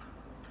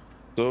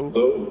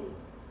 So?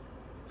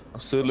 I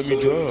said let me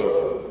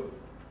drive.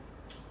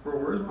 Bro,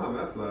 where's my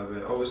meth lab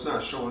at? Oh, it's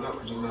not showing up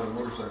because I'm not a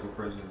motorcycle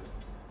president.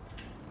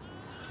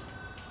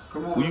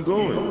 Come on. Where you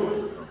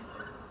going?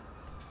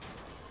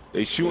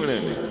 They shooting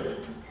at me.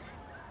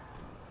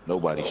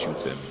 Nobody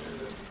shoots at me.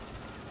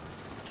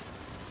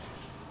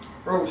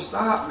 Bro,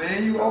 stop,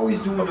 man. You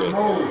always doing the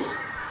most.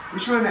 We're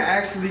trying to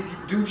actually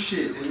do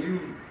shit, and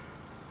you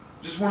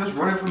just want us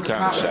running from the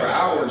cops for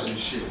hours and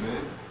shit,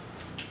 man.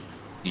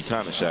 He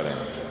kind of shot at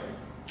me.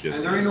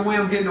 And there ain't no way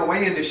I'm getting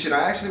away in this shit.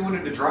 I actually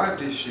wanted to drive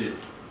this shit.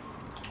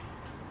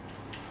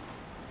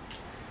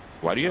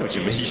 Why do you have a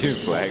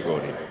Jamaican flag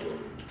on it?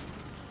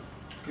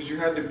 Because you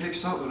had to pick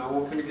something. I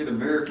won't finna get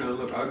American and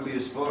look ugly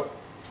as fuck.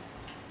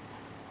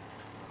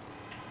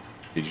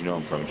 Did you know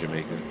I'm from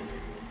Jamaica?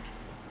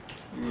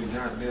 You a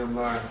goddamn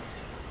lie.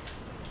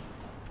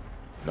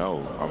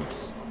 No,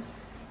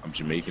 I'm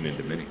Jamaican and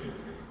Dominican.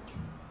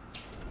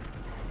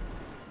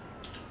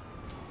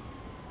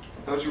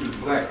 I thought you was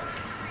black.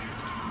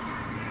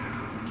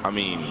 I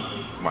mean,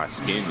 my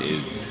skin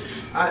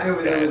is. My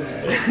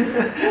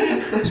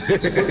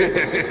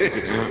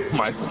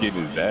skin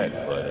is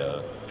that,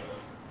 but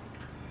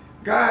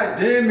God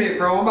damn it,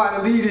 bro! I'm about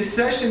to leave this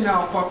session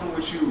now, fucking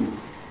with you.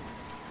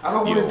 I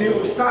don't want to deal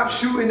with. Stop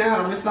shooting at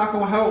him. It's not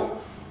gonna help.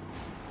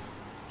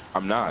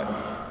 I'm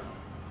not.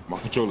 My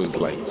controller's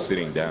like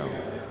sitting down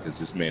because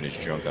this man is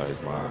drunk out of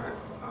his mind. Right.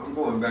 I'm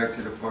going back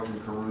to the fucking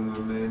Corona,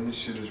 man. This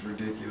shit is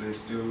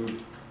ridiculous,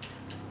 dude.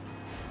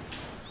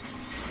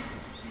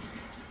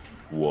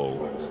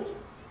 Whoa.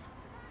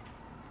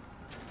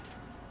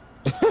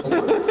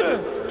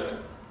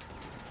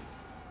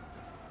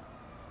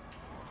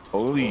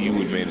 Only you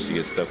would manage to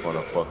get stuck on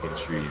a fucking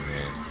tree,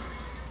 man.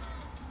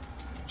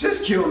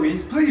 Just kill me.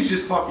 Please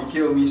just fucking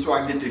kill me so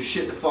I can get this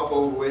shit the fuck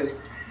over with.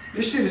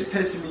 This shit is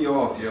pissing me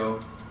off, yo.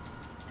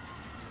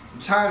 I'm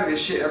tired of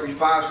this shit every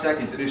 5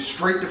 seconds. It is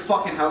straight to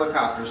fucking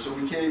helicopter, so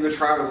we can't even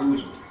try to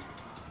lose them.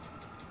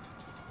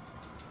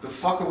 The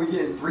fuck are we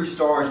getting 3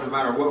 stars no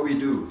matter what we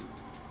do?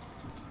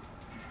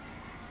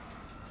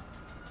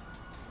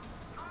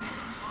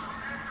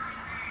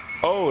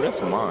 Oh,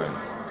 that's mine.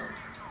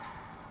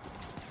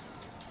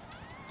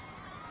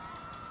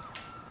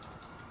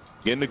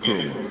 Get in the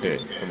crew. Okay,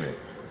 come here.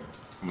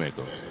 Come here,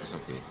 Ghost. It's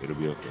okay. It'll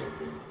be okay.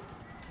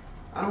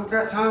 I don't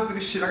got time for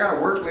this shit. I gotta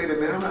work later,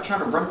 man. I'm not trying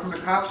to run from the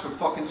cops for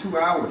fucking 2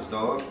 hours,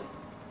 dog.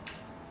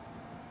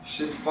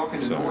 Shit's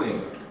fucking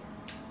annoying.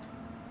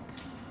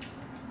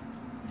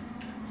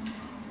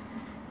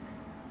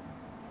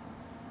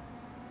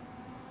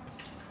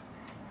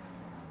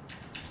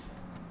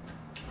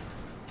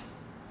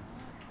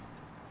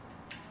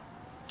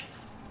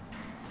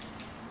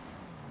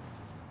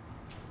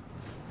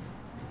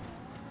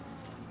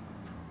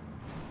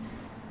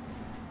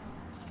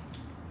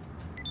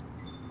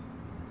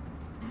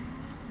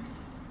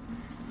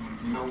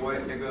 You know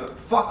what, nigga?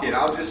 Fuck it,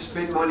 I'll just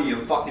spend money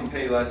and fucking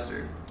pay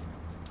Lester.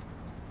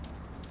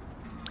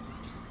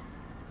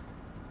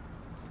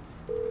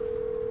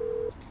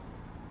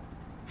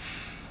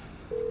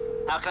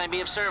 How can I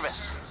be of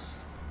service?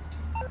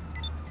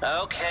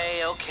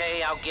 Okay,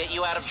 I'll get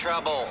you out of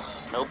trouble.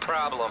 No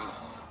problem.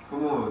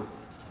 Come on.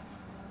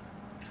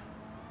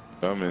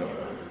 Come in.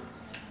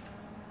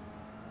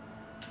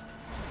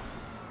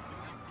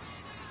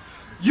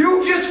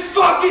 You just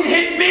fucking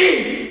hit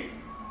me!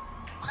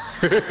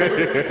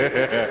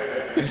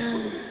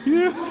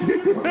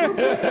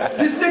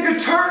 This nigga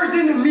turns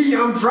into me,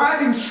 I'm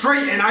driving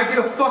straight and I get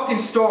a fucking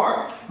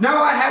star.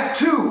 Now I have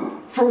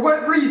 2. For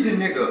what reason,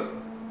 nigga?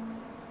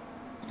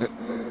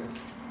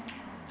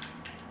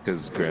 Because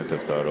it's Grand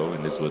Theft Auto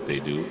and it's what they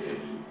do.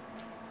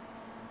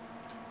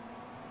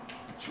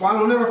 That's why I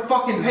don't ever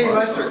fucking pay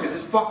Lester, because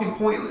it's fucking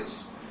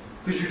pointless.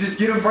 Because you just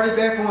get them right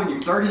back on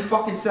you 30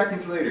 fucking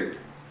seconds later.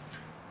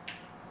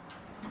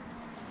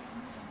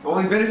 The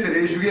only benefit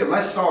is you get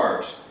less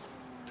stars.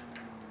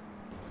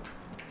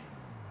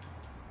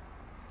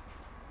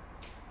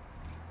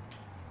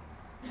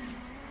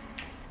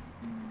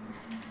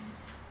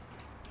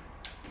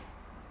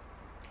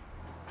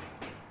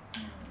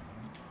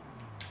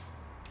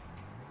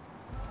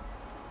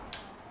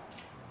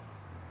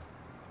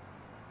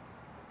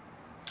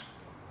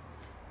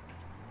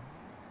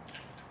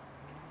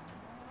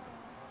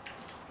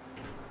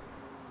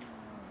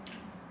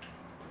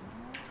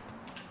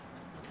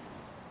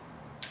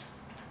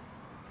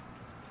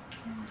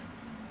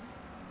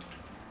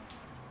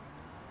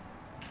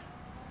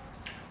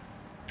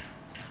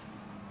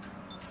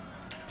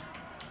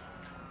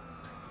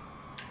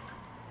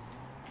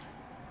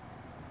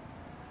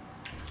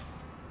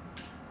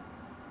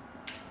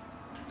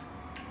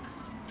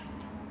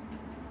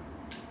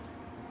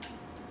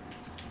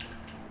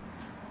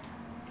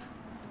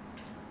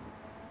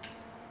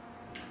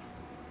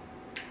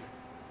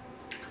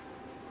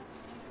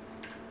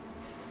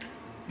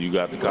 You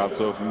got the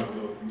cops off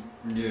you?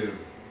 Yeah.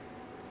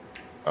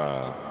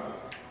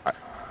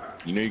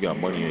 You know you got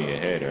money in your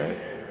head, right?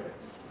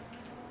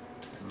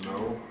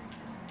 No.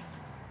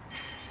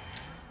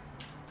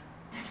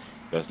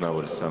 That's not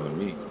what it's telling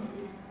me.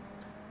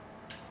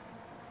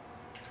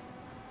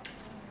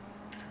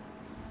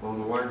 I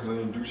don't know why, because I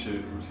didn't do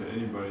shit to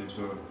anybody,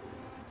 so.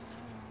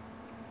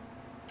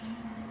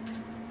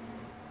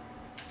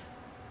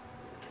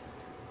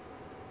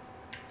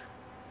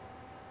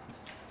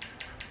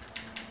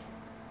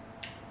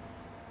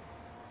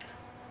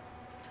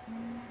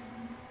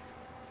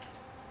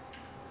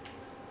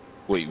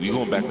 Wait, we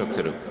going back up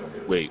to the...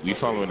 Wait, we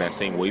following that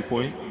same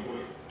waypoint?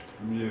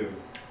 Yeah.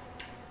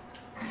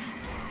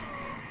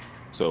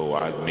 So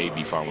I may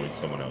be following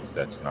someone else.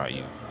 That's not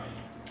you.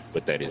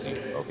 But that is you.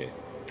 Okay.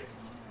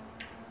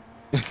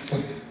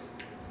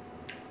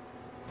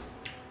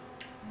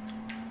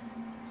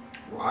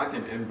 Well, I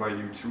can invite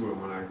you to it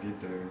when I get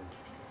there.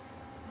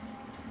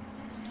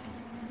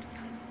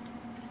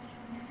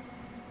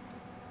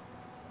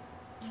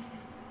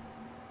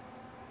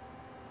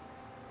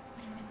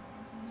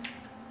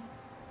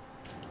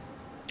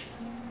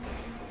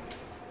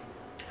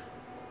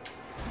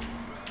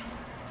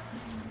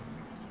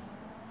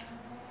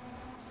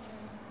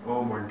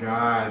 Oh my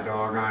god,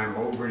 dog, I'm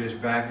over this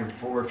back and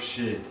forth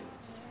shit.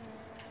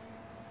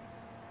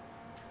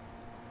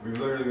 We've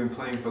literally been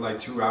playing for like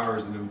 2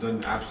 hours and have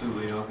done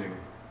absolutely nothing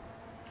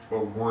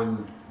but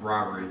one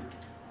robbery.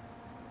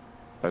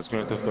 That's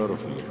Grand Theft Auto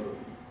for you.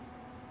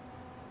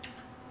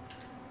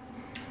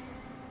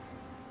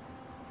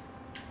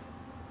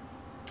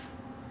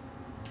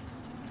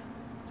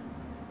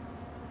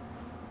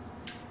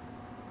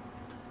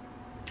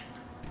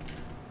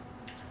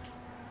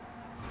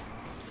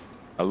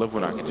 I love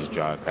when I can just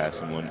drive past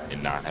someone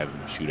and not have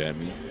them shoot at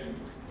me.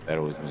 That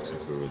always makes me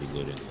feel really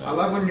good inside. I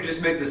love when you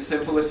just make the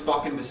simplest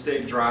fucking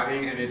mistake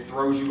driving and it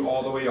throws you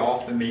all the way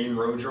off the main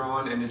road you're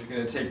on and it's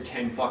gonna take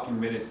 10 fucking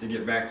minutes to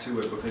get back to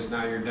it because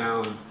now you're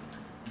down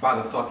by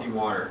the fucking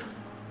water.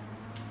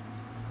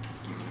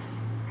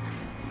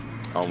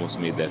 I almost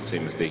made that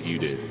same mistake you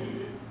did.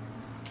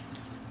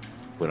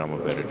 But I'm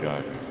a better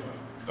driver,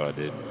 so I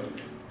did.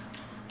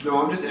 No,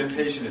 I'm just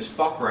impatient as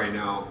fuck right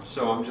now,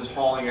 so I'm just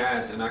hauling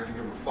ass and not gonna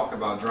give a fuck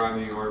about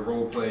driving or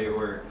roleplay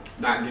or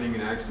not getting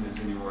in accidents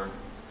anymore.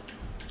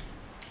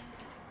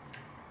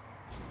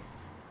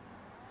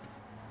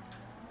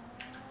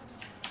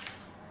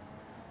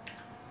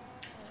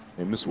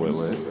 Hey, Miss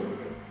Wet.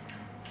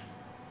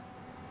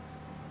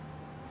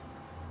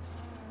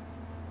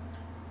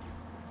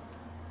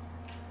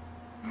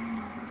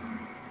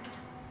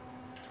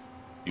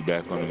 You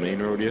back on the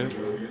main road yet?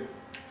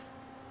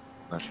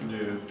 Not sure.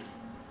 Yeah.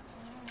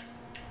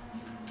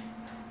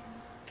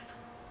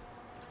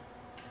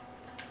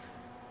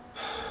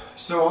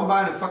 So I'm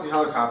buying a fucking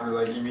helicopter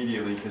like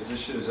immediately because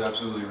this shit is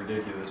absolutely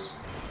ridiculous.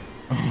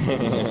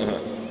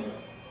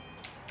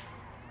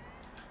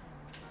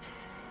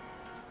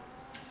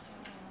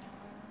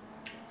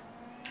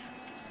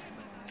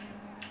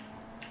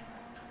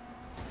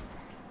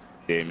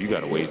 Damn, you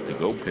got a ways to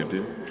go,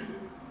 pimpin'.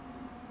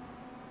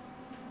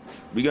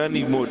 We gotta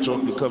need more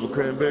chocolate covered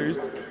cranberries.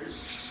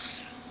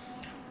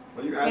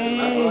 Well, you added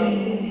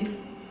that?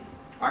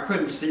 I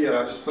couldn't see it.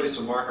 I just placed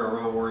a marker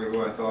around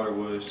where I thought it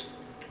was.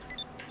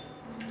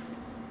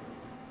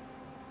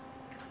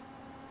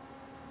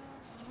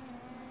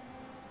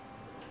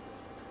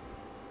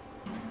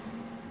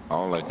 I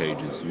don't like how you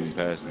just zoom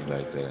past me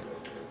like that.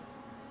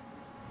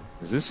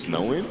 Is this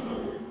snowing?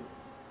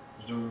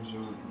 Zoom,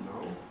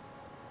 no.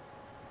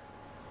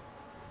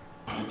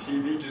 The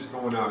TV just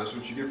going out. That's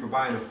what you get for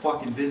buying a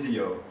fucking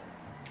Vizio.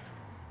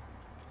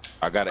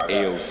 I got an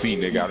AOC,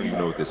 nigga. I don't even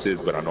know what this is,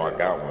 but I know I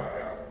got one.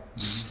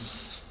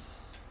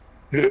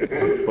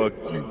 Fuck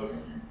you.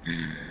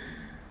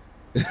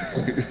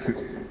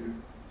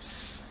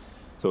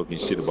 Talking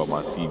shit about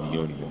my TV you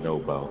don't even know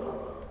about.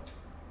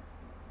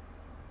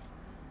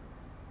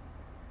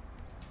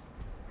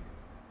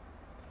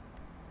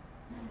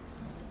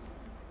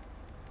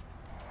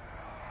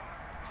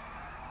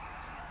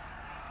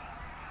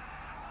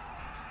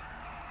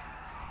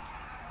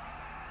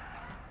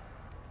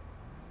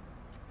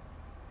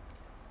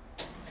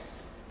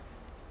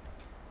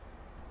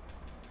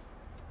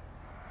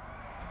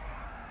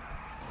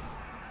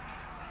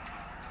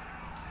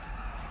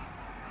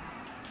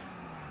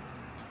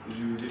 Did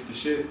you get the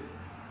shit?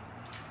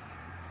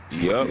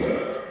 Yup.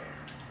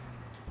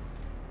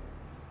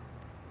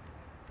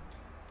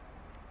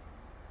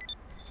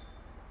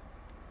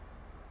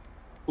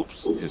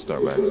 Oops, hit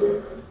start back.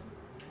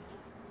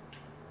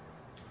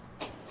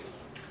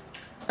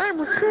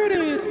 I'm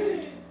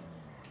recruited.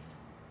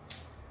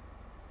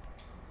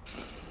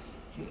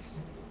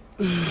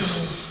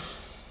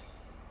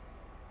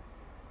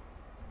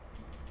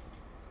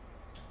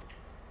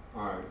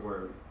 Alright,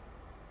 word.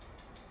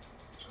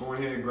 Let's go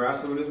ahead and grab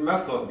some of this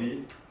meth up,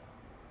 B.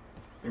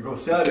 And go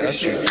sell this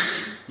shit, B.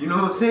 You know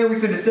what I'm saying? We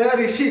finna sell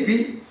this shit,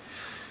 B.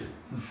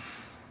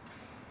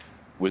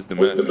 Where's the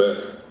meth?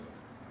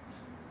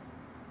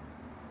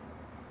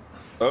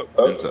 Oh,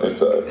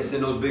 inside. It's in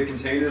those big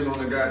containers on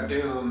the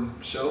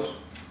goddamn shelves.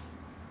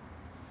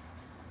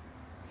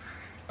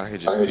 I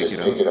could just pick it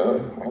up.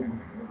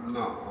 No,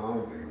 I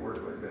don't think it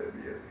works like that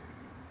yet.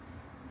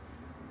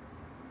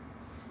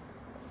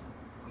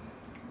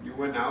 You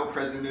were now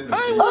president of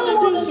Satan.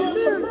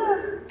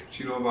 What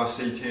you know about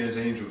Satan's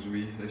angels,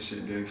 B? That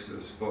shit gangster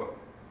as fuck.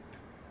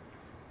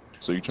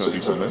 So you trying to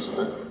do some meth?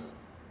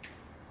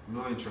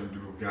 No, I ain't trying to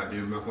do no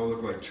goddamn meth. I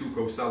look like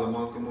Chuco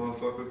Salamanca,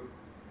 motherfucker.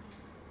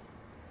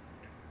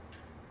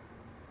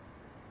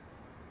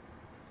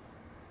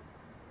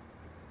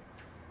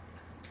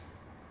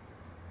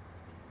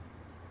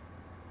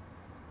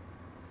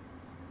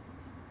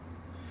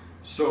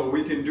 So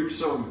we can do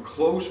some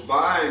close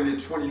by and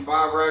get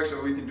 25 racks,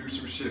 or we can do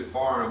some shit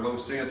far in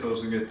Los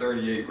Santos and get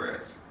 38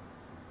 racks.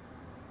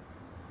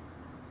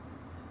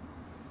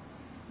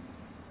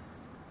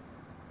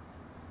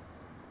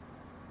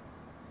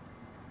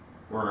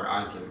 Or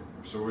I can.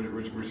 So what you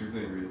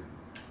think, B?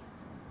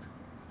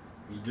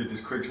 Just get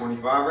this quick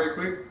 25 right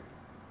quick?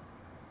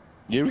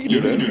 Yeah, we can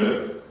do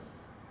that.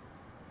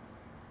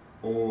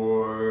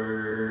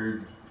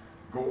 Or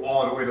go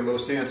all the way to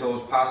Los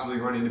Santos, possibly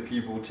run into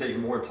people, take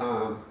more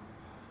time.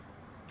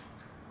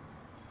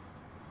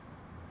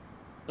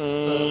 I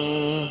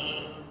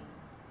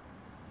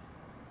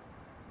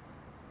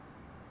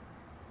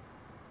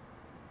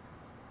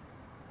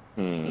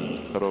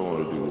don't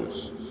want to do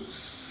this.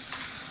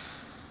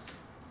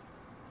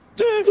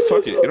 Yeah,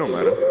 fuck it. It don't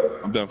matter.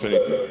 I'm down for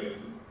anything.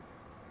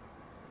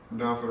 I'm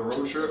down for the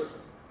road trip.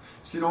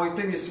 See, the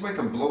only thing is somebody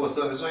can blow us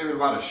up. It's not even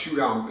about a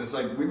shootout. It's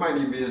like we might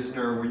need to be in a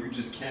scenario where you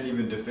just can't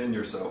even defend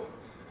yourself.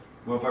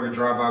 Motherfucker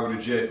drive by with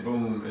a jet,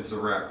 boom, it's a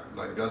wrap.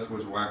 Like, that's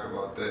what's whack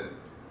about that.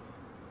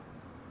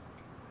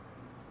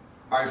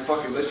 Alright,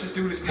 fuck it. Let's just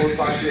do this close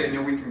by shit and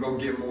then we can go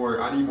get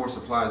more. I need more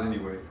supplies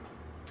anyway.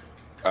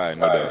 Alright,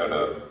 no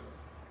doubt.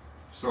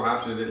 So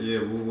after that, yeah,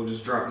 we'll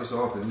just drop this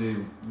off and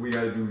then we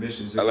gotta do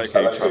missions. I like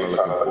how you're trying to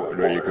look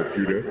important on your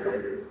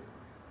computer.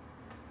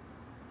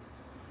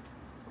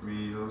 I mean,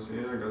 you know what I'm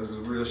saying? I got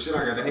some real shit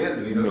I gotta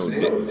handle, you know what I'm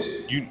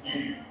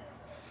saying?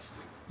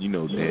 You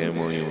know damn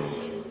well you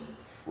know.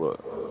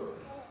 What?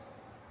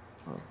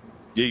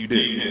 Yeah, you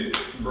did.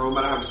 Bro, I'm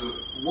about to have some.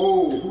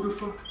 Whoa, who the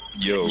fuck?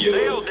 Yo.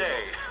 Sale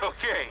day.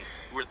 Okay,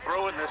 we're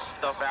throwing this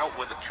stuff out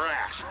with the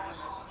trash.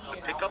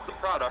 You pick up the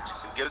product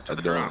and get it to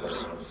the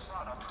drops.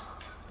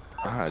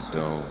 I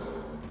don't.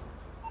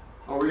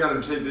 Oh, we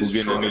gotta take this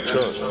Who's truck. getting in the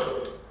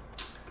truck?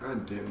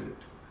 God damn it.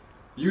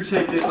 You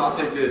take this, I'll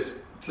take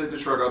this. Take the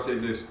truck, I'll take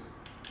this.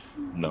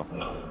 No.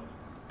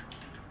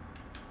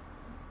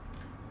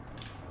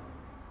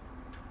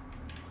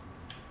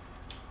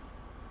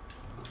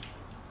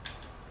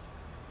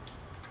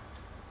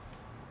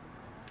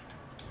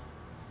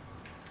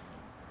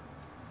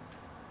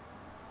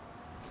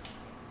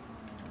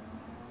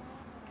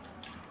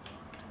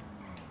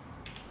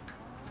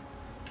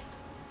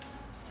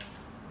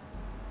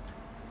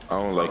 I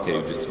don't like how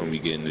you just told me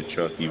get in the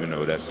truck even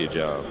though that's your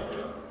job.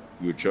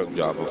 You're a truck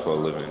driver for a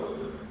living.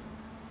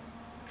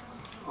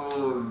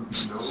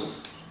 No.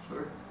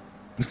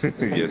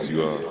 Yes,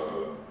 you are.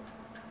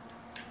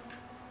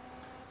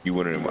 You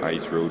one of them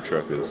ice road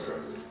truckers.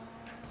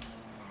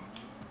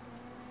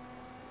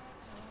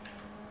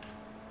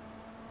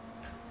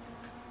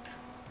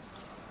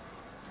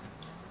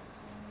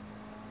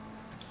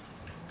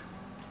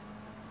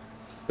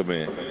 Come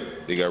in.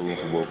 They got room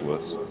for both of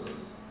us.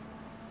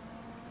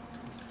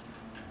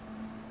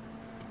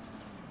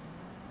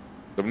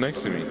 Come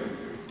next to me.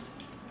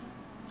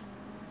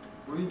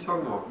 What are you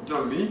talking about? You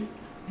talking to me?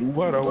 Move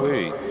out of our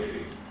way.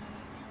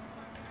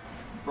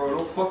 Bro,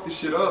 don't fuck this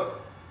shit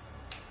up.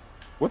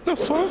 What the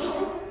fuck?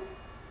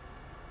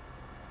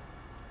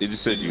 It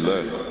just said you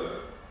left.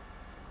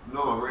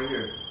 No, I'm right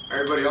here.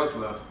 Everybody else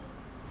left.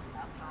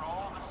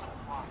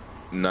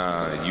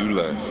 Nah, you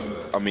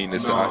left. I mean,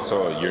 it's, I No.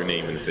 saw your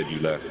name and it said you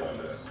left.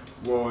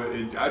 Well,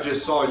 I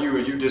just saw you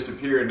and you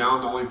disappeared. Now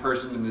I'm the only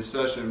person in this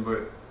session,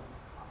 but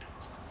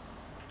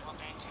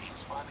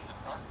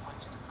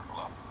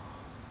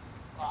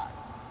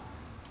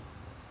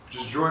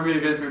just join me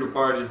again through the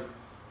party.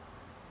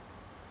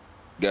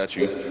 Got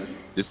you.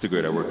 This the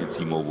girl that work at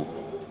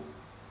T-Mobile.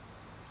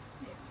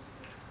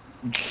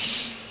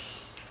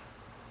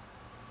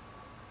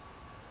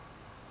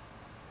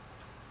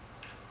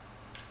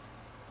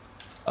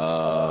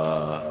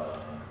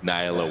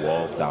 Nyla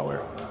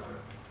Wallflower.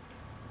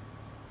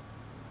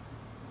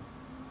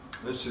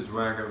 That shit's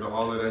whack after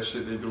all of that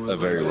shit they do. A Is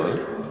very like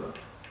what?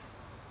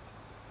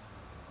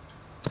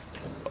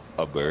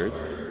 A bird?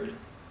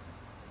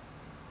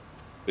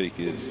 Fake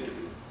is.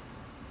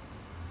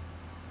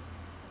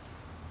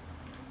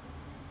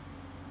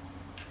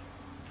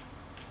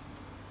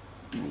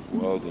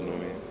 Wild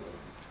annoying.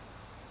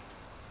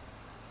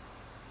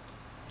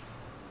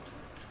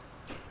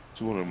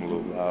 It's one of them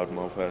little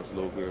loudmouth ass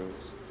little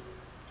girls.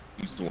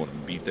 Used to want to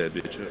beat that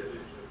bitch up.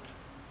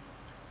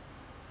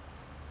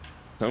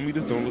 Tell me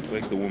this don't look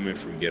like the woman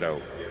from Get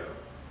Out.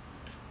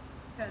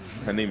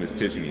 Her name is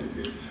Tiffany.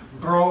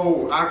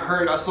 Bro,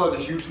 I saw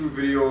this YouTube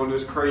video on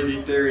this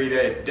crazy theory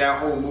that that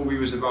whole movie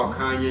was about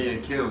Kanye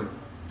and Kim.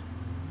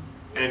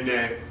 And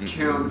that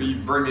Kim be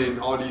bringing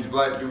all these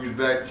black dudes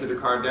back to the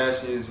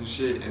Kardashians and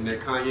shit, and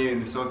that Kanye in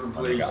the sunken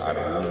place. I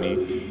don't own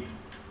me.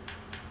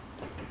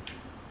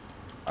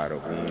 I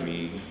don't own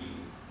me.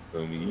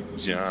 Feel me,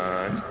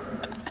 John.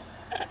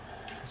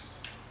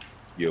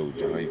 Yo,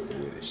 John used to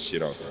wear the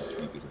shit off my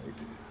sneakers.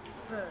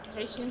 Bro,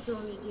 Haitians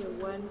only get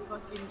one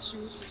fucking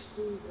shoe for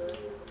school, bro.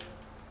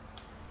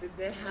 But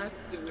they have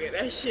to wear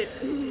that shit.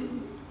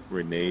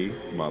 Renee,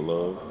 my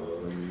love.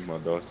 Feel me, my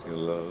Darcy in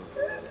love.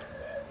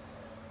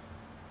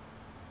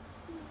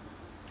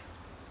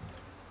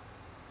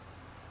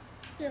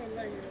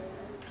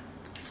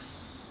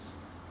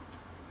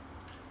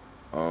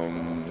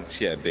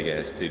 She had big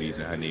ass titties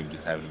and her name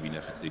just happened to be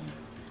Nefertiti.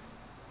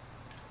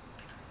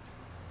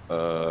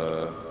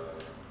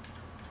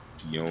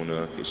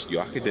 Fiona, yo,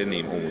 I could dead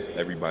name almost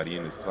everybody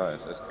in this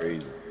class. That's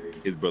crazy.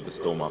 His brother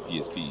stole my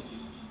PSP.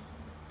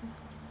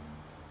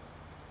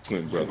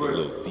 Twin brother,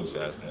 little thief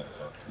ass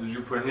motherfucker. Did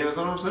you put hands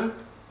on him, son?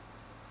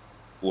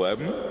 What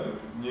happened?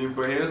 You didn't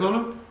put hands on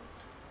him?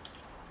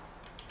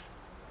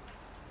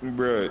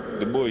 Bruh,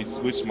 the boy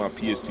switched my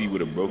PSP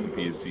with a broken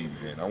PSP,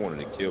 man. I wanted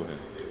to kill him.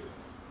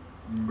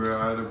 Bro,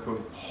 I had to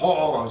put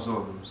paws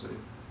on him, say.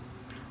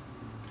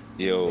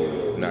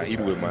 Yo, nah, he'd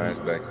whip my ass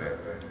back then.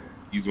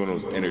 He's one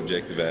of those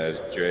interjective ass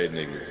dread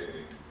niggas.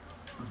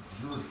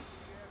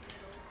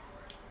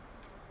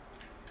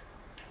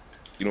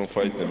 You don't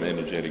fight them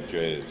energetic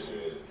dreads.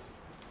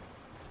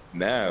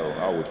 Now,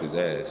 I'll whip his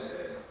ass.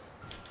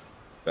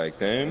 Back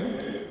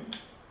then,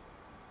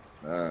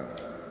 nah.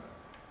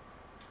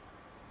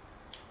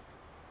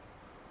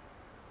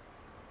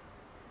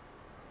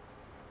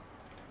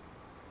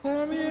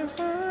 Oh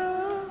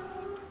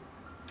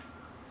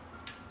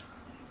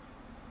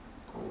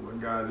my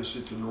god, this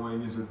shit's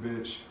annoying as a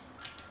bitch.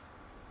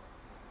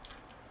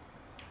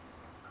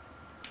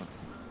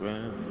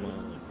 Grandma,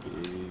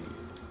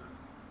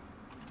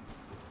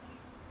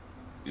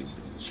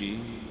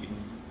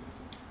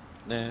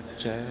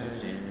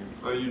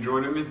 Are you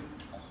joining me?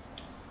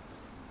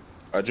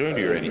 I joined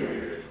you already.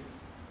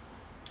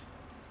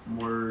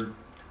 Word.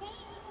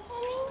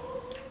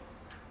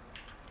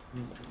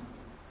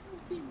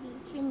 Beat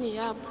me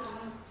up.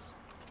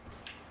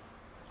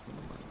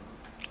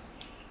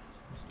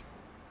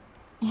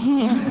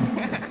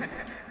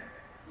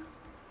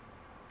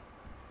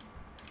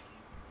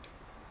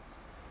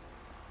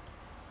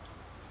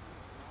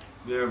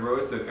 Yeah, bro,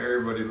 it said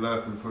everybody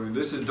left.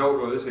 This is dope,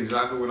 bro. This is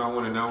exactly what I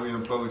wanted. Now we in a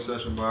public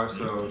session by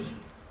ourselves.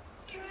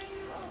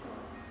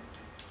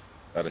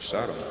 I'd have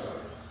shot him.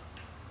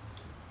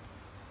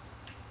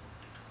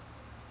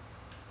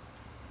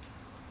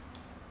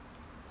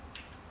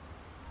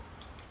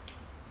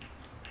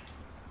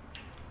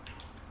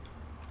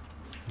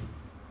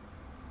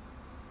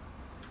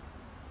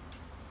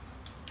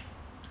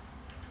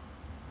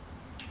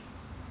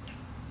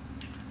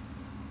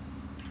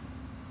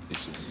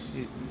 It's just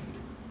hit me.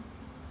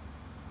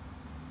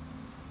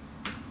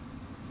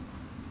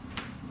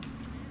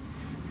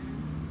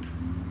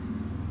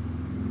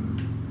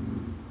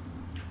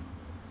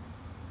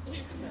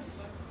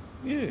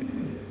 Yeah.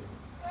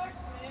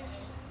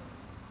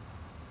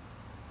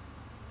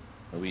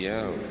 We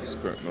out,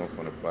 sprinting off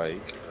on a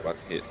bike, about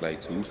to hit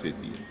like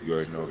 250. You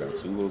already know I got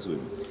 2 lows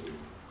with me.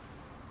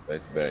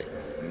 Back to back.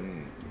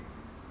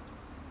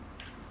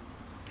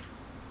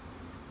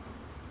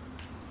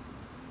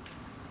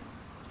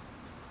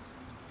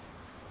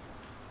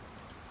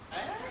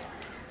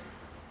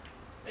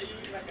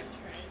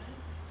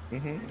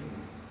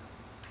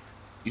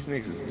 These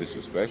niggas is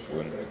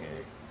disrespectful in this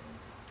game.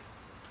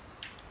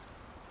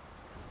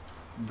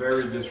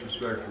 Very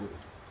disrespectful.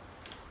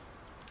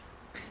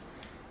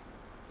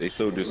 They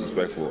so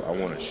disrespectful, I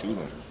want to shoot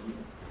them.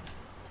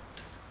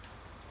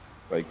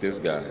 Like this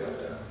guy.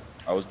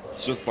 I was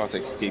just about to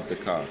escape the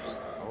cops.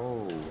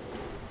 Oh,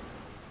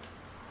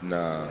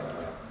 nah,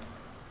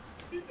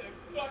 You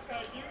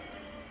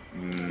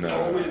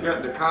nah. always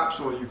got the cops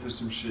on you for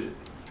some shit.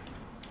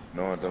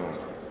 No, I don't.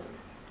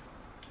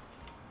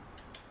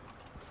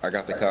 I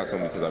got the cops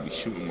on me because I be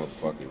shooting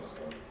motherfuckers.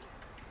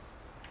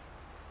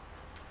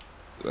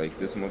 Like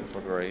this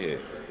motherfucker right here.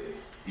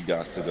 He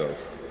got to go.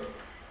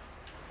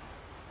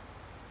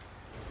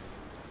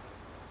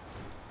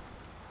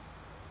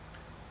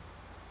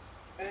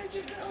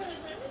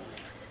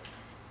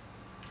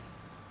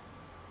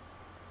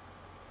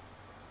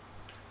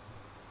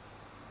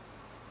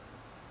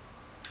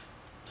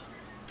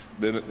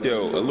 Then,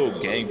 yo, a little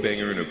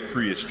gangbanger in a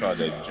Prius tried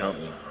to jump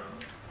me.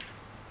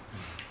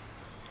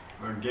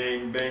 A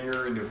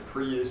gangbanger in the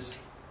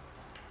Prius.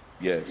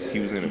 Yes, he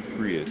was in a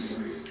Prius.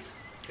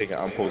 Thinking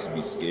I'm supposed to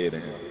be scared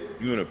of him.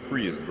 You in a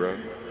Prius, bro.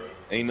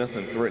 Ain't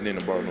nothing threatening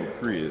about no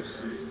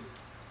Prius.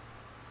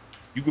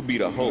 You could be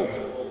the Hulk.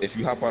 If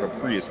you hop out of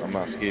Prius, I'm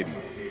not scared of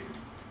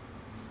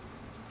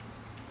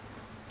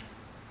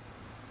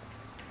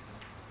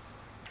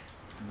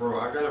Bro,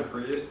 I got a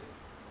Prius.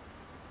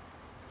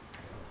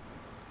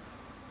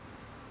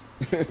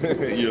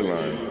 you. You're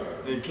lying.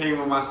 It came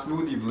with my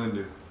smoothie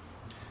blender.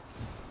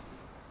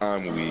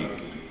 I'm weak.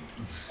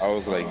 I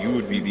was like, you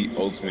would be the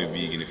ultimate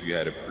vegan if you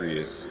had a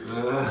Prius.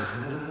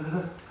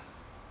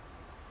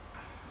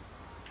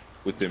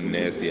 With them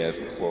nasty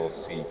ass cloth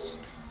seats.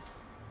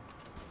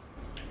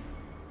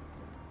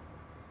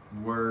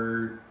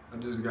 Word. I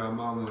just got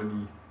my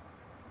money.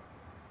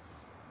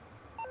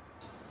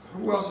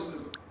 Who else is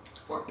this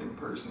fucking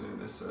person in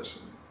this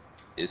session?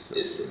 It's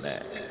a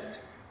snack.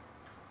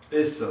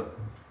 Issa.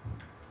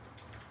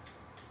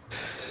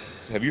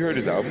 Have you heard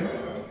his album?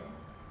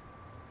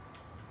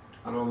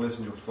 I don't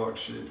listen to fuck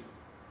shit.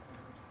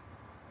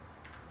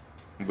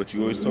 But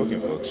you always talking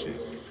fuck shit.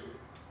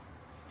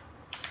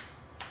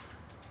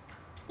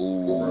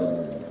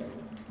 Ooh.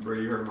 Bro,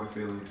 you hurt my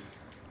feelings.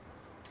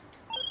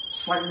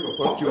 Psych you a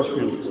Fuck fuck your with your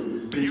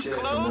feelings. bitch You ass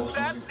closed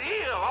that emotions.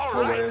 deal, all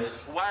Hoe right.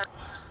 ass. Why?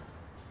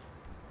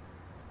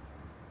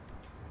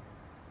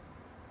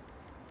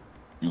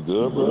 You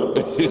good, bro?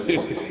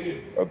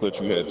 I thought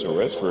you had to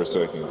rest for a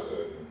second.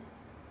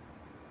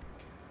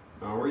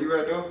 Where you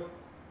at though?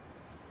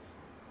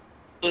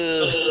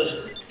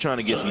 Trying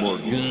to get some more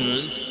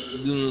guns.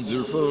 Guns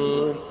are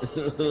fun.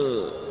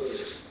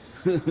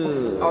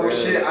 Oh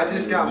shit, I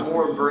just got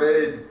more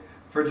bread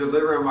for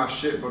delivering my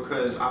shit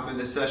because I'm in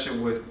the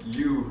session with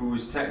you, who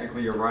is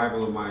technically a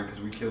rival of mine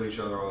because we kill each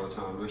other all the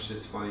time. This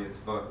shit's funny as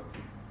fuck.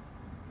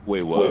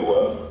 Wait,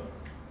 what?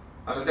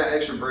 I just got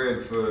extra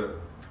bread for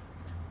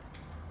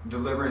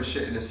delivering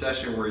shit in a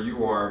session where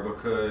you are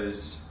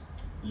because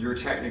you're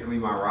technically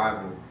my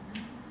rival.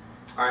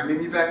 Alright, meet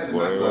me back at the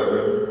meth lab,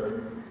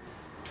 bro.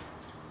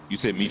 You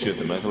said meet you at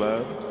the meth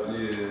lab?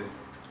 Yeah.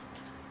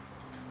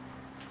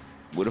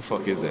 Where the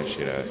fuck is that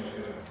shit at?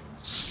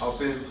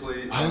 Up in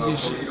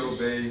Polito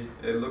Bay.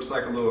 It looks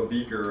like a little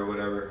beaker or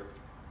whatever.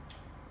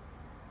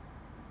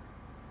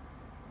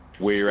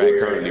 Where you're at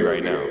currently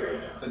right now?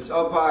 It's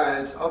up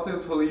in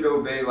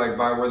Polito Bay, like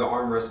by where the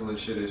arm wrestling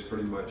shit is,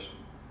 pretty much.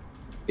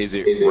 Is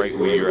it right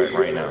where you're at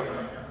right now?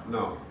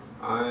 No,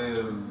 I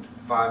am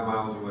 5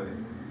 miles away.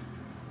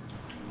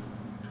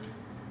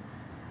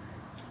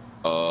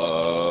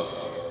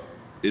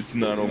 It's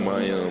not on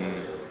my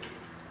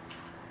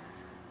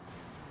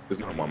it's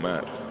not on my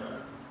map.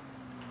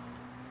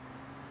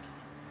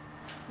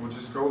 We'll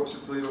just go up to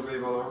Polito Bay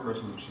while the arm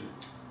wrestling shit.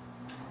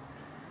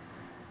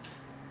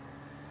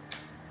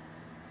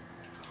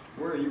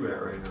 Where are you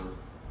at right now?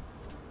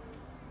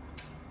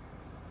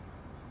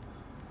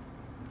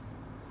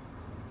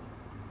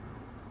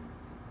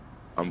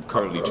 I'm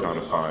currently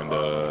trying to find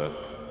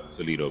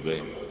Toledo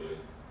Bay.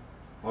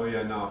 Oh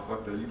yeah, no,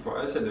 fuck that. You far.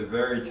 That's at the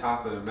very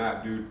top of the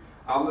map, dude.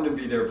 I'm gonna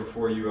be there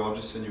before you. I'll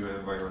just send you an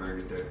invite when I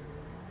get there.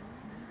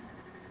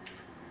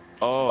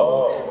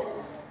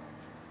 Oh.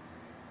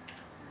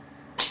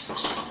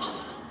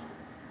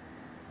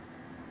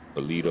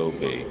 Toledo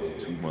Bay,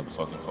 too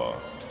motherfucking far.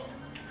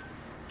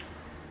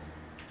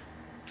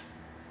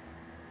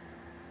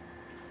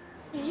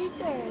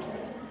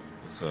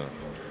 What's up?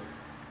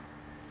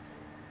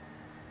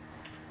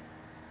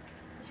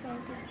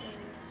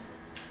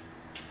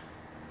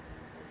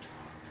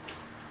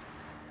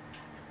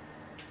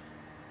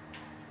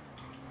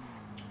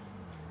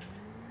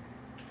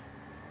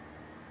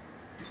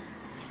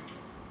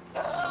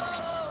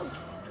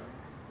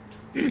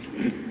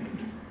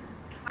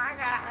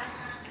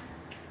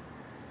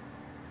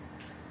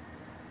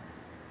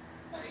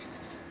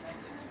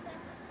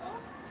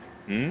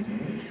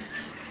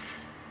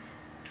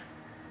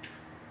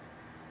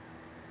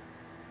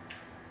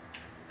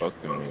 Fuck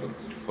them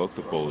niggas. Fuck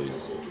the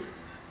police.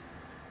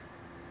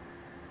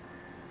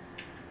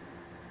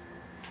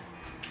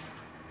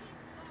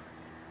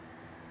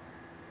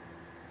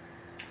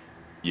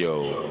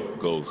 Yo,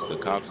 Ghost, the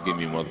cops gave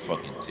me a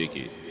motherfucking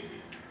ticket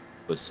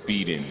for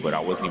speeding, but I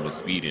wasn't even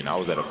speeding. I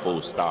was at a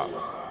full stop.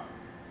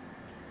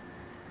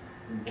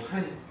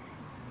 What?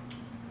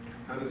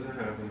 How does that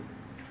happen?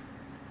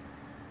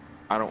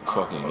 I don't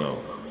fucking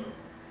know.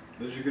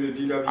 Did you get a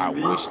DWB? I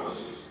wish.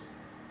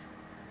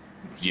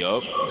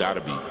 Yup,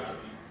 gotta be.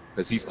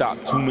 Cause he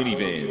stopped 2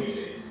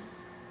 minivans,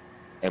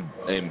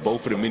 and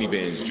both of the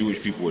minivans Jewish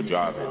people were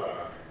driving.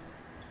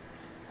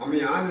 I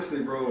mean,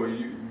 honestly, bro,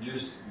 you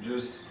just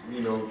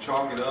you know,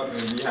 chalk it up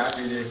and be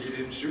happy that he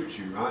didn't shoot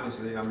you.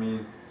 Honestly, I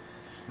mean.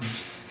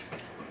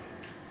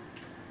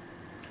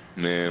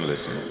 Man,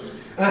 listen.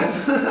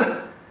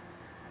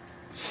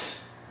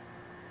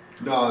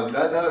 No,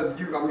 that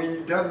you. I mean,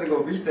 you definitely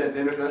gonna beat that.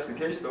 Then if that's the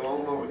case, though, I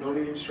don't know.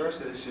 Don't even stress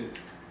that shit.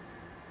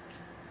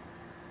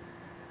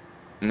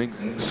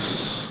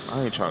 Nigga,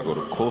 I ain't trying to go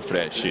to court for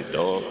that shit,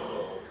 dog.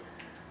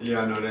 Yeah,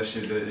 I know that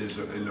shit that is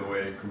in the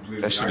way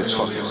completely. That shit is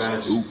fucking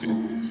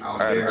stupid.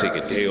 I had to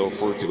take a day off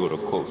work to go to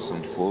court for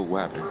some bull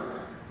whapping.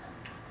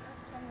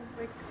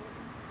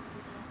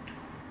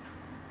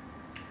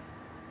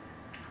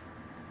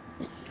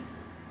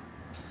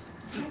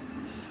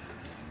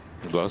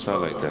 Go outside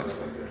like that.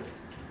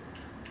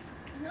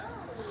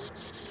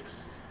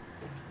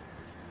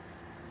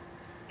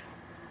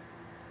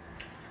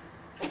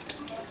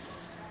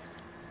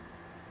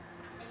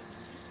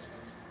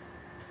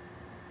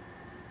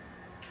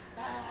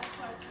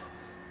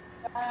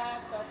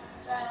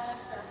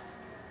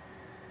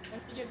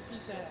 Let me get a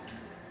piece of that.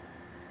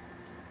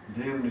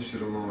 Damn, this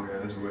shit a long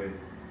ass way.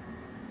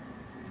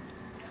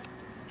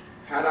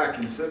 Had I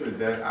considered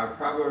that, I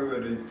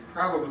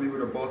probably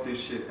would have bought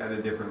this shit at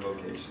a different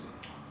location.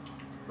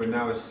 But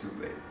now it's too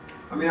late.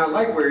 I mean, I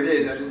like where it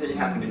is. I just hate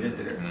having to get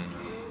there.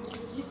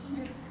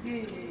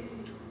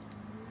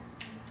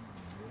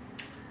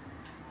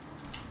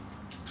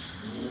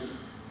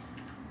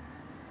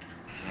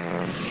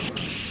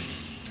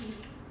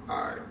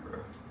 Alright, bro.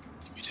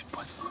 Give me that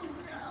button.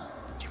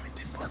 Give me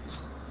that button.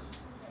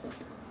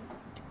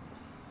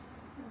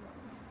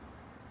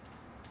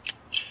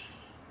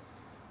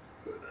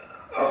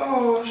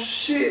 Oh,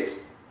 shit.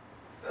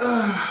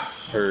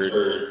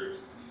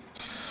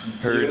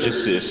 Heard your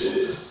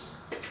sis.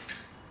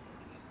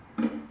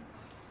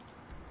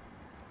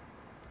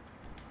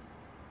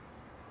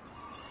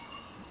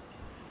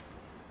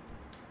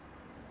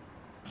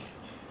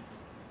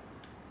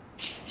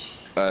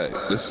 Alright,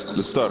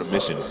 let's start a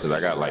mission because I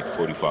got like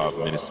 45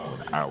 minutes to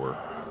an hour.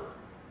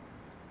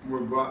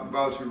 We're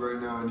about to right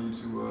now. I need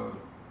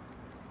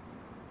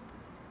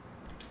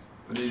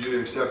you to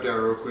accept that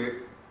real quick.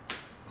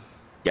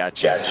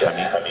 Gotcha,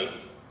 honey.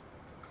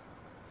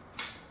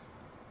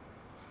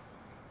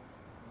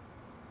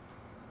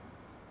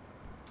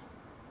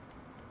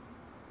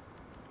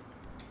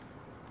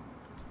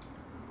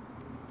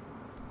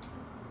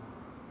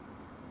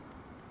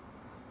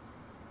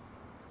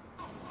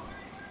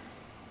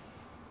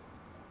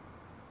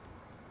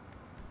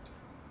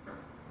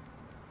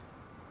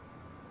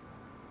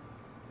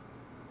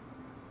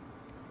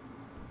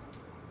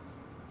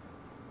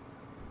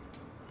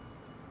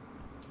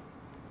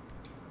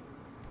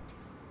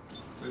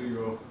 There you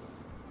go.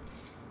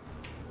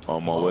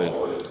 On my way.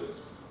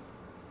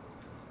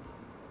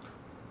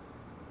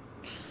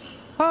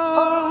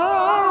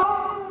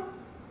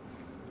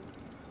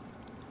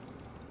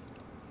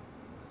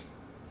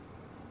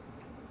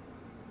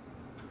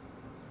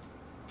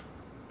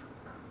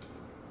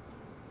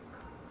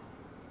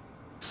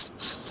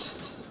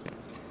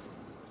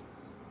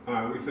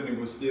 Alright, we finna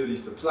go steal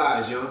these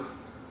supplies, young.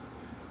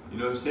 You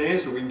know what I'm saying?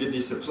 So we can get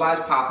these supplies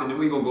popping, then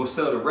we gonna go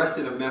sell the rest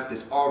of the meth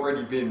that's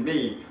already been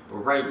made. But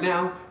right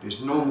now,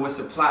 there's no more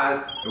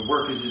supplies. The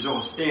workers is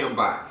on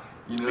standby.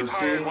 You know what I'm We've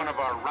saying? hired one of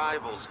our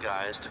rivals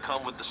guys to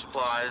come with the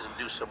supplies and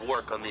do some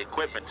work on the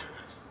equipment.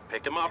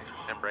 Pick him up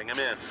and bring him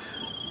in.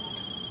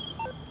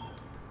 We've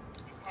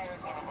hired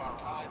one of our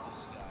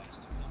rivals guys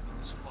to come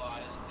with the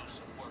supplies and do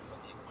some work on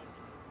the equipment.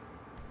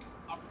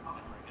 Up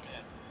and bring him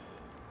in.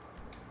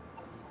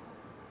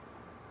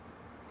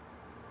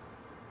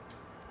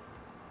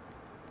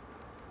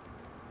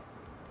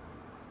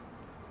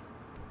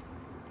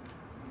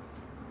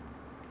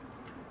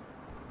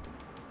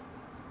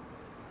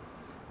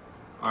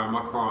 Alright,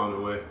 my car on the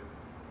way.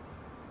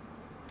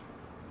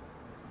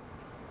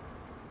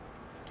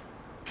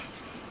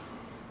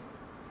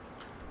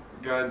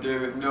 God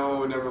damn it,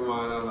 no, never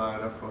mind, I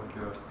lied, I fucked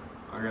up.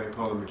 I gotta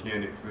call a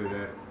mechanic for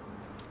that.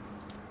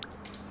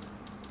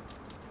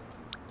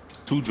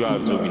 2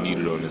 drivers will be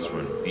needed on this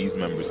run. These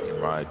members can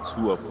ride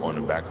 2 up on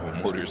the back of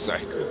a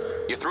motorcycle.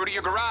 You're through to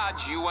your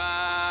garage. You,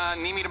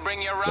 need me to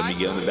bring you a ride? Let me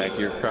get on the back of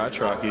your crotch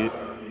rocket.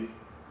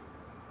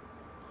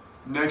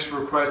 Next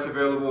request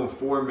available in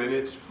 4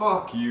 minutes.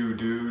 Fuck you,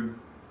 dude.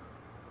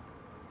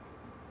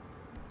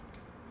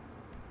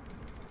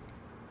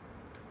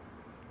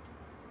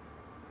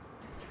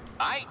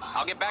 Alright,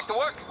 I'll get back to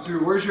work.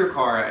 Dude, where's your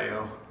car at,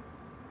 yo?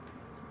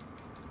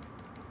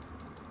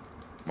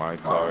 My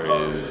car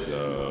is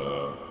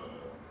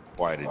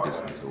quite a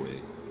distance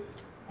away.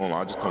 Hold on,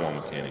 I'll just come on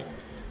mechanic.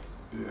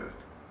 Yeah.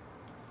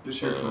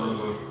 This your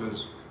car,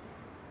 because...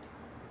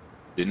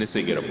 Didn't it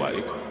say get a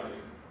bike?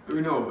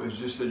 No, it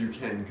just said you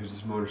can because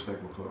it's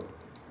motorcycle club.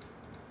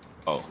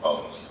 Oh.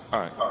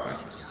 Alright.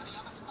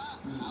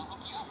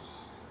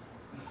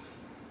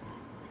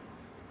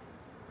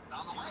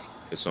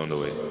 It's on the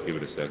way. Give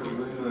it a second.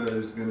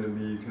 It's gonna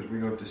be because we're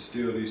gonna have to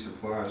steal these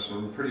supplies, so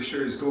I'm pretty sure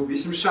there's gonna be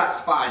some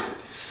shots fired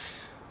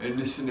in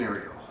this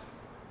scenario.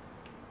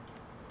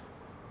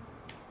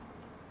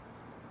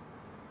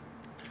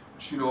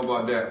 What you know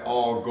about that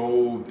all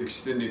gold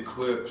extended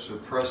clip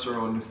suppressor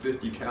on the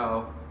 50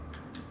 cal?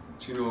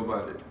 What you know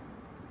about it?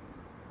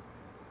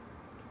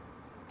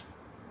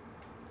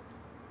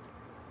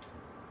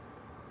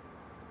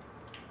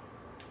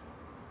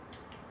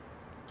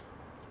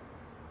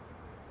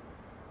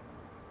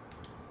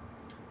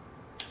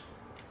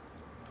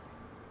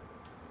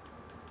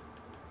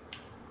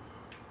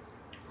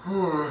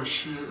 Oh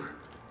shit.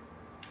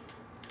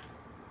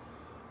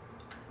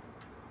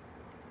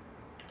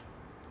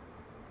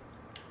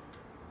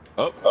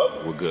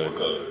 Oh, we're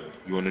good.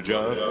 You on the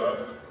job?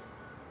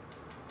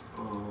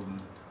 Oh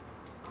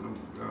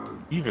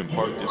god. You even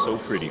parked it so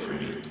pretty for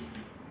me.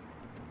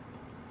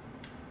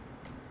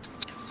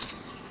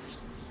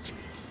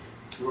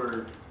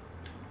 Word.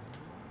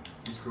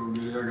 Let's go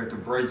get it. I got the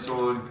brights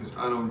on because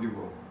I don't give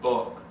a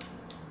fuck.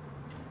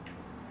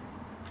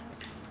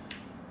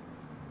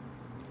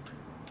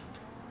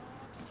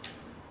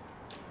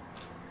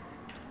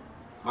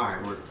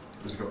 Alright, word.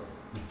 Let's go.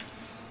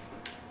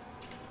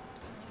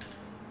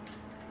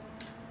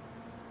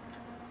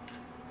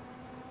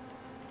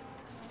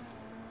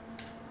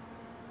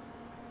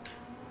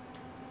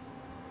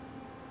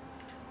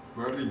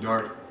 Where be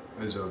dark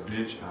as a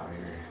bitch out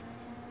here.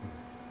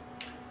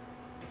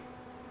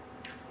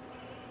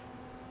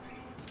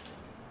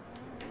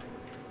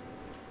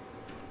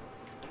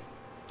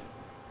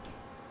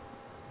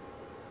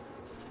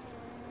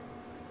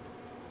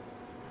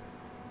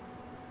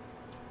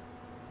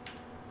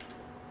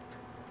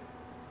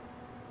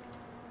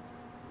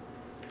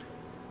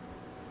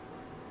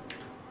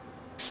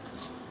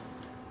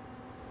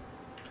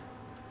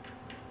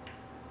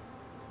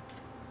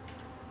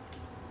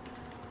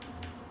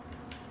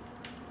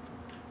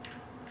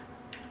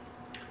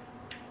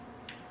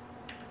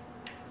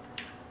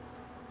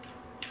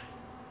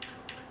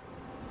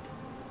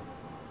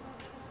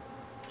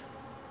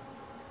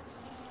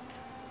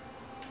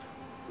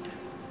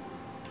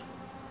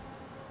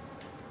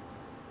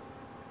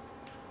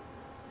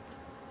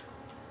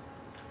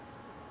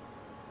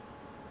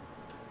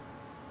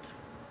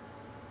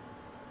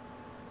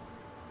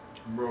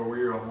 Bro,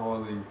 we are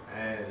hauling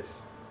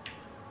ass.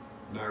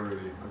 Not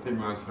really. I think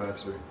mine's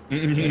faster.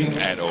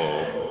 At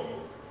all.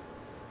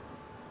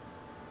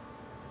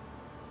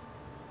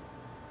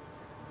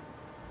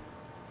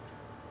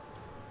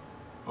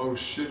 Oh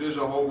shit, there's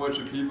a whole bunch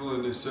of people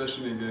in this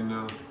session again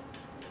now.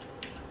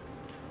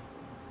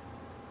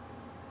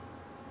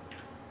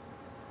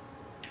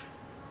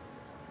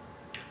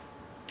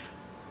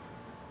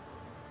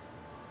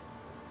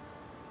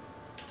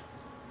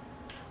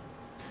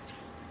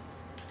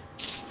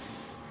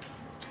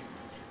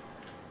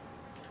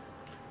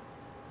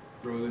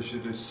 Bro, this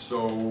shit is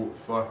so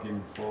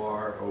fucking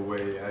far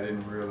away. I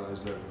didn't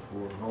realize that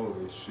before.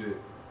 Holy shit.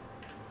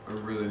 I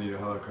really need a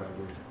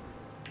helicopter.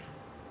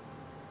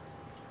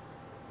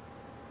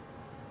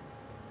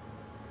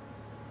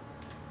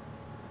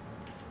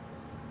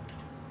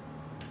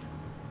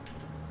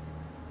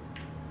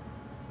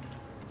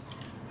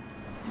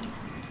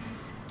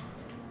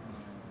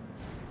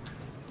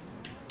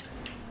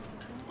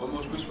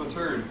 Almost missed my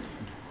turn.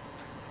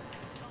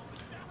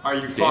 Are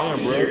you fucking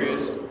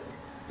serious?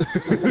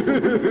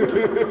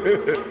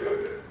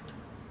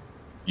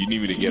 You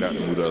need me to get out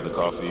and move the other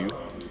car for you?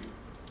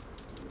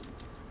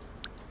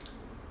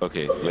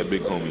 Okay, let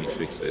Big Homie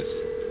fix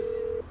this.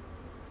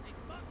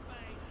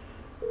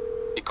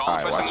 You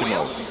calling for watch some him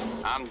wheels?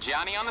 out. I'm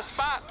Johnny on the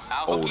spot.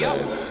 I'll hook Old you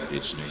ass up.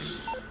 bitch name.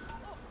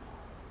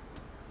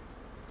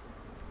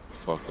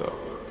 Fuck up.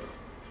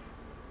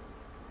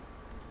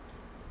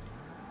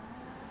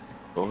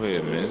 Go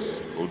ahead, miss.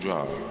 Go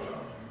drive.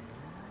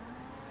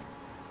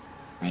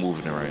 I'm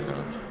moving it right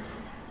now.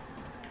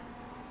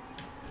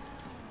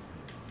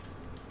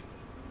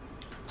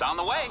 It's on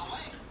the way.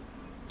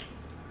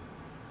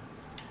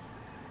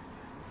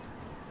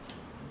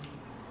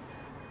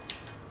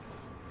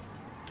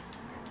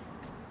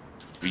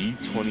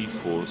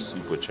 B24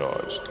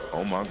 supercharged.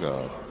 Oh my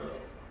god.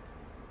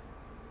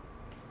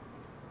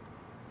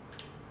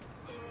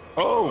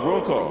 Oh,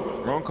 wrong car.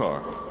 Wrong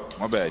car.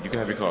 My bad. You can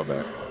have your car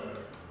back.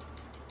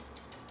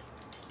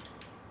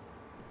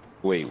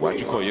 Wait, why'd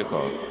you call your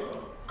car?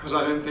 Because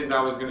I didn't think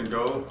that was gonna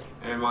go,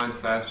 and mine's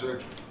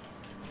faster.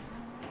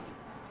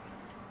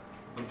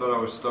 I thought I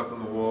was stuck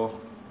on the wall.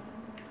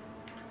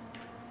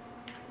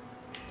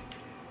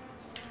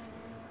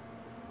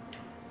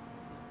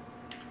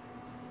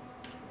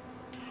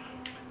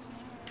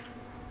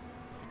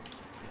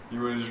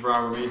 You wanna just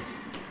ride with me?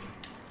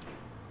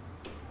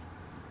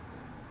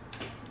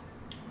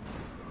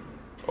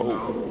 Oh.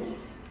 No?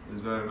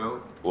 Is that a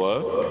no?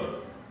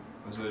 What?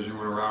 I said you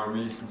wanna ride with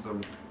me since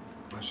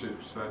my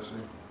shit's faster?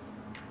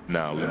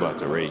 Nah, we about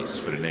to race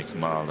for the next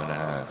mile and a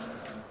half.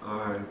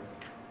 Alright.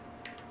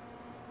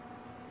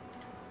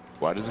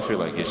 Why does it feel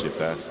like your shit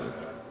faster?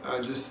 I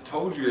just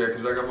told you that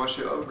because I got my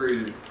shit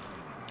upgraded.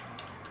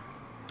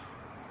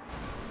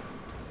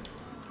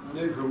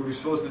 Nigga, we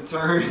supposed to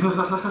turn.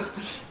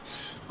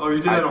 Oh, you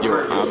did that on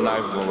purpose. I'm not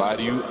even gonna lie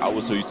to you. I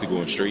was so used to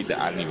going straight that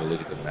I didn't even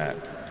look at the map.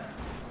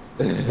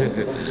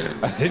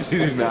 I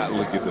did not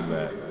look at the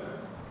map.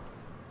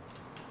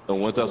 And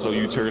once I saw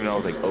you turning, I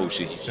was like, oh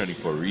shit, he's turning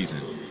for a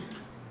reason.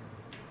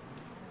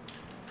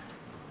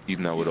 He's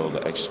not with all the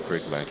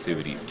extracurricular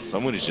activity.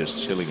 Someone is just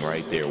chilling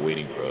right there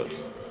waiting for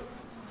us.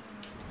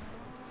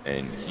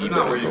 And he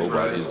better go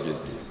about his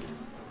business.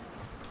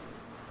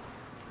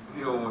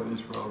 He don't want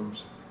these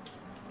problems.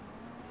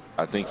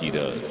 I think he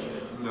does.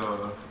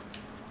 No.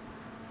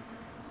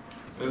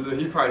 And then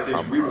he probably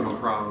thinks we want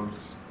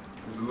problems.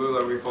 It looks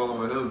like we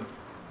following him.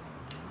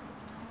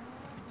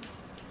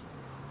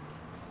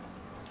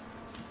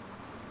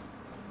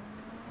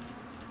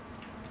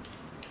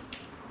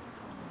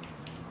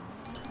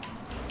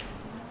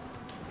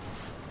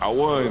 I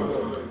won.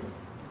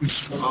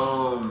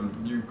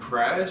 You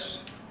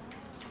crashed?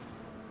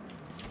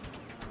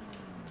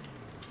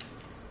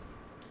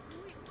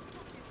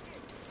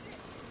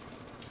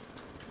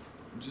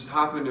 Just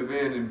hop in the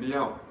van and be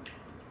out.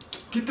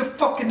 Get the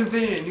fuck in the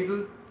van,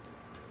 nigga.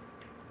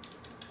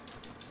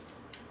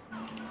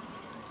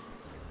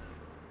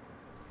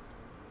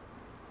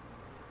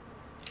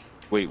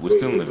 Wait, we're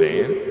still in the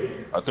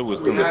van? I thought we were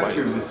still in the bike.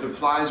 We have to. The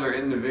supplies are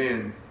in the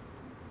van.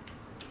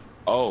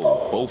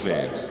 Oh, both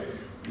vans.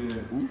 Yeah.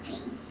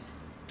 Oops.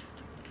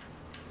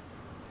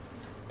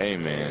 Hey,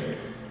 man.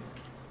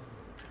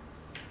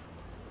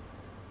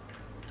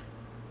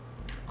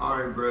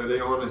 Alright, bro. They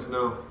on us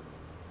now.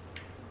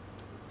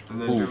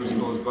 And then dudes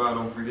close by,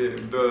 don't forget.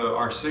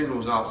 Our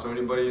signal's out, so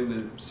anybody in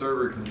the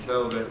server can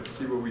tell that,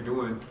 see what we're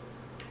doing.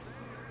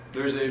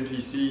 There's an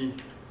NPC.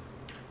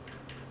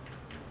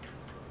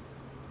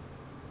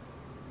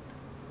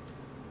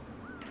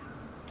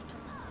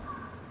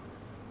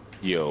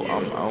 Yo,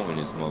 I'm out in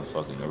this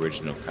motherfucking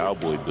original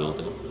cowboy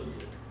building.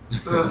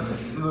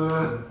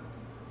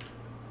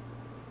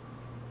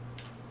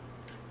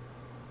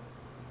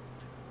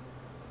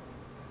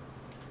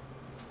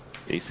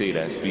 They say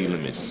that speed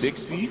limit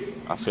 60.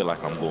 I feel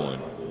like I'm going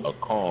a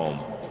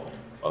calm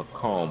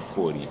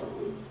 40.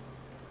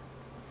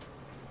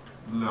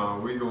 No,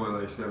 we going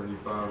like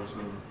 75 or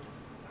something.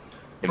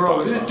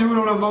 Bro, this dude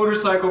on a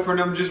motorcycle for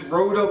them just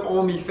rode up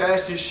on me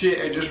fast as shit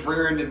and just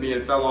rear-ended me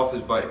and fell off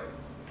his bike.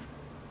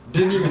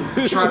 Didn't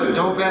even try to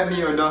dump at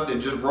me or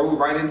nothing. Just rode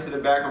right into the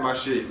back of my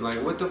shit.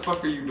 Like, what the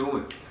fuck are you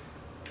doing?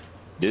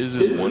 There's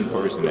this one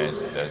person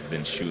that's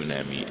been shooting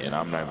at me, and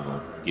I'm not even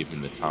gonna give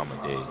him the time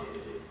of day.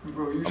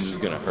 Bro, I'm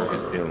just gonna hurt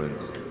his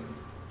feelings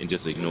and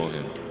just ignore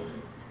him.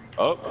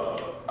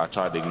 Oh, I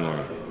tried to ignore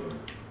him.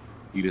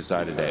 He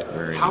decided that.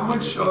 How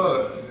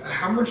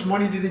much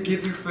money did it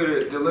give you for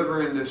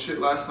delivering the shit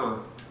last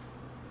time?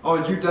 Oh,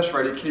 that's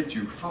right. It kicked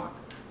you. Fuck.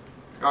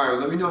 All right,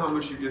 let me know how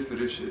much you get for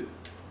this shit.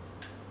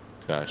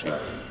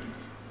 Gotcha.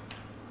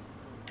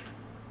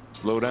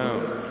 Slow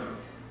down.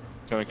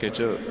 Trying to catch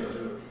up.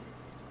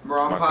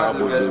 Bro, I'm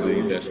positive it's the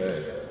weed.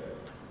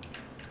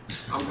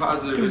 I'm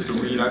positive it's the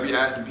weed. I be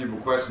asking people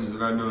questions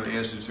that I know the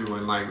answer to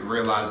and like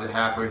realize it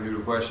halfway through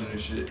the question and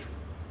shit.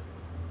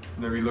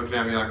 And they be looking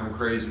at me like I'm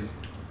crazy.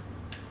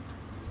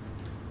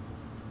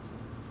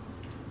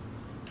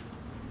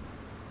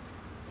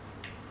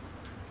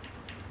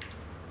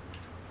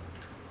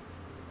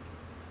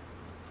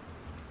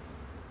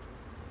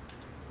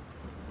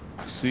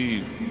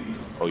 See,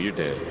 oh, you're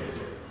dead.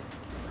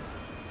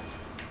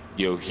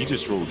 Yo, he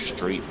just rode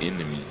straight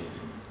into me.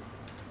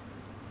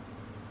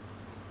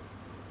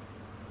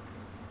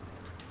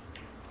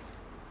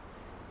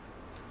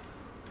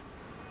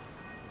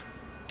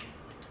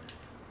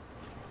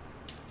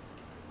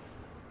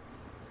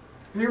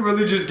 He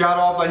really just got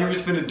off like he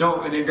was finna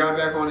dump and then got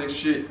back on his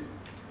shit.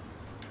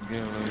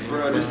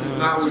 Bro, this is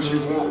not what you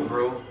want,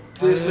 bro.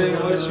 This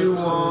ain't what you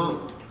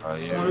want. Oh,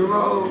 yeah. On the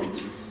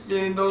road, you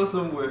ain't go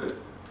somewhere.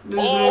 This ain't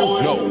Oh,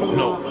 what no, you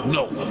want.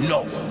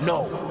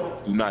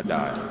 no. Do not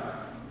die.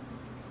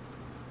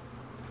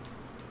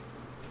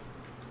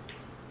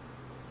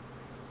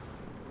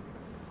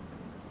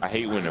 I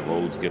hate when the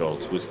roads get all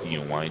twisty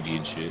and windy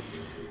and shit.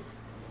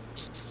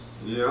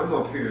 Yeah, I'm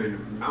up here in the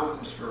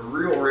mountains for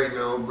real right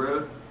now,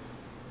 bro.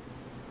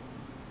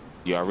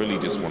 Yeah, I really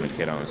just want to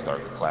get out and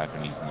start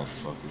clapping these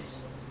motherfuckers.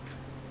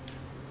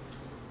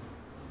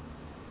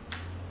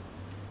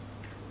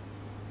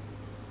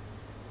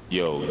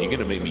 Yo, you're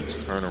gonna make me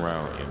turn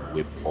around and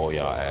whip all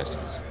y'all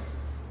asses.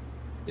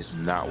 It's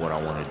not what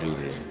I want to do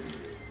here.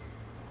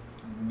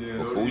 Yeah,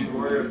 don't even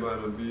worry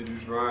about them, B.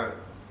 Just ride.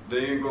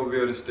 They ain't gonna be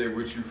able to stay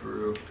with you for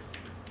real.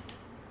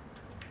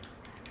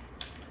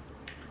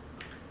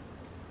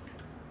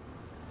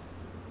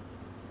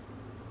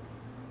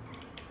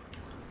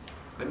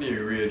 I need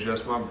to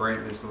readjust my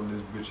brightness on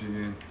this bitch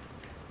again.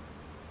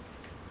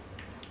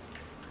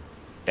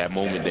 That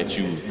moment that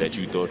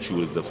you thought you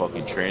was the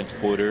fucking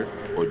transporter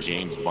or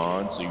James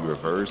Bond, so you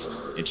reverse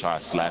and try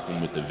to slap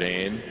him with the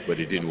van, but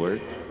it didn't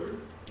work.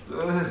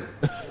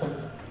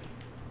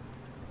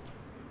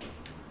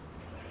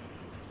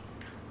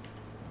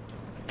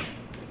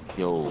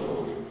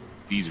 Yo,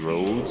 these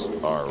roads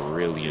are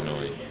really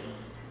annoying.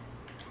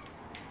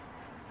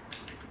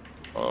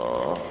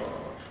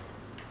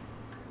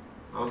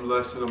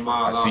 less than a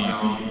mile I see out you. now.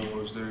 I'm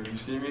almost there. You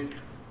see me?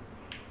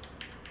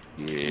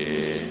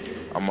 Yeah,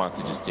 I'm about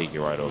to just take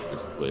it right off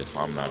this cliff.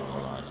 I'm not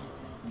gonna lie to you.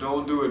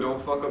 Don't do it. Don't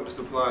fuck up the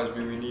supplies,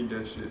 B. We need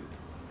that shit.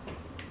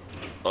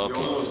 You're Okay,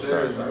 almost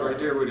there. sorry. You're right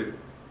there with it.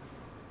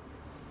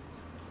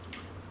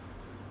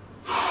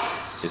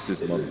 It's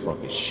this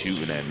motherfucker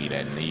shooting at me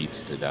that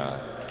needs to die.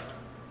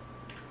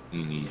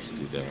 He needs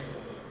to die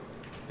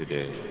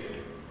today.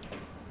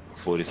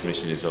 Before this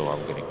mission is over,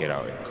 I'm gonna get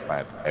out and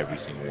clap every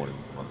single one of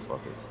these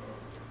motherfuckers.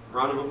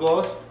 Round of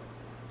applause.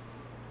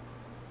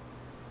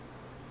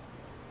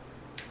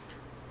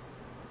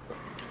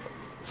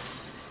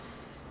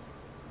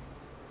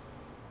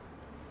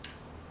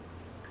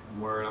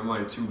 Word, I'm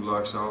like 2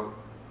 blocks out.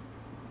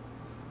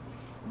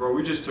 Bro,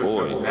 we just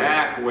took the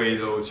back way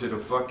though to the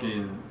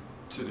fucking,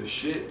 to the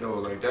shit though.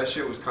 Like that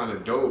shit was kind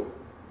of dope.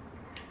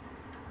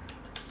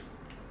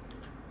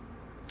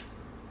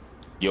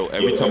 Yo,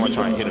 every time I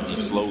try and hit him, he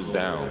slows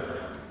down.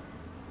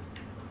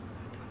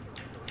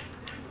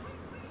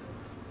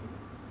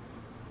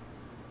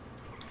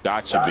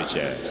 Gotcha, bitch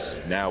ass.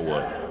 Now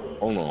what?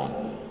 Hold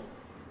on.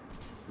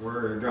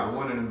 Word, got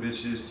one of them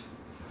bitches.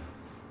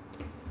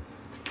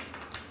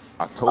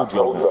 I told you.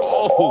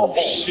 Oh,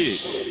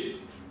 shit.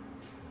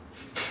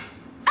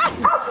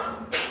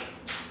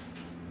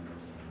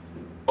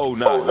 Oh,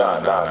 nah.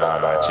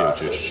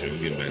 Chill. I'm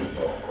getting back.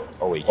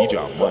 Oh, wait, he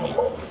dropped money.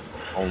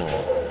 Hold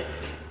on.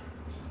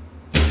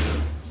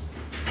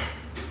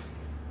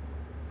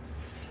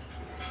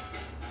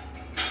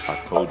 I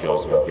told you I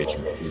was gonna get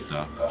you,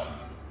 puta.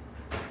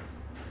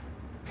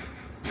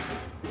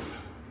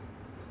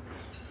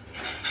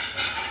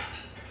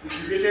 Did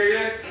you get there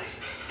yet?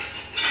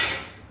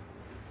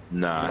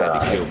 Nah, I had to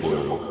kill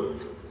boy.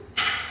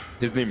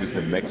 His name is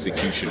the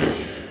Mexicutioner.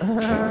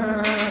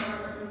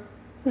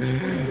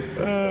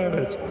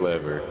 That's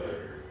clever.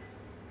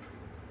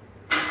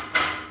 I'm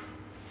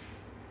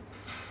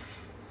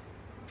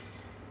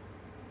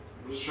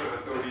just trying to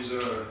throw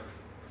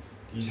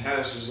these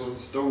hashes on the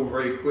stove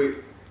right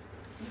quick.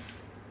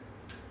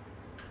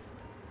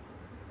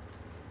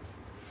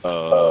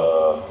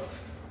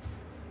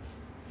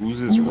 Who's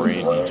this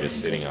Randy just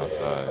sitting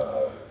outside?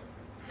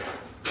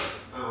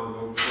 I don't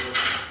know, bro.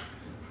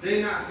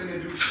 They not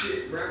finna do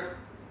shit, bro.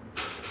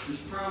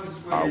 These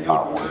promises what they do,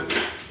 bro.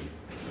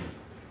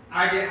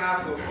 I get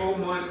high for 4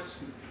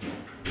 months.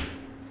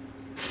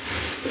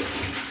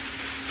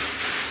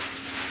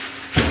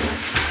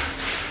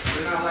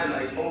 Then I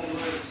like 4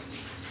 months.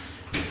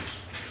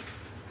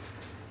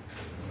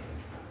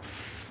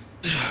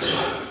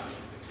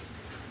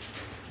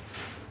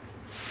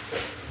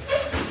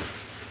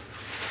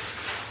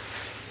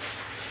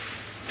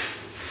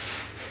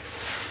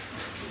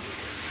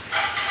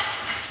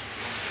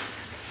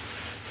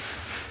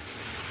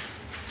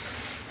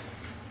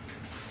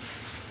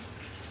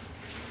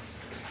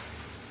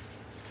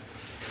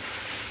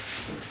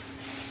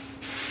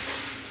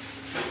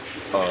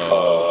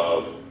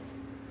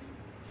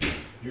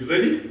 You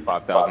litty?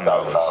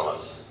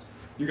 $5,000.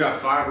 You got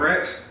 5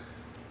 racks?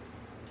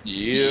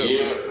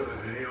 Yeah.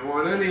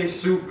 Well, that ain't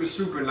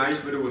super nice,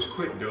 but it was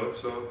quick though,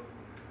 so.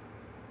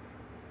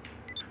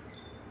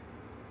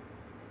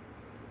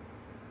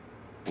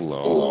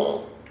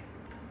 Blow.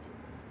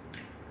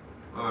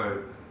 Alright.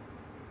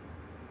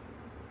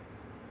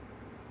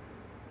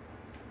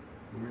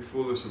 We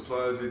full of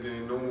supplies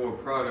again, no more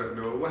product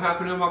though. What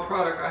happened to my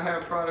product? I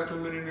had product a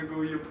minute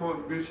ago, you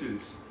punk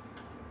bitches.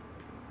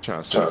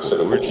 Trying to set up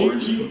a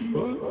orgy?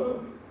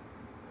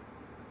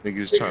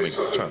 Niggas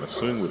trying to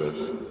swing with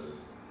us.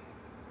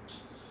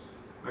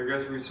 I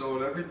guess we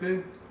sold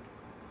everything?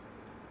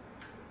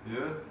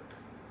 Yeah?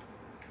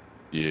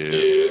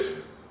 Yeah.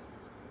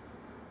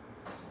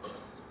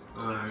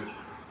 Alright.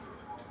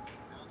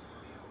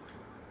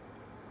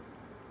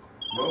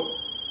 Well.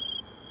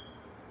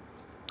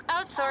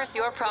 Outsource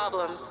your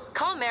problems.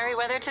 Call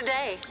Merriweather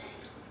today.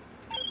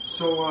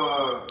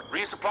 So,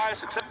 Resupply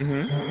success.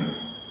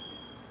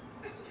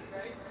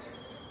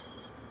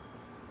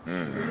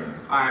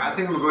 Alright, I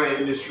think I'm gonna go ahead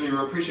and end this stream.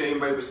 I appreciate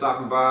anybody for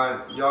stopping by.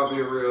 Y'all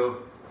being real.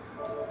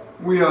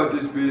 We out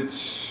this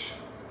bitch.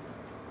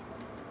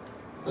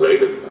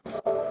 Later.